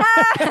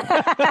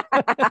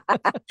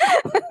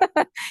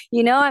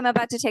 I'm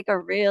about to take a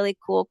really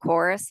cool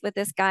course with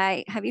this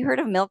guy. Have you heard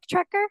of Milk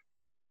Trucker?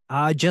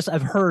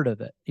 I've heard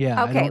of it.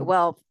 Yeah, I Okay, don't.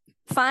 well,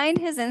 find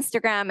his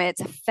Instagram.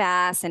 It's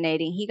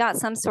fascinating. He got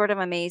some sort of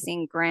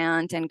amazing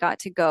grant and got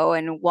to go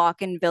and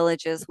walk in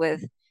villages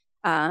with,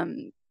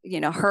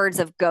 herds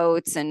of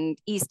goats in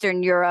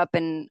Eastern Europe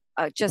and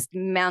just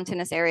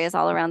mountainous areas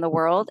all around the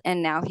world.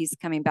 And now he's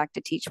coming back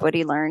to teach what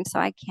he learned. So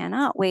I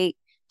cannot wait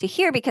to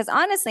hear because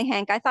honestly,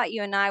 Hank, I thought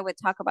you and I would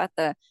talk about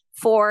the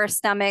 4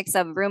 stomachs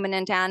of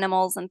ruminant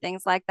animals and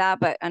things like that,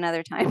 but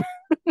another time.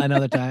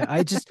 Another time.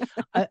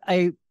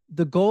 I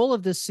the goal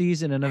of this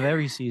season and of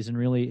every season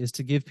really is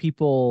to give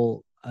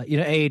people,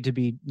 A, to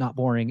be not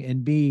boring,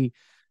 and B,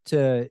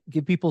 to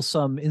give people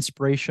some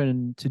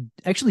inspiration to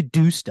actually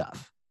do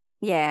stuff.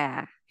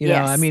 Yeah. I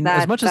Yes, mean,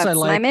 that's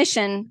my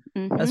mission.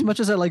 as Mm-hmm. much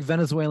as I like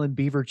Venezuelan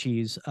beaver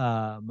cheese,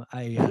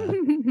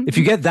 if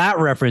you get that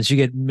reference, you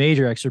get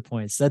major extra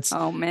points. That's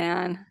Oh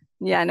man.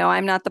 Yeah, no,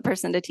 I'm not the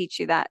person to teach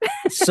you that.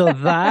 so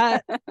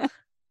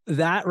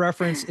that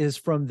reference is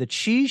from the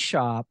cheese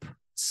shop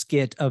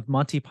skit of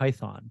Monty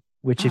Python,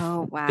 which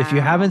Oh if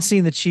you haven't wow.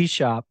 seen the cheese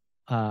shop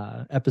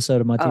episode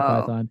of Monty Oh.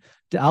 Python,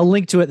 I'll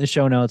link to it in the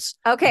show notes.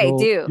 Okay,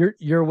 do.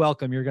 You're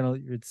welcome. You'll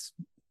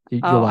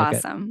Oh, like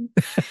it. awesome.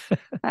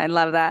 I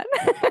love that.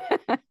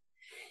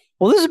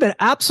 Well, this has been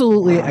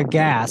absolutely a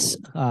gas,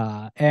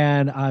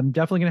 and I'm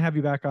definitely going to have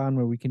you back on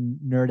where we can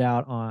nerd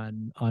out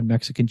on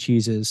Mexican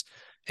cheeses,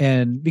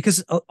 and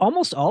because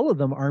almost all of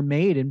them are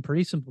made in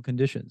pretty simple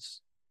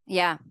conditions.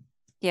 Yeah.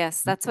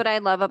 Yes, that's what I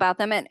love about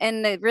them.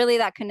 And really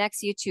that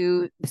connects you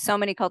to so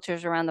many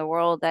cultures around the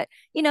world that,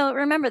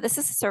 remember, this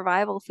is a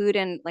survival food.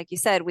 And like you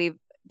said, we've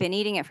been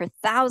eating it for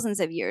thousands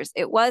of years.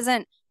 It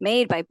wasn't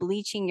made by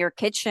bleaching your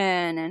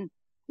kitchen and,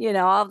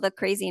 all the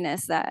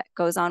craziness that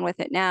goes on with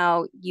it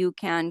now. You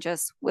can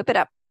just whip it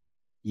up.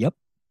 Yep.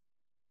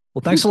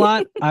 Well, thanks a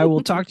lot. I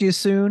will talk to you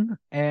soon,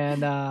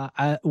 and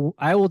I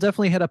will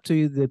definitely head up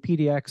to the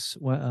PDX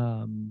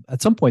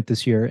at some point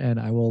this year, and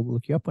I will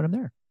look you up when I'm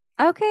there.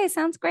 Okay,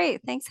 sounds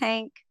great. Thanks,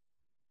 Hank.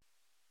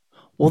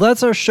 Well,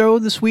 that's our show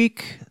this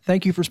week.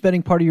 Thank you for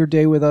spending part of your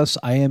day with us.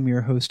 I am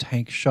your host,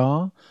 Hank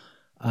Shaw.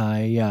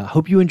 I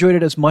hope you enjoyed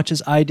it as much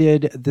as I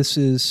did. This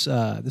is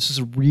a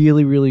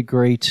really, really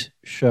great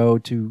show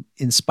to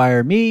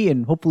inspire me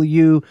and hopefully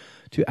you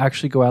to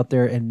actually go out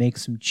there and make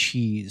some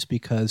cheese,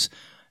 because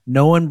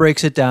no one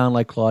breaks it down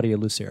like Claudia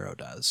Lucero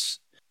does.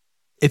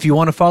 If you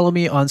want to follow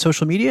me on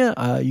social media,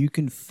 you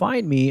can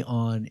find me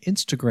on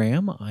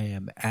Instagram. I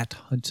am at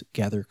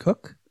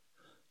HuntGatherCook.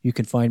 You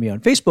can find me on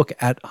Facebook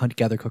at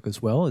HuntGatherCook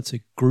as well. It's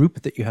a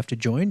group that you have to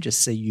join.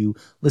 Just say you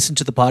listen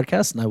to the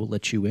podcast and I will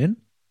let you in.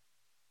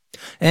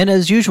 And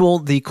as usual,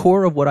 the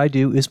core of what I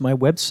do is my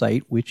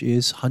website, which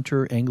is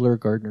Hunter Angler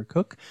Gardener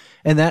Cook.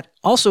 And that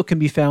also can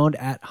be found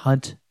at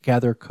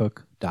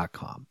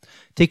huntgathercook.com.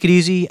 Take it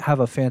easy. Have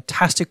a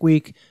fantastic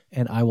week,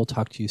 and I will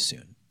talk to you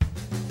soon.